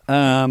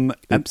 I'm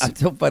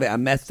so funny. I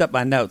messed up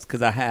my notes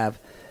because I have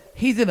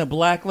he's in a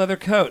black leather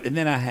coat, and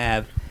then I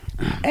have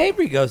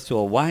Avery goes to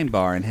a wine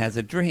bar and has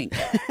a drink.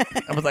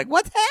 I was like,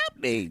 what's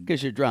happening?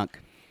 Because you're drunk.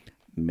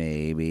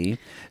 Maybe.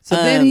 So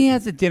then he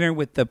has a dinner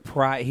with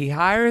he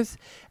hires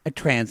a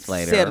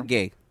translator.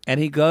 Sergey. And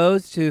he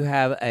goes to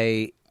have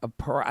a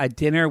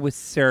dinner with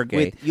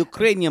Sergey. With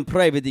Ukrainian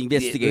private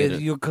investigator.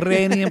 With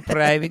Ukrainian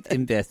private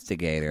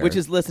investigator. Which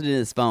is listed in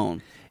his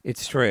phone.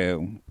 It's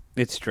true.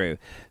 It's true.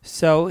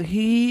 So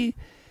he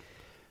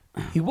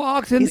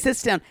walks in. He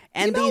sits down.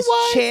 And these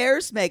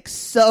chairs make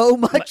so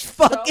much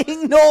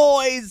fucking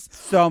noise.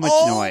 So much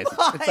noise.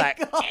 My It's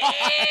like, God.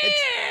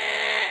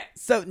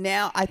 So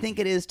now I think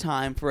it is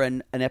time for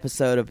an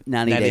episode of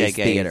 90 Days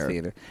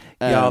Theater.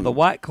 Y'all, the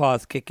White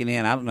Claw's kicking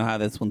in. I don't know how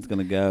this one's going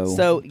to go.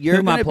 So Who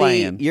am I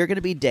playing? You're going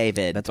to be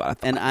David. That's what I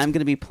thought. And I'm going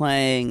to be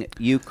playing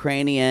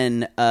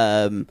Ukrainian.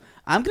 I'm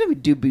going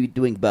to be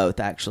doing both,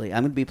 actually.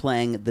 I'm going to be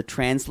playing the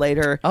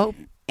translator. Oh,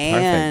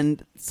 and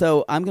perfect.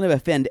 so I'm going to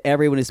offend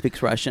everyone who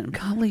speaks Russian.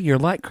 Golly, you're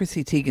like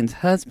Chrissy Teigen's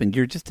husband.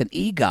 You're just an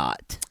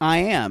EGOT. I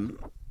am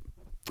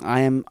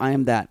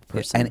that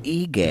person. An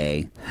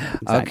E-gay.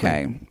 Exactly.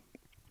 Okay.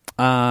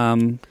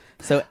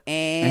 So,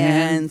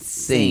 and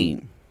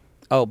scene.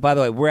 Oh, by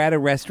the way, we're at a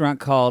restaurant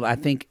called, I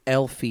think,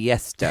 El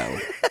Fiesto.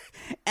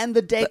 And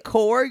the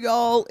decor,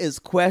 y'all, is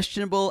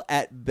questionable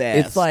at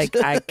best. It's like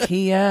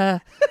IKEA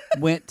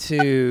went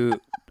to,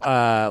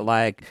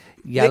 like,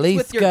 Mixed with your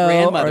Jalisco, or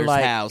grandmother's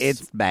like, house.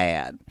 it's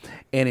bad.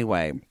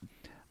 Anyway,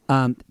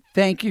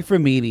 thank you for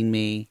meeting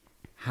me.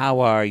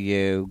 How are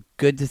you?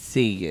 Good to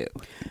see you.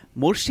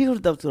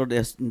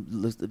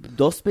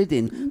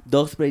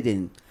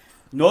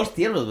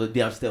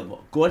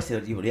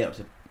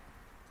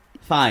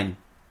 Fine.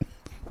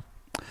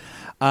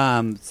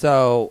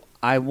 So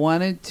I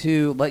wanted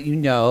to let you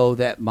know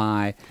that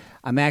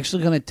I'm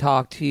actually going to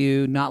talk to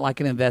you, not like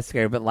an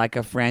investigator, but like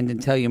a friend,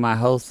 and tell you my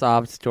whole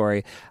sob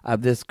story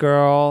of this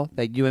girl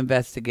that you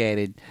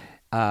investigated.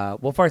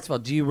 Well, first of all,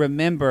 do you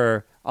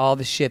remember all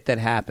the shit that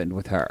happened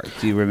with her?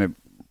 Do you remember?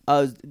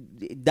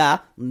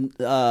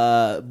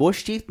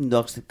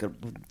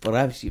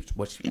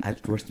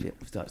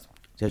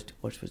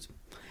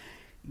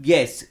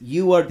 Yes,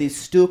 you are the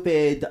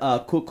stupid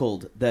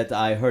cuckold that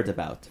I heard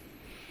about.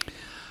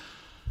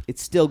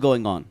 It's still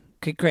going on.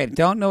 Okay, great.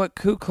 Don't know what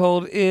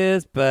cuckold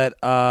is, but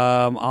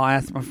I'll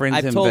ask my friends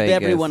in I've told Vegas.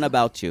 everyone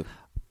about you.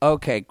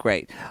 Okay,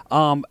 great.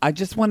 I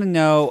just want to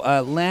know,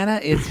 Lana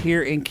is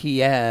here in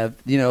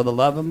Kiev, the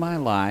love of my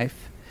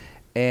life,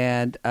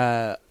 and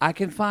I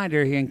can find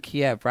her here in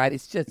Kiev, right?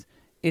 It's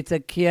a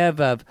Kiev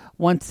of,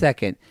 1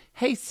 second.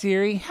 Hey,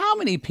 Siri, how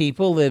many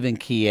people live in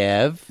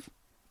Kiev?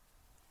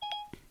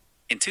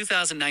 In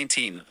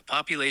 2019, the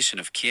population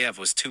of Kiev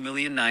was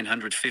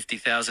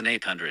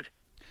 2,950,800.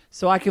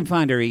 So I can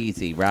find her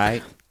easy,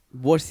 right?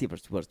 You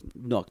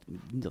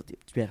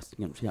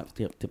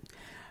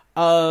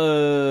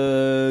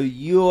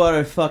are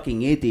a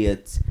fucking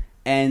idiot,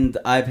 and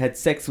I've had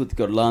sex with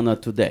your Lana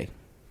today.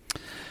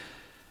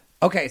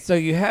 Okay, so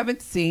you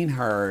haven't seen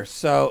her,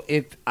 so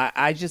if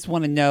I just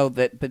want to know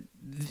that, but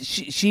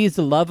she is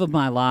the love of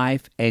my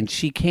life, and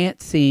she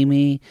can't see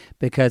me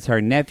because her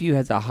nephew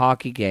has a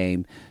hockey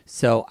game.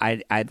 So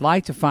I'd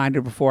like to find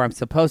her before I'm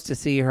supposed to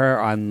see her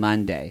on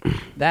Monday.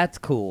 That's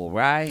cool,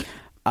 right?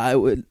 I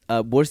would.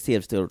 I would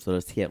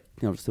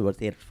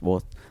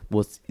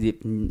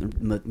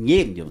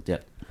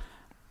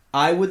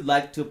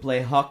like to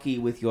play hockey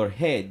with your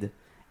head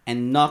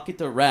and knock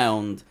it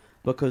around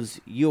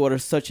because you are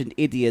such an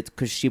idiot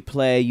because she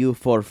play you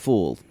for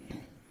fool.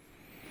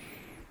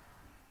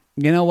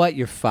 You know what?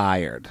 You're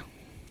fired.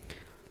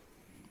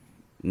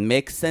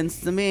 Makes sense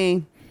to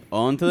me.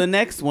 On to the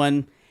next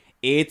one.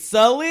 It's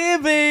a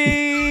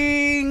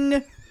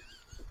living.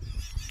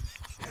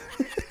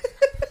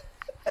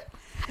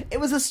 It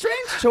was a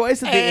strange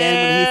choice at the end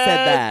when he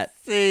said that.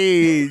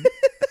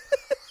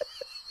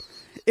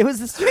 It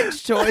was a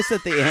strange choice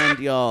at the end,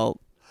 y'all.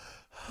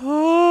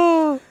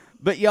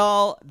 But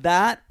y'all,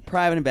 that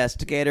private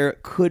investigator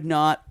could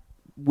not,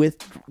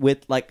 with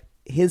like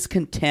his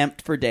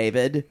contempt for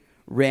David,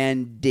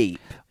 ran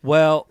deep.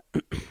 Well,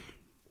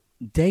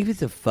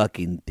 David's a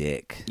fucking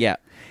dick. Yeah.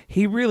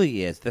 He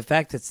really is. The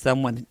fact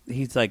that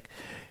he's like,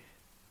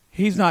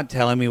 he's not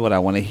telling me what I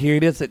want to hear.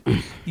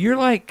 You're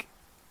like,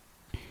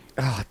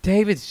 oh,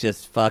 David's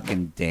just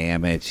fucking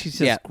damaged. He's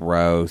just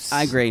gross.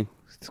 I agree.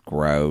 It's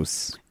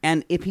gross.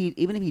 And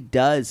even if he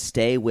does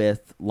stay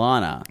with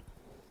Lana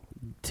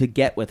to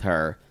get with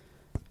her,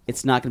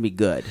 it's not going to be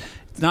good.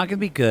 It's not going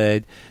to be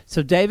good.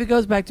 So David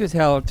goes back to his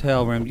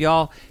hotel room.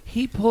 Y'all,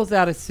 he pulls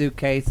out a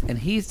suitcase and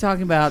he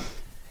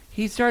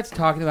starts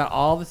talking about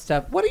all the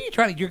stuff. What are you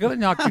trying to? You're going to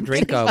knock your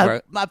drink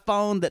over. My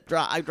phone that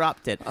I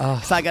dropped it.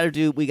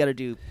 So we got to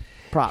do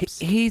props.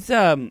 He's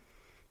sissy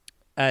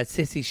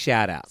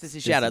shoutouts. Sissy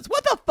shoutouts.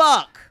 What the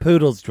fuck?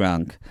 Poodle's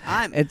drunk.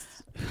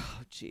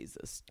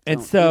 Jesus. And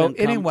Don't so even come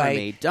for anyway,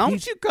 me.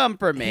 Don't you come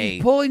for me.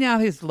 He's pulling out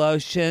his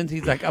lotions.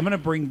 He's like, I'm going to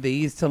bring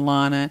these to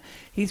Lana.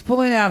 He's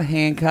pulling out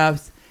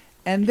handcuffs.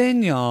 And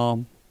then,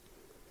 y'all,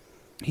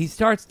 he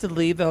starts to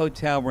leave the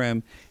hotel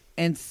room,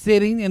 and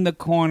sitting in the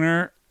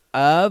corner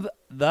of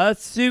the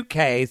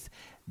suitcase,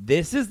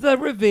 This is the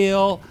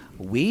reveal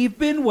we've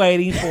been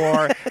waiting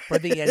for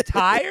the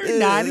entire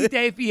 90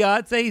 Day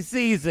Fiancé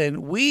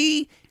season.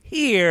 We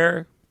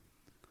hear...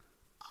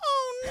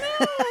 Oh,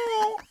 no.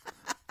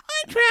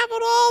 I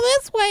traveled all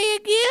this way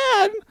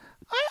again.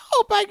 I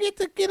hope I get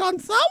to get on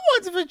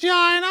someone's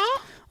vagina.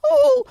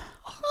 Oh,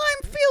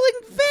 I'm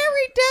feeling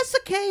very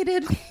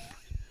desiccated.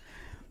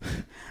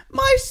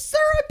 My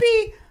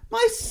syrupy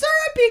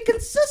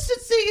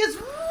consistency is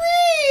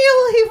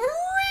really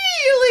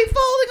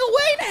falling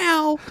away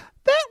now.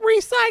 That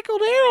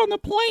recycled air on the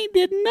plane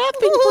did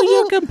nothing for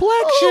your complexion.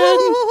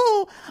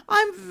 Oh,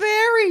 I'm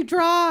very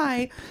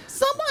dry.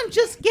 Someone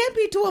just get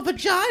me to a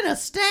vagina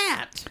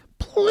stat.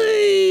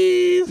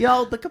 Please.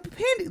 Y'all, the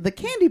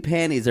candy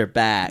panties are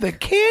back. The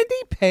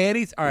candy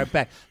panties are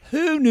back.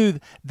 Who knew?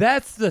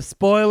 That's the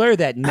spoiler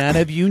that none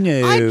of you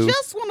knew. I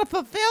just want to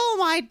fulfill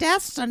my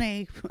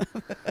destiny.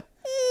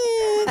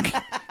 Can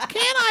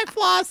I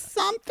floss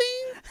something?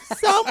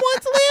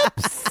 Someone's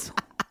lips?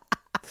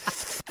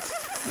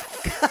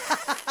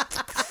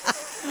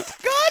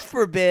 God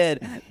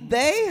forbid.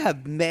 They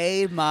have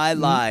made my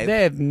life.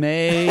 They have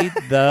made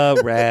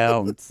the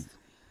rounds.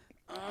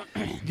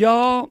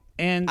 Y'all,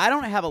 and I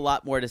don't have a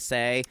lot more to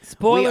say.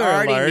 spoiler we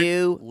already alert,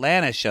 knew.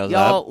 Lana shows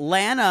Y'all, up.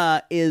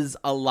 Lana is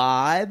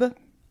alive.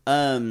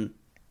 And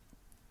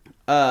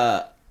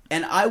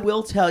I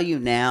will tell you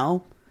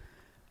now,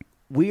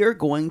 we are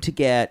going to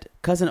get,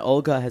 Cousin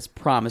Olga has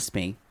promised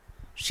me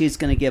she's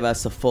going to give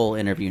us a full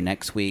interview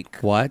next week.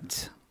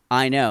 What?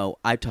 I know.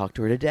 I talked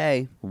to her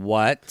today.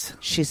 What?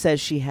 She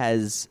says she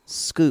has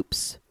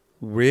scoops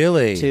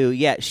Really?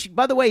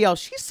 by the way, y'all,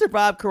 she's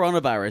survived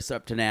coronavirus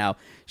up to now.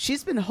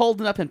 She's been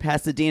holding up in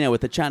Pasadena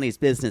with a Chinese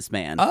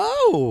businessman.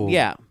 Oh.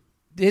 Yeah.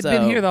 It's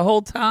been here the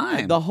whole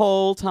time. The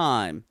whole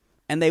time.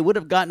 And they would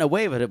have gotten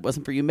away with it if it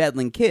wasn't for you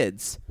meddling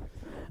kids.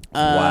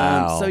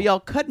 Wow. So, y'all,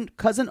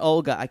 Cousin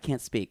Olga, I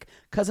can't speak.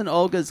 Cousin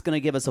Olga is going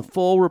to give us a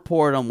full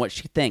report on what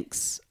she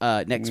thinks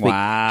next week.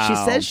 She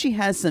says she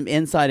has some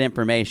inside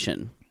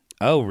information.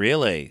 Oh,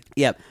 really?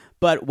 Yep.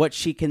 But what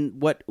she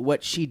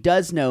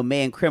does know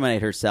may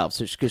incriminate herself,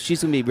 because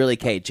she's going to be really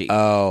cagey.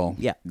 Oh.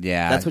 Yeah.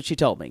 Yeah. That's what she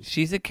told me.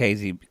 She's a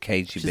cagey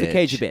bitch. She's a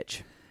cagey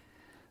bitch.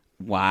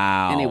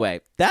 Wow.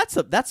 Anyway, that's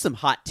some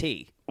hot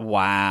tea.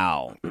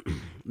 Wow.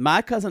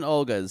 My cousin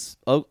Olga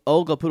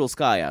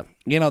Pudolskaya.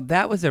 You know,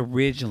 that was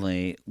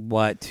originally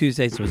what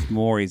Tuesdays with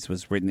Maury's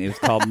was written. It was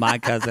called My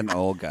Cousin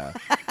Olga.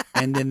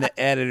 And then the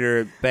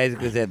editor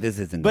basically said, this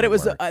isn't But gonna it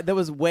was work. there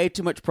was way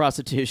too much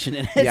prostitution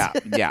in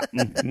it. Yeah.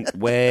 Mhm.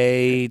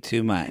 Way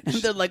too much. And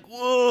they're like,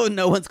 whoa,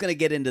 no one's going to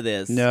get into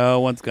this. No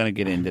one's going to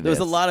get into There this.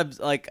 was a lot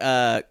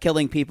of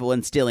killing people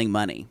and stealing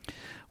money.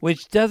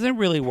 Which doesn't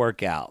really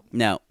work out.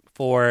 No.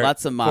 For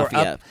Lots of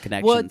mafia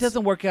connections. Well, it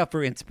doesn't work out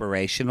for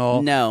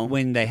inspirational. No.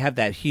 When they have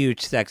that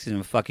huge section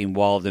of fucking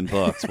Walden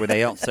Books where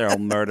they don't sell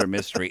murder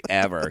mystery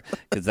ever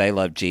because they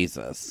love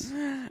Jesus.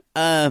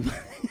 Walden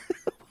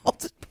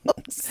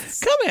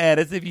Books. Come at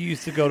us if you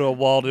used to go to a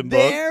Walden Book.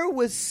 There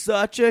was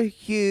such a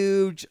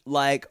huge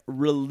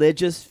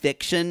religious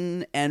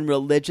fiction and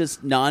religious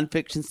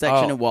nonfiction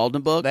section in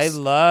Walden Books. They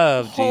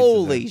love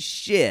Holy Jesus.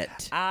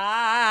 shit.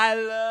 I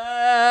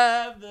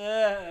love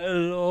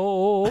the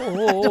Lord. I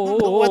don't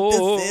know what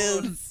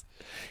this is.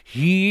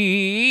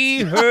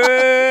 He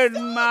heard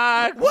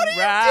my What are you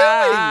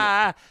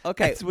cry. doing?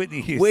 Okay, That's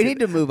Whitney Houston. we need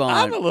to move on.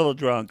 I'm a little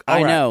drunk. I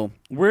All right. know.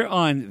 We're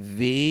on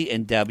V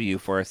and W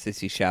for our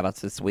sissy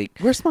shout-outs this week.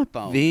 Where's my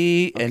phone?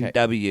 V and Okay.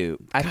 W.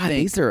 I God, think.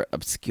 these are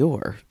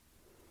obscure.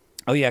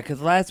 Oh, yeah, because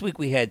last week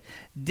we had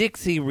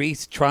Dixie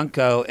Reese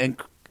Trunco and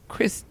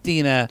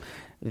Christina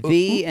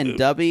V and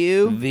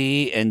W.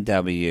 V and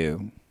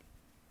W.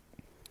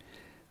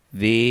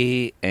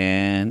 V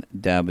and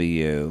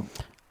W.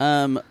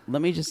 Let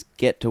me just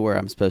get to where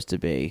I'm supposed to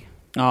be.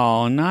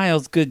 Oh,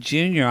 Niles Good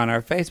Jr. on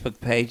our Facebook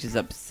page is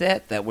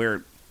upset that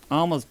we're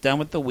almost done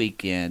with the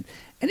weekend.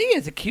 And he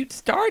has a cute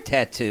star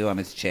tattoo on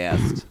his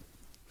chest.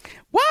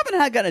 Why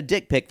haven't I got a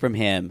dick pic from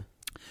him?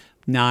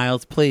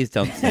 Niles, please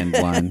don't send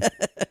one.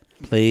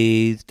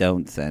 Please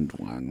don't send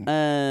one.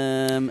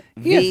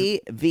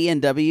 V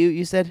and W,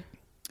 you said?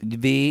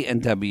 V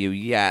and W,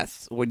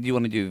 yes. What do you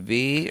want to do,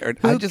 V? Or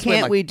Who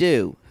can't we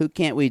do? Who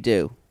can't we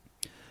do?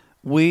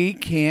 We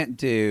can't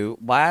do.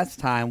 Last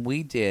time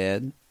we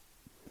did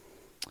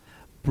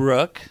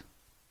Brooke.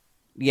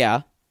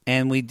 Yeah.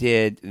 And we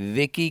did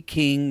Vicky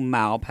King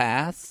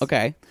Malpass.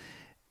 Okay.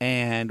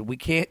 And we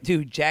can't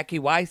do Jackie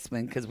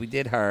Weissman because we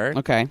did her.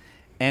 Okay.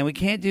 And we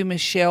can't do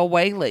Michelle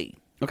Whaley.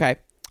 Okay.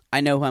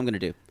 I know who I'm going to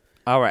do.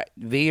 All right.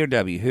 V or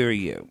W? Who are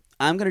you?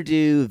 I'm going to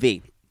do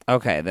V.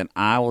 Okay. Then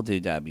I will do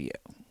W.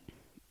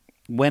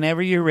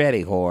 Whenever you're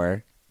ready,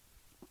 whore.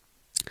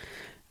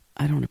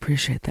 I don't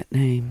appreciate that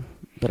name,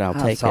 but I'll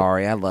take it.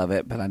 Sorry. I love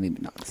it, but I need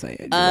to not say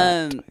it.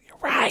 You're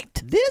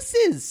right. This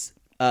is...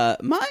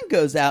 mine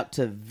goes out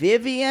to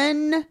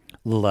Vivian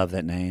Love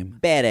that name.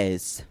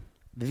 Perez.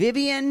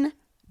 Vivian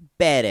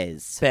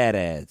Perez.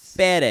 Perez.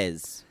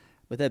 Perez.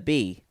 With a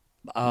B.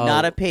 Oh,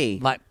 Not a P.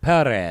 Like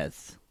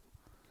Perez.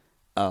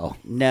 Oh.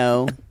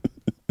 No.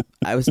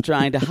 I was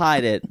trying to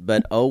hide it,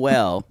 but oh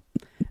well.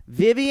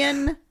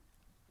 Vivian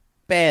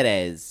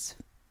Perez.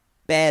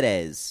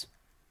 Perez.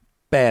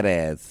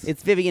 Badass.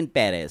 It's Vivian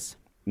Perez.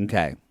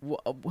 Okay.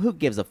 Who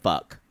gives a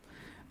fuck?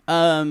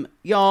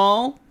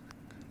 Y'all,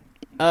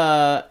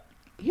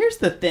 here's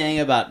the thing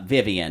about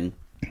Vivian.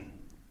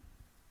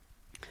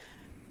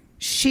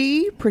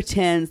 She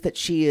pretends that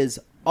she is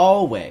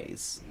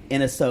always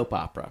in a soap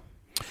opera.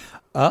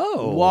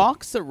 Oh.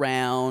 Walks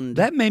around.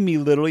 That made me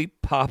literally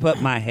pop up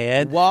my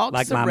head. Walks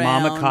like my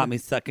mama around. caught me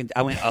sucking.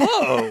 I went,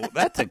 oh,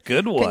 that's a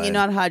good one. Can you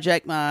not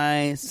hijack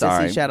my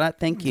Sorry. sissy shout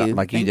out? Thank you. Something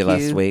like you Thank did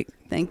last week.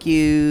 Thank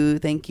you.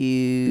 Thank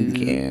you.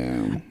 Thank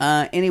you.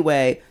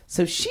 Anyway,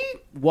 so she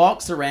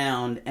walks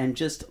around and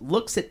just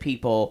looks at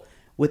people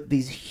with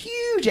these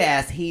huge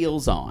ass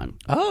heels on.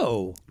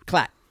 Oh.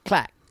 Clack,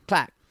 clack,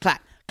 clack,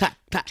 clack, clack,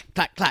 clack,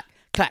 clack, clack,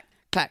 clack,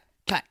 clack,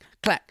 clack,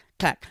 clack,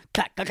 clack,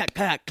 clack, clack,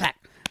 clack, clack.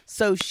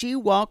 So she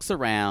walks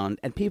around,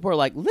 and people are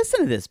like,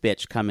 listen to this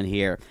bitch coming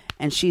here.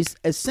 And she's,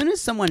 as soon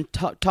as someone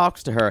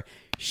talks to her,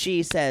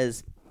 she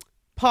says,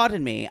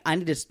 pardon me, I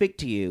need to speak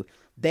to you.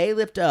 They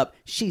lift up.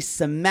 She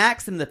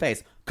smacks them in the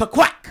face.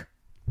 Quack!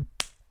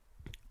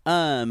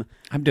 I'm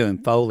doing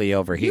Foley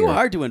over here. You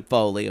are doing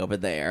Foley over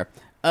there.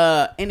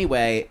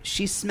 Anyway,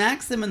 she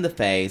smacks them in the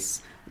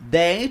face.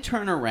 They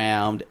turn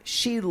around.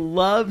 She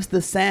loves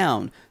the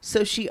sound.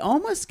 So she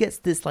almost gets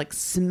this like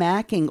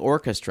smacking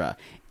orchestra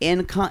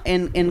in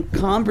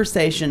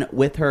conversation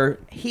with her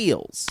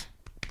heels.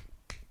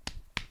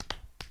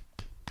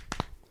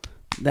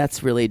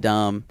 That's really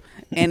dumb.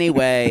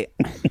 Anyway,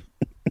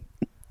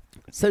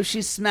 so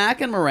she's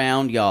smacking them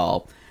around,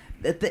 y'all.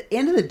 At the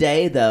end of the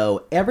day,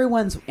 though,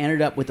 everyone's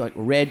ended up with like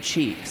red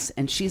cheeks.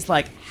 And she's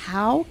like,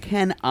 how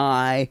can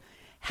I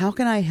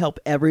help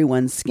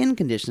everyone's skin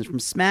conditions from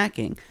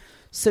smacking?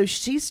 So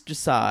she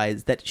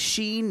decides that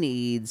she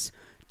needs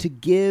to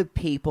give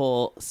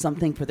people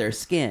something for their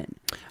skin.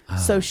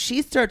 So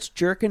she starts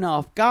jerking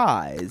off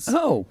guys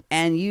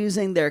and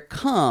using their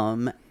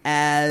cum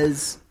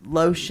as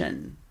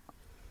lotion.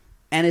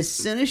 And as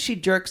soon as she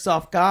jerks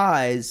off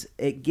guys,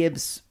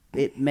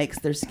 it makes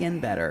their skin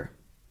better.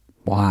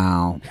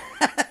 Wow.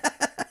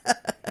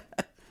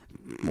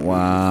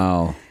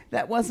 Wow.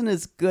 That wasn't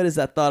as good as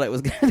I thought it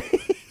was going to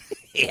be.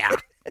 Yeah.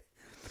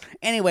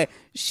 Anyway,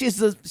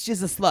 she's a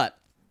slut.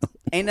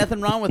 Ain't nothing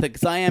wrong with it,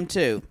 because I am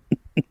too.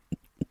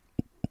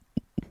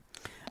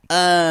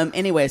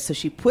 Anyway, so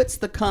she puts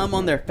the cum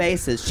on their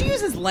faces. She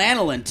uses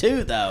lanolin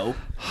too, though.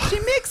 She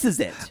mixes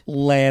it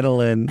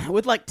Lanolin.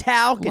 with like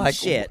talc and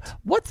shit.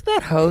 What's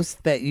that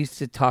host that used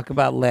to talk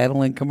about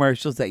lanolin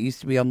commercials that used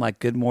to be on like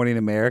Good Morning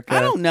America?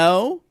 I don't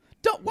know.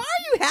 Why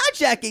are you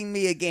hijacking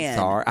me again?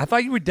 Sorry. I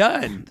thought you were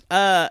done.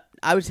 I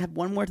just have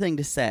one more thing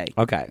to say.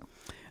 Okay.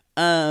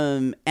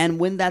 And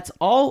when that's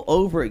all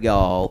over,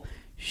 y'all,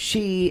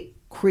 she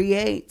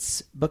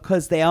creates,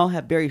 because they all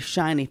have very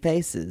shiny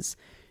faces,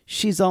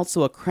 she's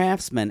also a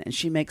craftsman, and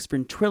she makes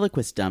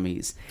ventriloquist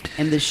dummies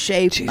in the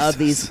shape of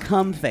these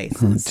cum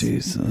faces. Oh,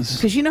 Jesus.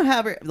 Because you know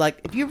how,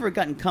 like, if you've ever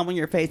gotten cum on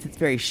your face, it's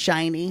very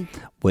shiny.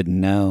 Wouldn't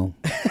know.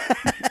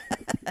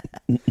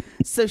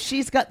 So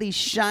she's got these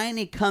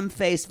shiny cum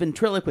face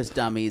ventriloquist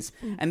dummies,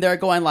 and they're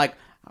going like,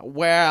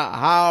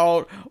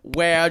 where'd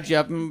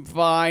you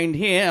find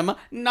him?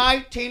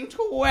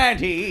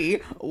 1920.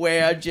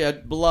 Where'd you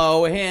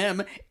blow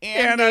him?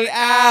 In the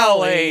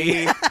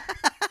alley.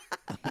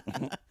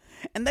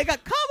 And they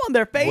got cum on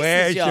their faces,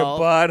 Where's y'all. your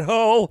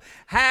butthole?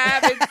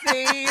 Haven't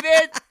seen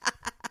it.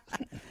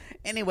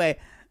 Anyway,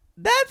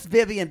 that's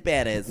Vivian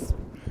Perez.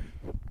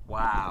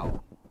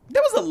 Wow.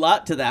 There was a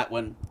lot to that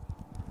one.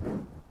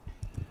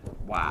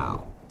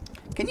 Wow.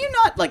 Can you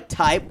not, like,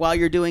 type while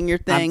you're doing your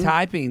thing? I'm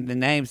typing the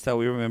name so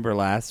we remember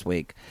last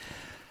week.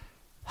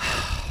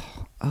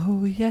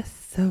 Oh, yes,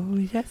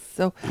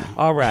 so.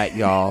 All right,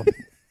 y'all.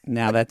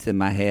 Now that's in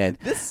my head.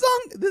 This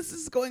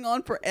is going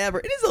on forever.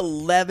 It is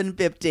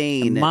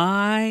 11:15.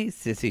 My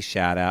sissy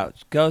shout out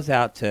goes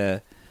out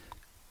to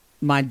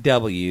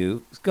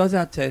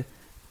Krista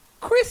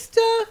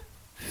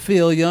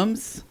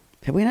Williams.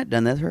 Have we not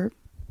done this, Herb?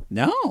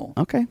 No.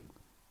 Okay.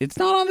 It's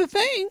not on the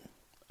thing.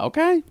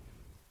 Okay.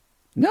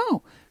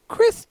 No.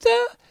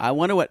 Krista. I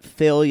wonder what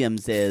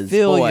Williams is.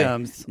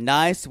 Williams. Boy,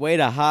 nice way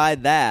to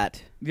hide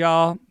that.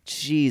 Y'all.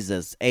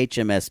 Jesus,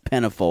 HMS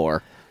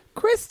Pinafore.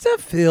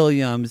 Krista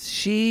Williams,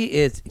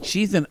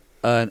 she's an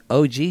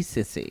OG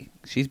sissy.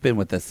 She's been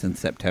with us since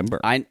September.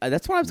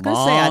 That's what I was going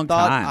to say.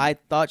 I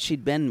thought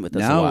she'd been with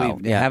us a while. No,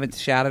 we haven't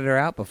shouted her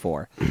out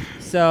before.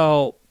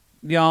 So,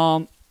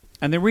 y'all,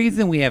 and the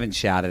reason we haven't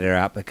shouted her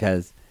out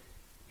because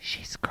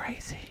she's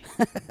crazy.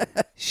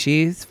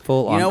 She's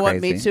full on crazy. You know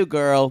what? Me too,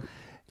 girl.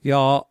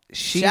 Y'all,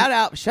 shout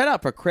out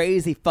for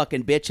crazy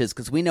fucking bitches,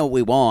 because we know what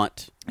we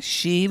want.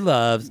 She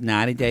loves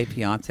 90 Day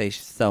Fiancé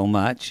so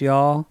much,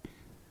 y'all.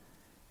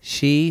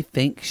 She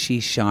thinks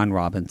she's Sean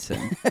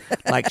Robinson.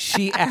 Like,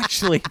 she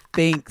actually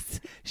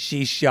thinks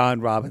she's Sean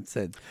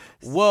Robinson.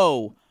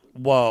 Whoa.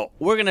 We're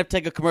going to have to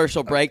take a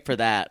commercial break for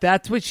that.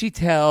 That's what she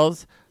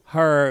tells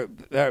her.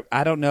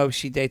 I don't know if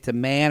she dates a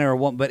man or a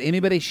woman, but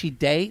anybody she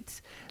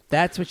dates,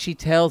 That's what she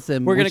tells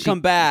him. We're going to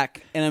come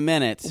back in a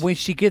minute. When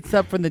she gets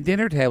up from the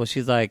dinner table,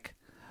 she's like,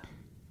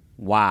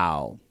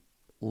 wow,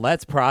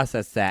 let's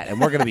process that, and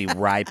we're going to be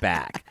right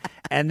back.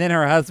 And then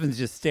her husband's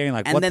just staring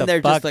like, and what then the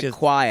they're fuck just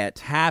quiet.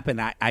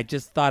 happened? I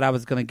just thought I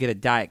was going to get a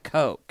Diet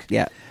Coke.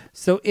 Yeah.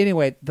 So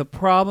anyway, the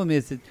problem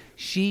is that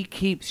she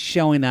keeps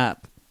showing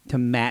up to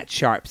Matt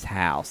Sharp's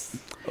house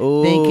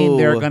thinking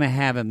they're going to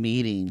have a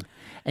meeting.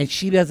 And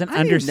she doesn't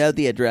I don't know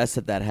the address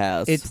of that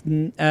house. It's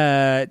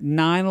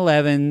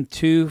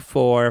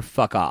 91124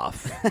 fuck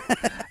off.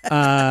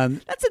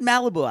 That's in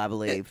Malibu, I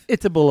believe.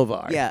 It's a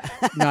boulevard. Yeah.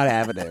 Not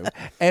avenue.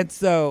 And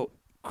so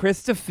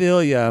Krista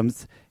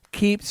Williams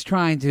keeps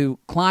trying to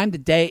climb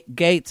the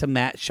gates of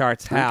Matt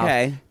Sharp's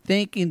house,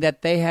 thinking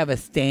that they have a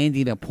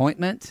standing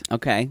appointment.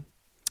 Okay.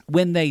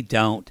 When they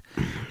don't.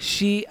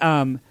 She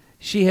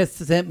has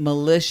sent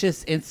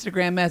malicious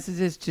Instagram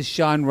messages to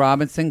Sean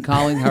Robinson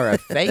calling her a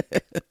fake.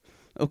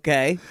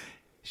 Okay.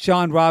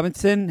 Sean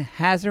Robinson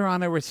has her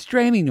on a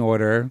restraining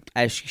order.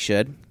 As she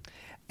should.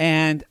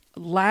 And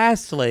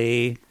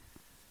lastly,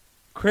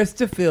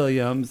 Krista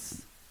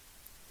Williams'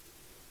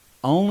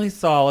 only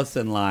solace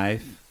in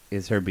life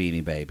is her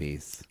Beanie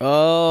Babies.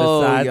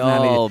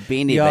 Oh,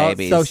 Beanie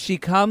Babies. So she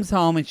comes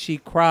home and she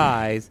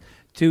cries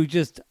to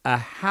just a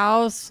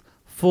house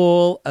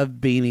full of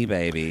Beanie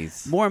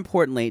Babies. More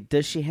importantly,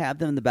 does she have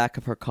them in the back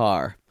of her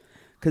car?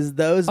 Because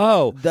those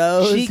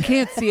she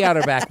can't see out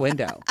her back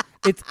window.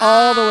 It's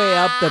all the way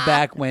up the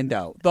back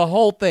window. The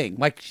whole thing.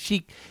 Like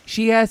she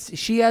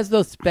has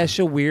those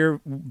special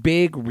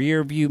big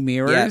rear view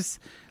mirrors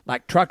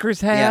like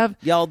truckers have.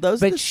 Yeah. Y'all,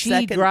 but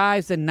she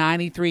drives a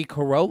 93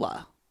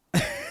 Corolla.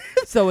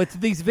 So it's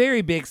these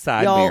very big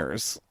side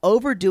mirrors.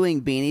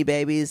 Overdoing Beanie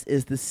Babies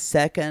is the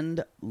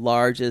second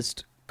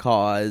largest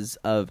cause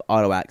of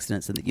auto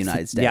accidents in the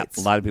United States.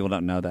 Yeah, a lot of people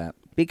don't know that.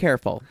 Be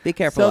careful. Be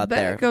careful out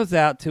there. So that goes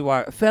out to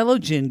our fellow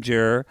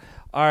Ginger,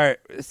 our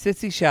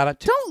sissy shout out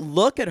to... Don't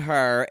look at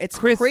her. It's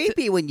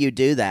creepy when you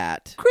do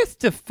that.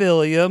 Krista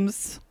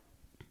Williams.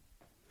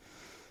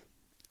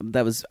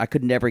 I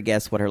could never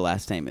guess what her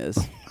last name is.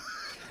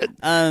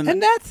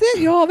 And that's it,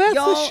 y'all. That's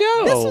the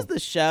show. This is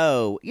the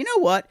show. You know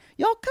what?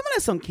 Y'all come at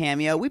us on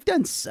Cameo. We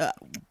did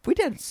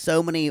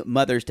so many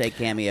Mother's Day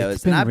cameos.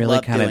 It's been and really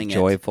I've kind of doing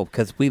joyful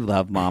because we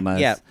love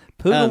mamas. Yeah.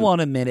 Poodle won't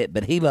admit it,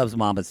 but he loves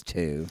mamas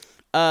too.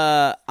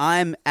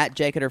 I'm at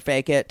Jake It or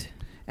Fake It.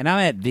 And I'm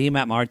at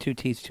VMatMar, 2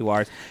 T's, 2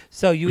 R's.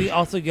 So you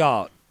also,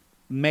 y'all,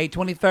 May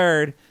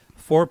 23rd,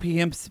 4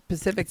 p.m.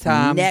 Pacific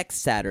time. Next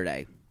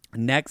Saturday.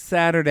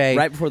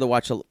 Right before the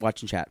watch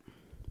and chat.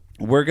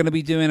 We're going to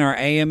be doing our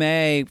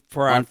AMA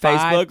for our on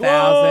Facebook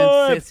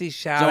 5,000 sissy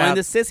shout out. Join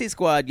the Sissy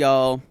Squad,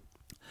 y'all.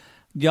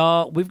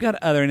 Y'all, we've got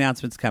other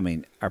announcements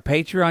coming. Our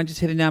Patreon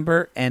just hit a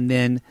number, and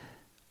then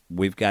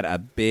we've got a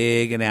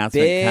big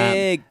announcement.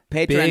 Big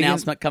Patreon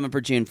announcement coming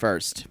for June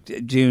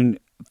 1st. June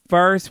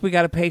 1st, we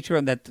got a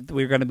Patreon that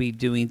we're going to be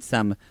doing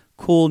some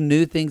cool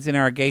new things in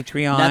our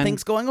Gatreon.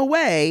 Nothing's going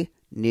away.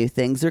 New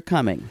things are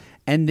coming.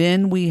 And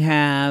then we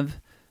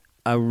have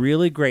a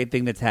really great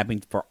thing that's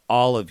happening for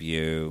all of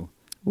you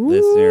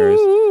listeners.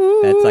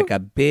 That's like a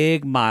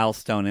big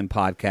milestone in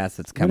podcast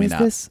that's coming up.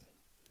 This?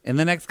 In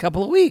the next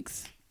couple of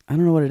weeks. I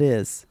don't know what it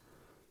is.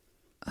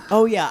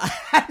 Oh, yeah.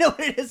 I know what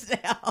it is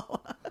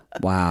now.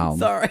 Wow.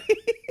 Sorry.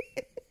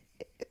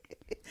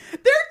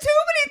 There are too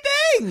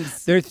many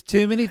things. There's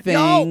too many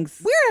things.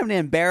 Y'all, we're having an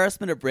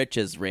embarrassment of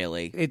riches,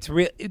 really. It's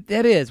real.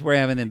 That is. We're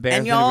having an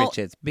embarrassment of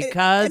riches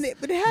because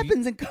it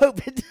happens in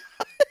COVID.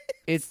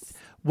 It's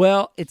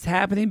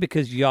happening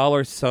because y'all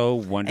are so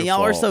wonderful. And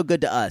y'all are so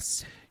good to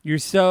us. You're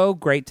so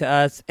great to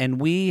us, and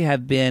we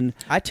have been...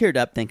 I teared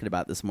up thinking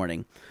about this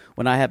morning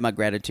when I had my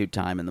gratitude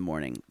time in the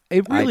morning.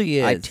 It really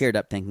is. I teared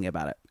up thinking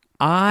about it.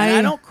 And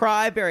I don't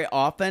cry very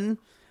often,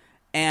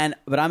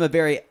 but I'm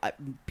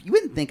you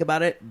wouldn't think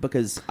about it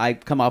because I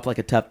come off like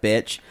a tough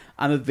bitch.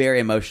 I'm a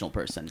very emotional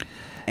person,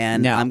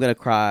 and I'm going to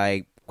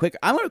cry quick.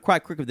 I'm going to cry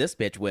quick with this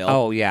bitch, Will.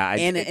 Oh, yeah.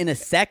 In a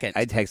second.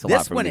 It takes a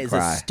lot for me to cry. This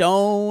one is a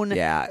stone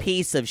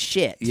piece of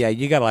shit. Yeah,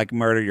 you got to like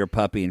murder your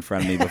puppy in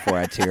front of me before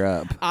I tear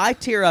up. I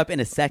tear up in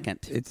a second.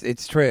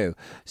 It's true.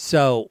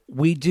 So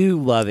we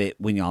do love it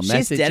when y'all message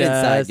us. She's dead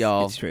inside,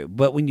 y'all. It's true.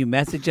 But when you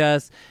message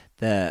us,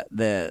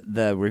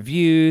 the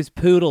reviews,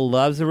 Poodle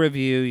loves a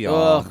review,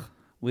 y'all. Ugh.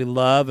 We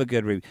love a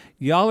good review.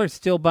 Y'all are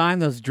still buying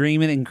those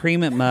Dreamin' and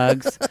Creamin'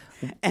 mugs.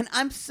 And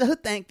I'm so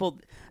thankful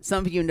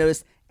some of you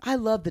noticed I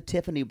love the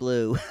Tiffany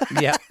blue.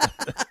 Yeah.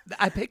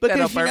 I picked that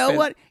up because you know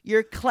what?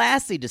 You're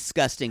classy,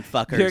 disgusting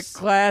fuckers. You're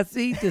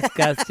classy,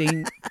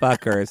 disgusting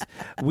fuckers.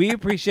 We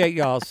appreciate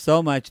y'all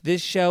so much.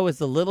 This show is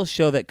the little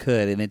show that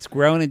could, and it's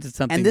grown into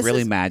something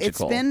really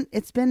magical.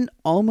 It's been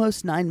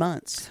almost 9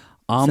 months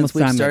since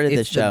we started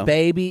this show. The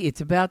baby.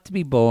 It's about to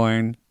be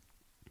born.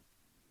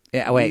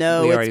 Yeah, wait.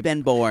 No, we it's already-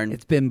 been born.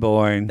 It's been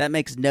born. That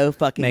makes no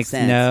fucking makes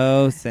sense.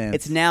 no sense.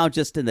 It's now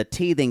just in the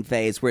teething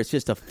phase where it's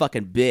just a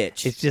fucking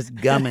bitch. It's just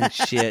gumming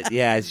shit.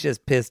 Yeah, it's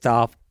just pissed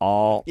off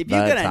all if the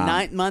you got time.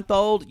 a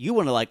 9-month-old, you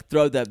want to like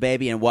throw that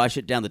baby and wash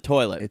it down the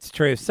toilet. It's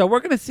true. So we're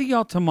going to see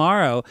y'all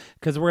tomorrow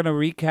because we're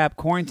going to recap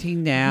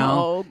Quarantine Now.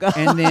 Oh, God.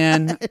 And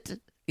then,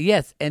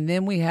 yes, and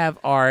then we have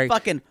our...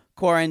 fucking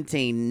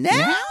quarantine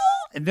now?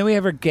 And then we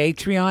have our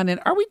Gatreon. And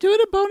are we doing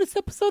a bonus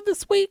episode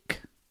this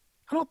week?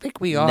 I don't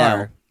think we are.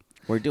 No.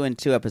 We're doing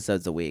 2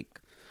 episodes a week.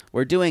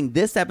 We're doing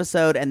this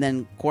episode and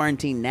then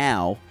quarantine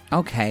now.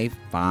 Okay,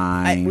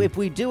 fine. If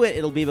we do it,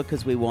 it'll be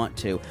because we want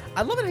to.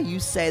 I love it how you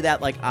say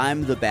that like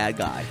I'm the bad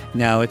guy.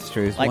 No, it's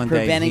true. Like one day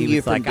preventing he you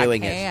was from like,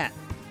 doing I it. can't.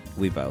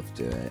 We both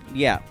do it.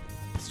 Yeah.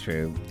 It's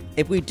true.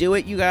 If we do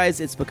it, you guys,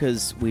 it's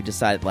because we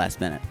decided last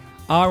minute.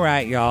 All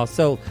right, y'all.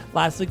 So,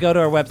 lastly, go to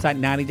our website,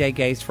 90 Day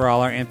Gays, for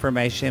all our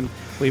information.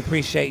 We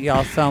appreciate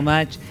y'all so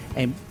much.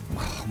 And,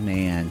 oh,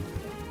 man,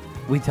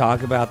 we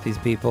talk about these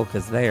people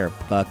because they are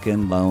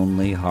fucking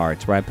lonely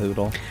hearts. Right,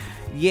 Poodle?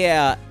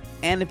 Yeah,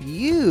 and if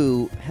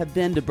you have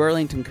been to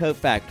Burlington Coat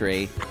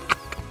Factory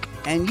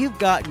and you've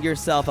gotten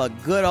yourself a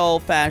good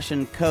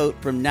old-fashioned coat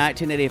from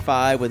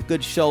 1985 with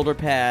good shoulder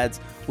pads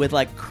with,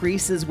 like,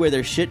 creases where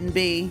there shouldn't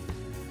be,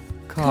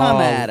 come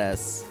at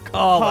us.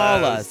 Call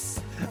us.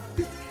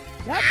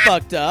 That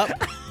fucked up.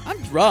 I'm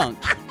drunk.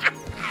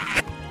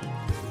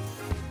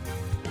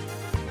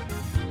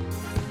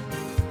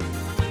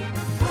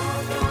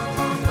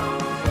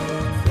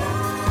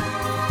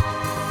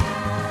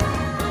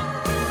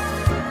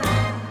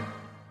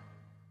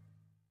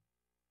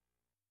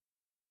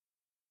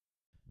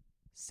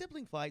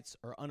 Sibling fights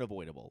are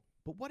unavoidable,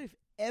 but what if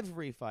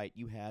every fight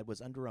you had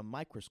was under a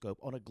microscope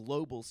on a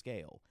global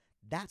scale?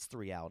 That's the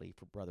reality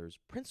for brothers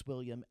Prince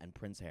William and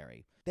Prince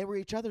Harry. They were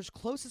each other's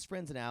closest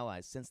friends and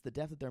allies since the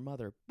death of their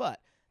mother, but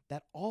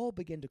that all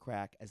began to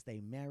crack as they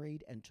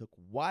married and took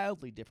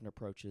wildly different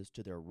approaches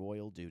to their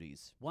royal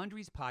duties.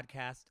 Wondery's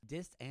podcast,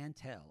 Dis and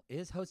Tell,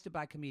 is hosted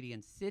by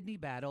comedians Sydney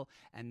Battle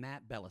and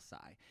Matt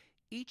Belisai.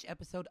 Each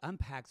episode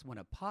unpacks one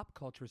of pop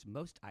culture's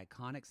most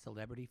iconic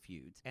celebrity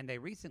feuds, and they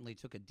recently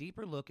took a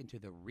deeper look into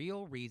the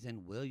real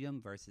reason William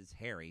versus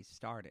Harry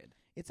started.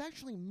 It's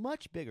actually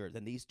much bigger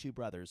than these two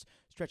brothers,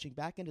 stretching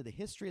back into the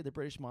history of the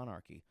British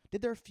monarchy.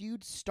 Did their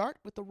feud start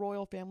with the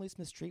royal family's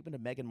mistreatment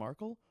of Meghan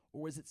Markle,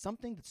 or was it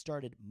something that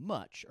started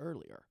much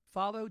earlier?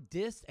 Follow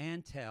Dis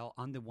and Tell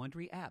on the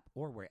Wondery app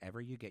or wherever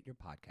you get your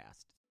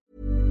podcasts.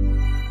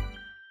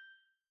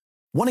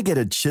 Want to get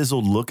a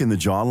chiseled look in the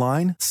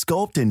jawline?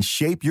 Sculpt and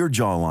shape your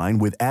jawline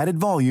with added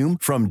volume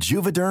from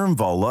Juvederm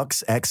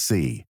Volux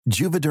XC.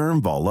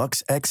 Juvederm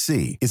Volux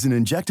XC is an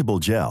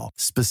injectable gel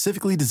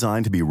specifically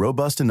designed to be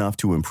robust enough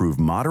to improve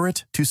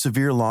moderate to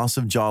severe loss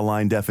of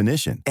jawline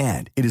definition.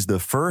 And it is the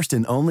first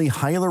and only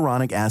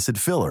hyaluronic acid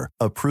filler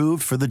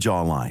approved for the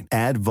jawline.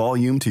 Add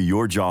volume to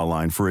your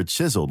jawline for a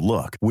chiseled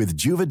look with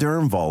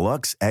Juvederm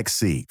Volux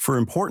XC. For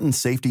important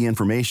safety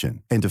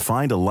information and to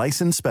find a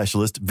licensed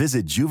specialist,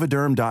 visit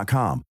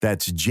Juvederm.com.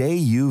 That's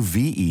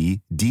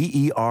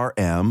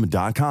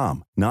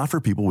Juvederm.com. Not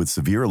for people with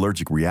severe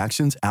allergic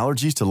reactions,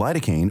 allergies to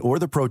lidocaine, or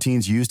the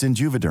proteins used in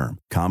Juvederm.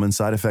 Common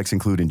side effects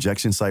include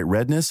injection site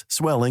redness,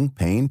 swelling,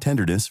 pain,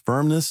 tenderness,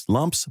 firmness,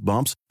 lumps,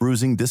 bumps,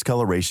 bruising,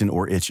 discoloration,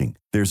 or itching.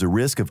 There's a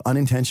risk of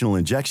unintentional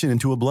injection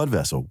into a blood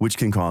vessel, which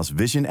can cause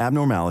vision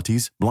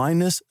abnormalities,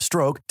 blindness,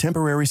 stroke,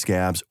 temporary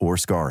scabs, or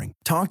scarring.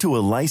 Talk to a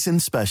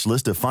licensed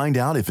specialist to find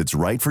out if it's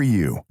right for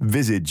you.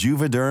 Visit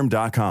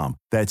Juvederm.com.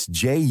 That's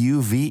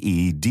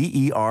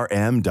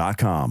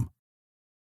Juvederm.com.